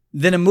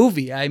than a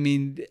movie. I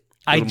mean,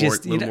 a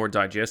little more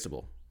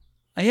digestible.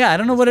 Yeah, I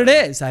don't know what it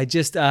is. I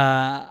just,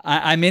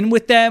 I'm in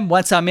with them.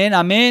 Once I'm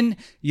in.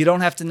 You don't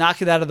have to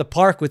knock it out of the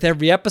park with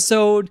every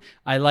episode.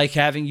 I like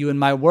having you in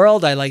my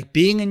world. I like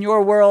being in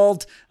your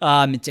world.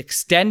 It's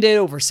extended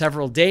over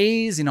several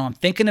days. I'm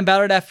thinking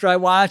about it after I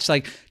watch.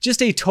 Like, just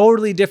a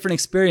totally different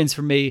experience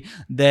for me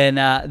than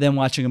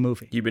watching a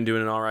movie. You've been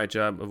doing an all right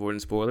job avoiding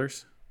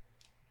spoilers?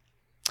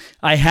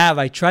 I have.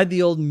 I tried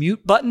the old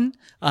mute button.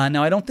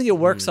 Now, I don't think it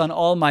works on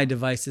all my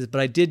devices, but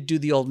I did do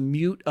the old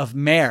mute of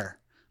Mayor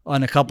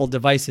on a couple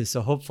devices.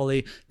 So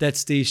hopefully that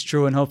stays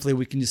true, and hopefully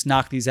we can just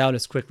knock these out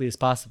as quickly as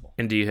possible.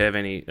 And do you have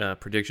any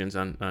predictions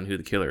on who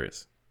the killer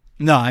is?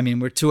 No, I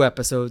mean, we're 2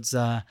 episodes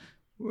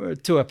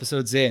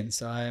in.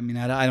 So I mean,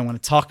 I don't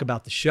want to talk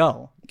about the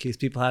show in case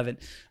people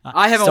haven't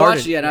I haven't started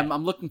watched it yet.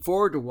 I'm looking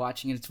forward to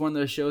watching it. It's one of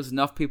those shows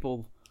enough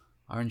people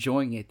are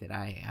enjoying it that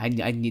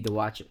I need to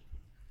watch it.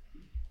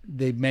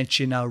 They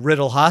mention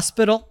Riddle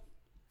Hospital,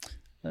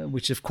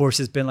 which of course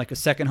has been like a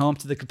second home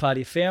to the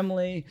Capadia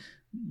family.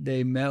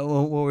 They met.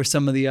 What were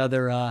some of the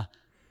other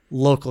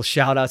local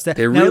shout outs?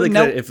 They really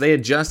could. If they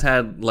had just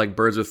had like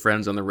Birds with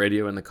Friends on the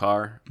radio in the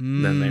car,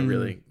 then that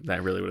really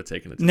would have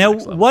taken it to the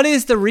next level. What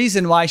is the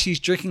reason why she's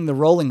drinking the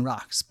Rolling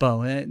Rocks,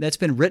 Bo? That's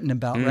been written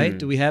about, right?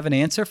 Do we have an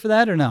answer for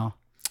that or no?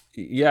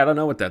 Yeah, I don't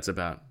know what that's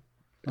about.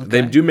 Okay.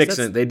 They do mix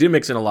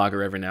in a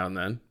lager every now and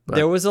then. But.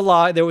 There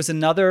was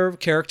another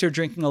character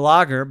drinking a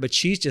lager, but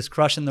she's just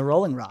crushing the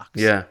Rolling Rocks.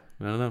 Yeah,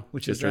 I don't know.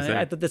 Which is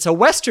I thought that's a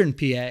Western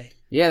PA.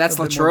 Yeah, that's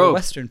Latrobe.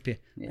 Western PA.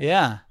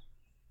 Yeah.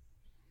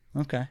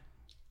 Okay.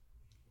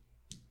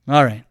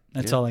 All right.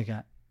 That's all I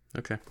got.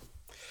 Okay.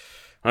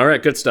 All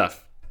right. Good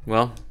stuff.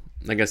 Well,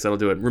 I guess that'll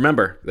do it.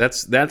 Remember,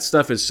 that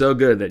stuff is so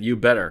good that you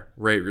better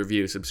rate,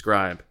 review,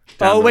 subscribe.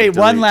 Oh, wait.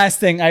 One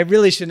last thing. I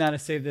really should not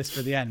have saved this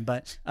for the end,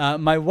 but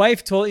my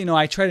wife told,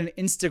 I tried an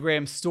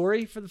Instagram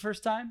story for the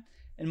first time,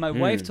 and my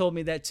wife told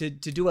me that to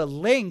do a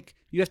link,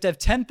 you have to have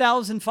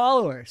 10,000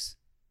 followers.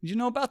 Did you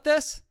know about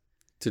this?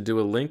 To do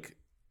a link?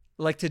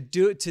 Like to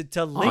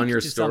link on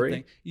your to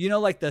story?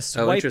 Something. Like the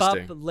swipe up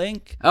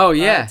link. Oh,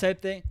 yeah. Type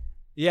thing.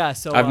 Yeah.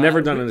 So I've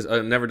never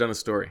done a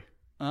story.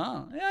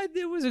 Oh, yeah,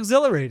 it was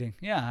exhilarating.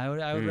 Yeah,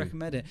 I would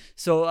recommend it.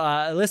 So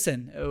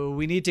listen,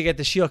 we need to get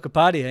the Shield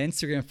Capadia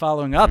Instagram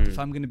following up if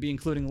I'm going to be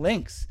including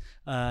links.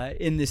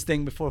 in this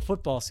thing before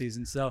football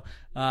season. So,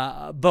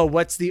 Bo,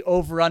 what's the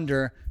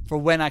over/under for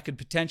when I could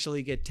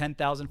potentially get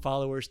 10,000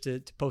 followers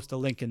to post a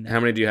link in there? How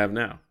many do you have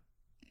now?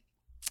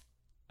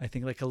 I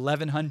think like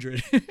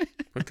 1,100.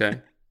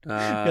 Okay.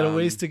 Got a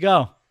ways to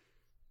go.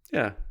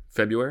 Yeah,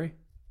 February.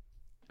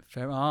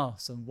 Oh,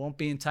 so won't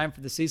be in time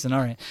for the season. All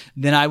right,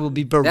 then I will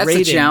be berating.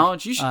 That's a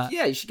challenge. You should,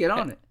 you should get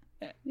on it.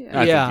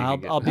 Yeah,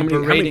 I'll be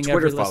berating How many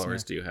Twitter every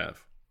followers listener. do you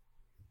have?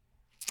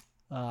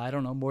 I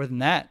don't know, more than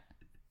that.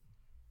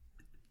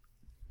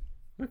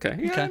 Okay.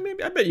 Yeah, Okay.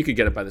 Maybe, I bet you could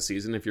get it by the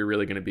season if you're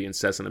really going to be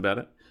incessant about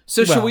it.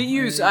 So should Well, we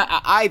use?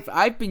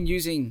 I've been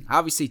using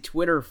obviously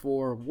Twitter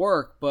for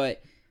work,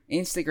 but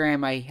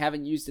Instagram I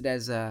haven't used it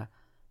as a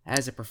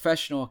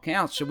professional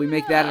account. Should we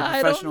make that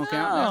a professional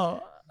account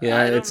now?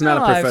 Yeah, it's not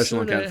a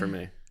professional account for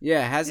me.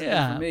 Yeah, it hasn't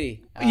been for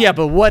me. Yeah,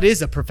 but what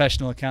is a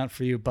professional account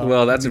for you, Bob?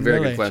 Well, that's a very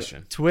good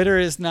question. Twitter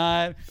is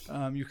not.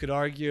 You could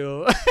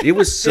argue. It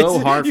was so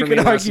hard for me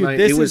last night.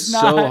 This It was is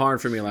so not.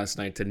 hard for me last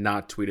night to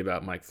not tweet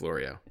about Mike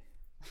Florio.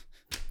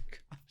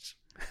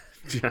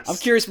 I'm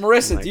curious,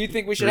 Marissa. Like, do you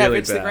think we should really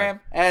have Instagram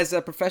as a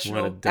What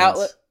professional a dunce.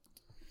 outlet?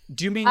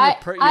 Do you mean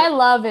I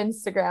love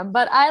Instagram,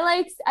 but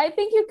I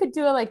think you could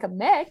do like a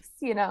mix,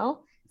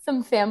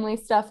 some family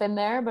stuff in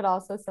there, but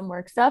also some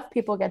work stuff.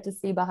 People get to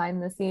see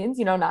behind the scenes,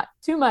 not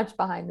too much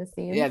behind the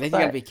scenes. Yeah, then you but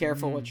got to be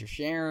careful what you're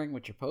sharing,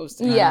 what you're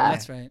posting. Yeah.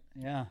 That's right.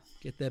 Yeah,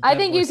 get that. I bad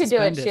think boy you could do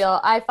it, suspended. Sheil.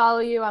 I follow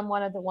you. I'm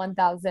one of the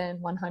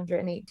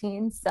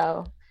 1,118.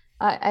 So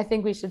I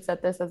think we should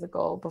set this as a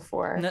goal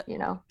before,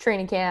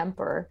 training camp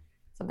or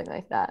something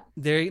like that.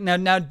 There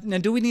now,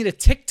 do we need a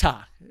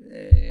TikTok?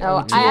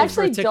 No, Too I old actually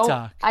for a don't.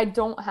 TikTok. I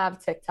don't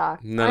have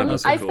TikTok. None of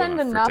us are I cool spend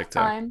enough for enough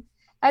TikTok. time.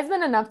 I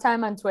spend enough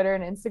time on Twitter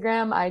and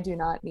Instagram. I do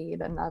not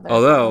need another.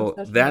 Although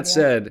social that media.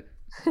 said,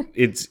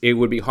 it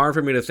would be hard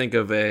for me to think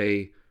of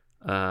a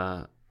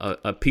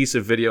piece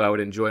of video I would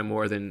enjoy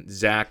more than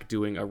Zach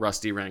doing a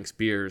Rusty Ranks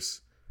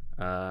beers.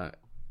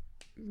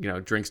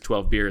 Drinks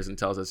 12 beers and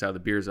tells us how the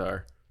beers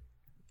are.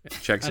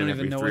 Checks I don't in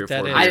every even know 3 or what 4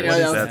 that days. is. I didn't know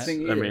that was a That's-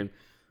 thing I either. mean,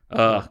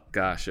 oh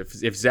gosh,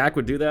 if Zach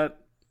would do that,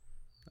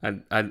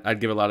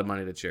 I'd give a lot of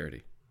money to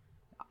charity.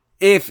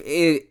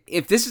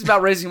 If this is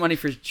about raising money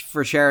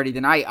for charity,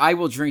 then I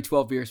will drink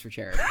 12 beers for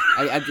charity.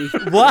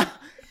 What?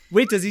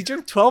 Wait, does he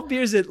drink 12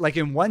 beers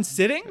in one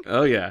sitting?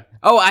 Oh yeah.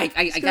 Oh, I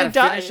gotta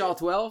die. finish all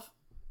 12.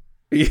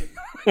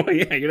 Well,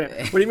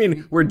 yeah. What do you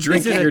mean? We're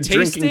drinking. it a You're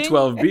drinking tasting?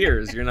 12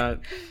 beers. You're not.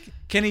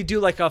 Can he do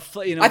like a? I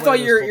what thought are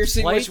you're those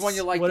seeing which flights? one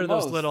you like What the are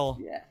those most. little?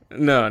 Yeah,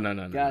 No.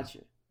 gotcha.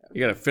 You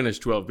got to finish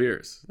 12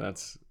 beers.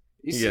 That's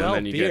yeah. 12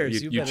 And then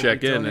beers. you better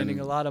check be in donating and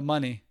a lot of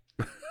money.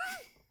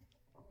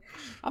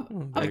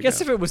 There I you guess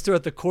go. if it was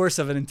throughout the course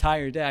of an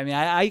entire day, I mean,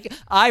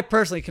 I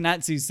personally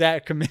cannot see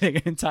Zach committing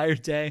an entire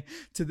day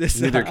to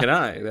this. Neither can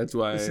I. That's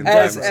why I'm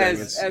As- saying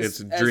as- it's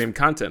as- dream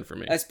content for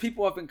me. As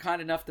people have been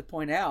kind enough to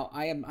point out,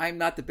 I'm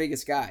not the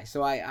biggest guy,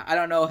 so I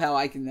don't know how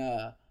I can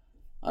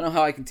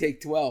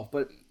take 12.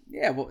 But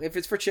yeah, well, if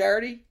it's for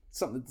charity, it's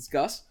something to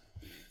discuss.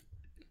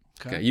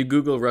 Okay, you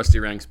Google Rusty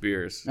Ranks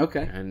beers.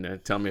 Okay. And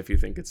tell me if you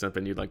think it's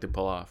something you'd like to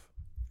pull off.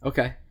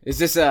 Okay, is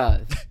this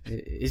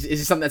is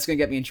this something that's gonna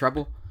get me in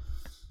trouble?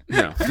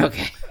 No.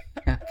 Okay.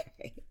 Okay.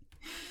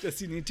 Does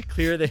he need to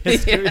clear the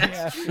history?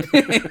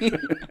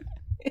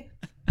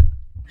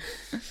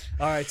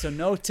 All right, so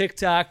no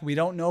TikTok. We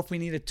don't know if we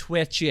need a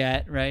Twitch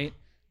yet, right?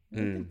 I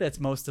think that's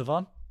most of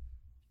them.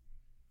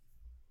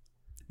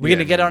 We're Yeah,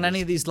 gonna get on maybe.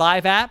 any of these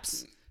live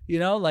apps,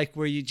 like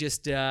where you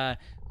just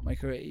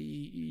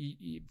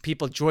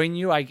people join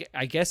you. I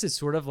guess it's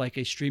sort of like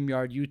a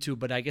StreamYard YouTube,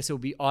 but I guess it will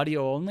be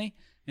audio only,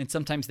 and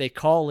sometimes they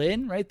call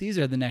in, right? These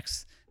are the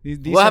next. These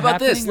Well, how are about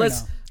this? happening or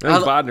Let's no? I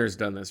think Bodner's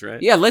done this,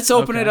 right? yeah, let's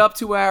open Okay. it up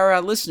to our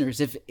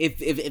listeners.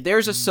 If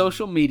there's a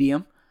social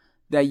medium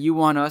that you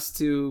want us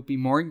to be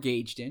more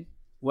engaged in,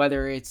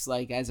 whether it's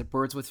like as a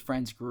Birds with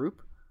Friends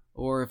group,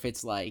 or if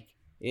it's like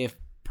if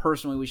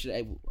personally we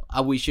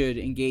should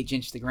engage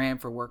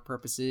Instagram for work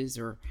purposes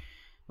or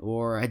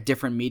a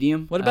different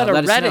medium. What about a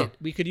let us know. Reddit?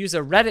 We could use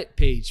a Reddit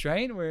page,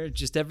 right? Where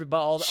just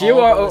everybody, all Sure,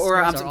 the or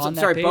I'm listeners are on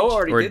that sorry, page. Bo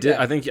already Or did that.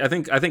 I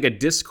think a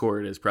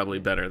Discord is probably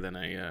better than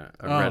a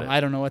Reddit.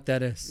 I don't know what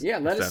that is. Yeah,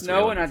 let If us that's what you're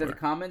know in looking either for. the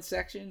comments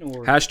section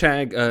or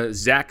Hashtag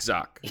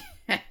ZachZock.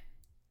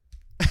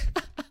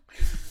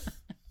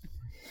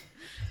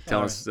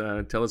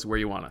 Tell us where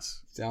you want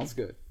us. sounds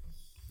good.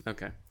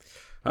 Okay.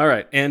 All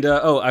right. And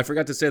I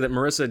forgot to say that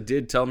Marissa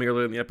did tell me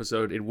earlier in the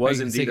episode it was Are you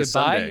gonna say indeed a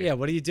goodbye? Sunday Yeah,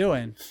 what are you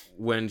doing?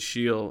 when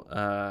Sheil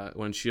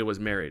was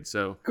married.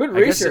 So Good I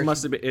guess it research.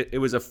 must have been it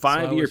was a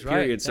 5-year was right.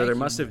 period, so Thank there you,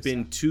 must have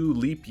been 2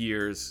 leap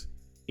years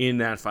in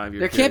that 5-year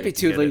There period. can't be to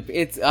 2 get leap. it.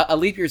 It's a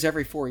leap year's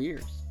every 4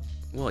 years.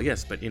 Well,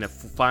 yes, but in a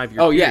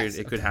 5-year Oh, period, yes.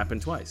 it could happen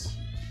twice.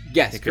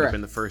 Yes, It could have correct.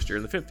 been the first year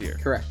and the 5th year.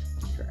 Correct.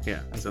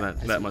 Yeah, so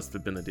that must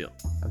have been the deal.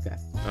 Okay.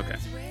 Okay.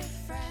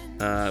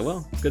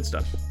 Well, good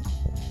stuff.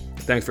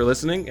 Thanks for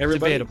listening,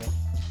 everybody. Debatable.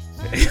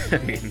 I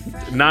mean,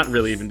 not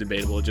really even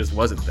debatable. It just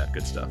wasn't that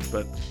good stuff.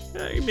 But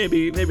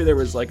maybe there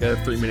was like a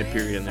 3-minute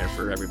period in there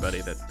for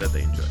everybody that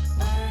they enjoyed.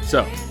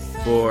 So,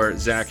 for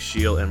Zach,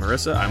 Sheil, and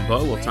Marissa, I'm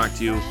Bo. We'll talk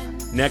to you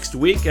next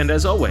week. And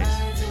as always,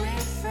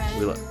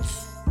 we love you.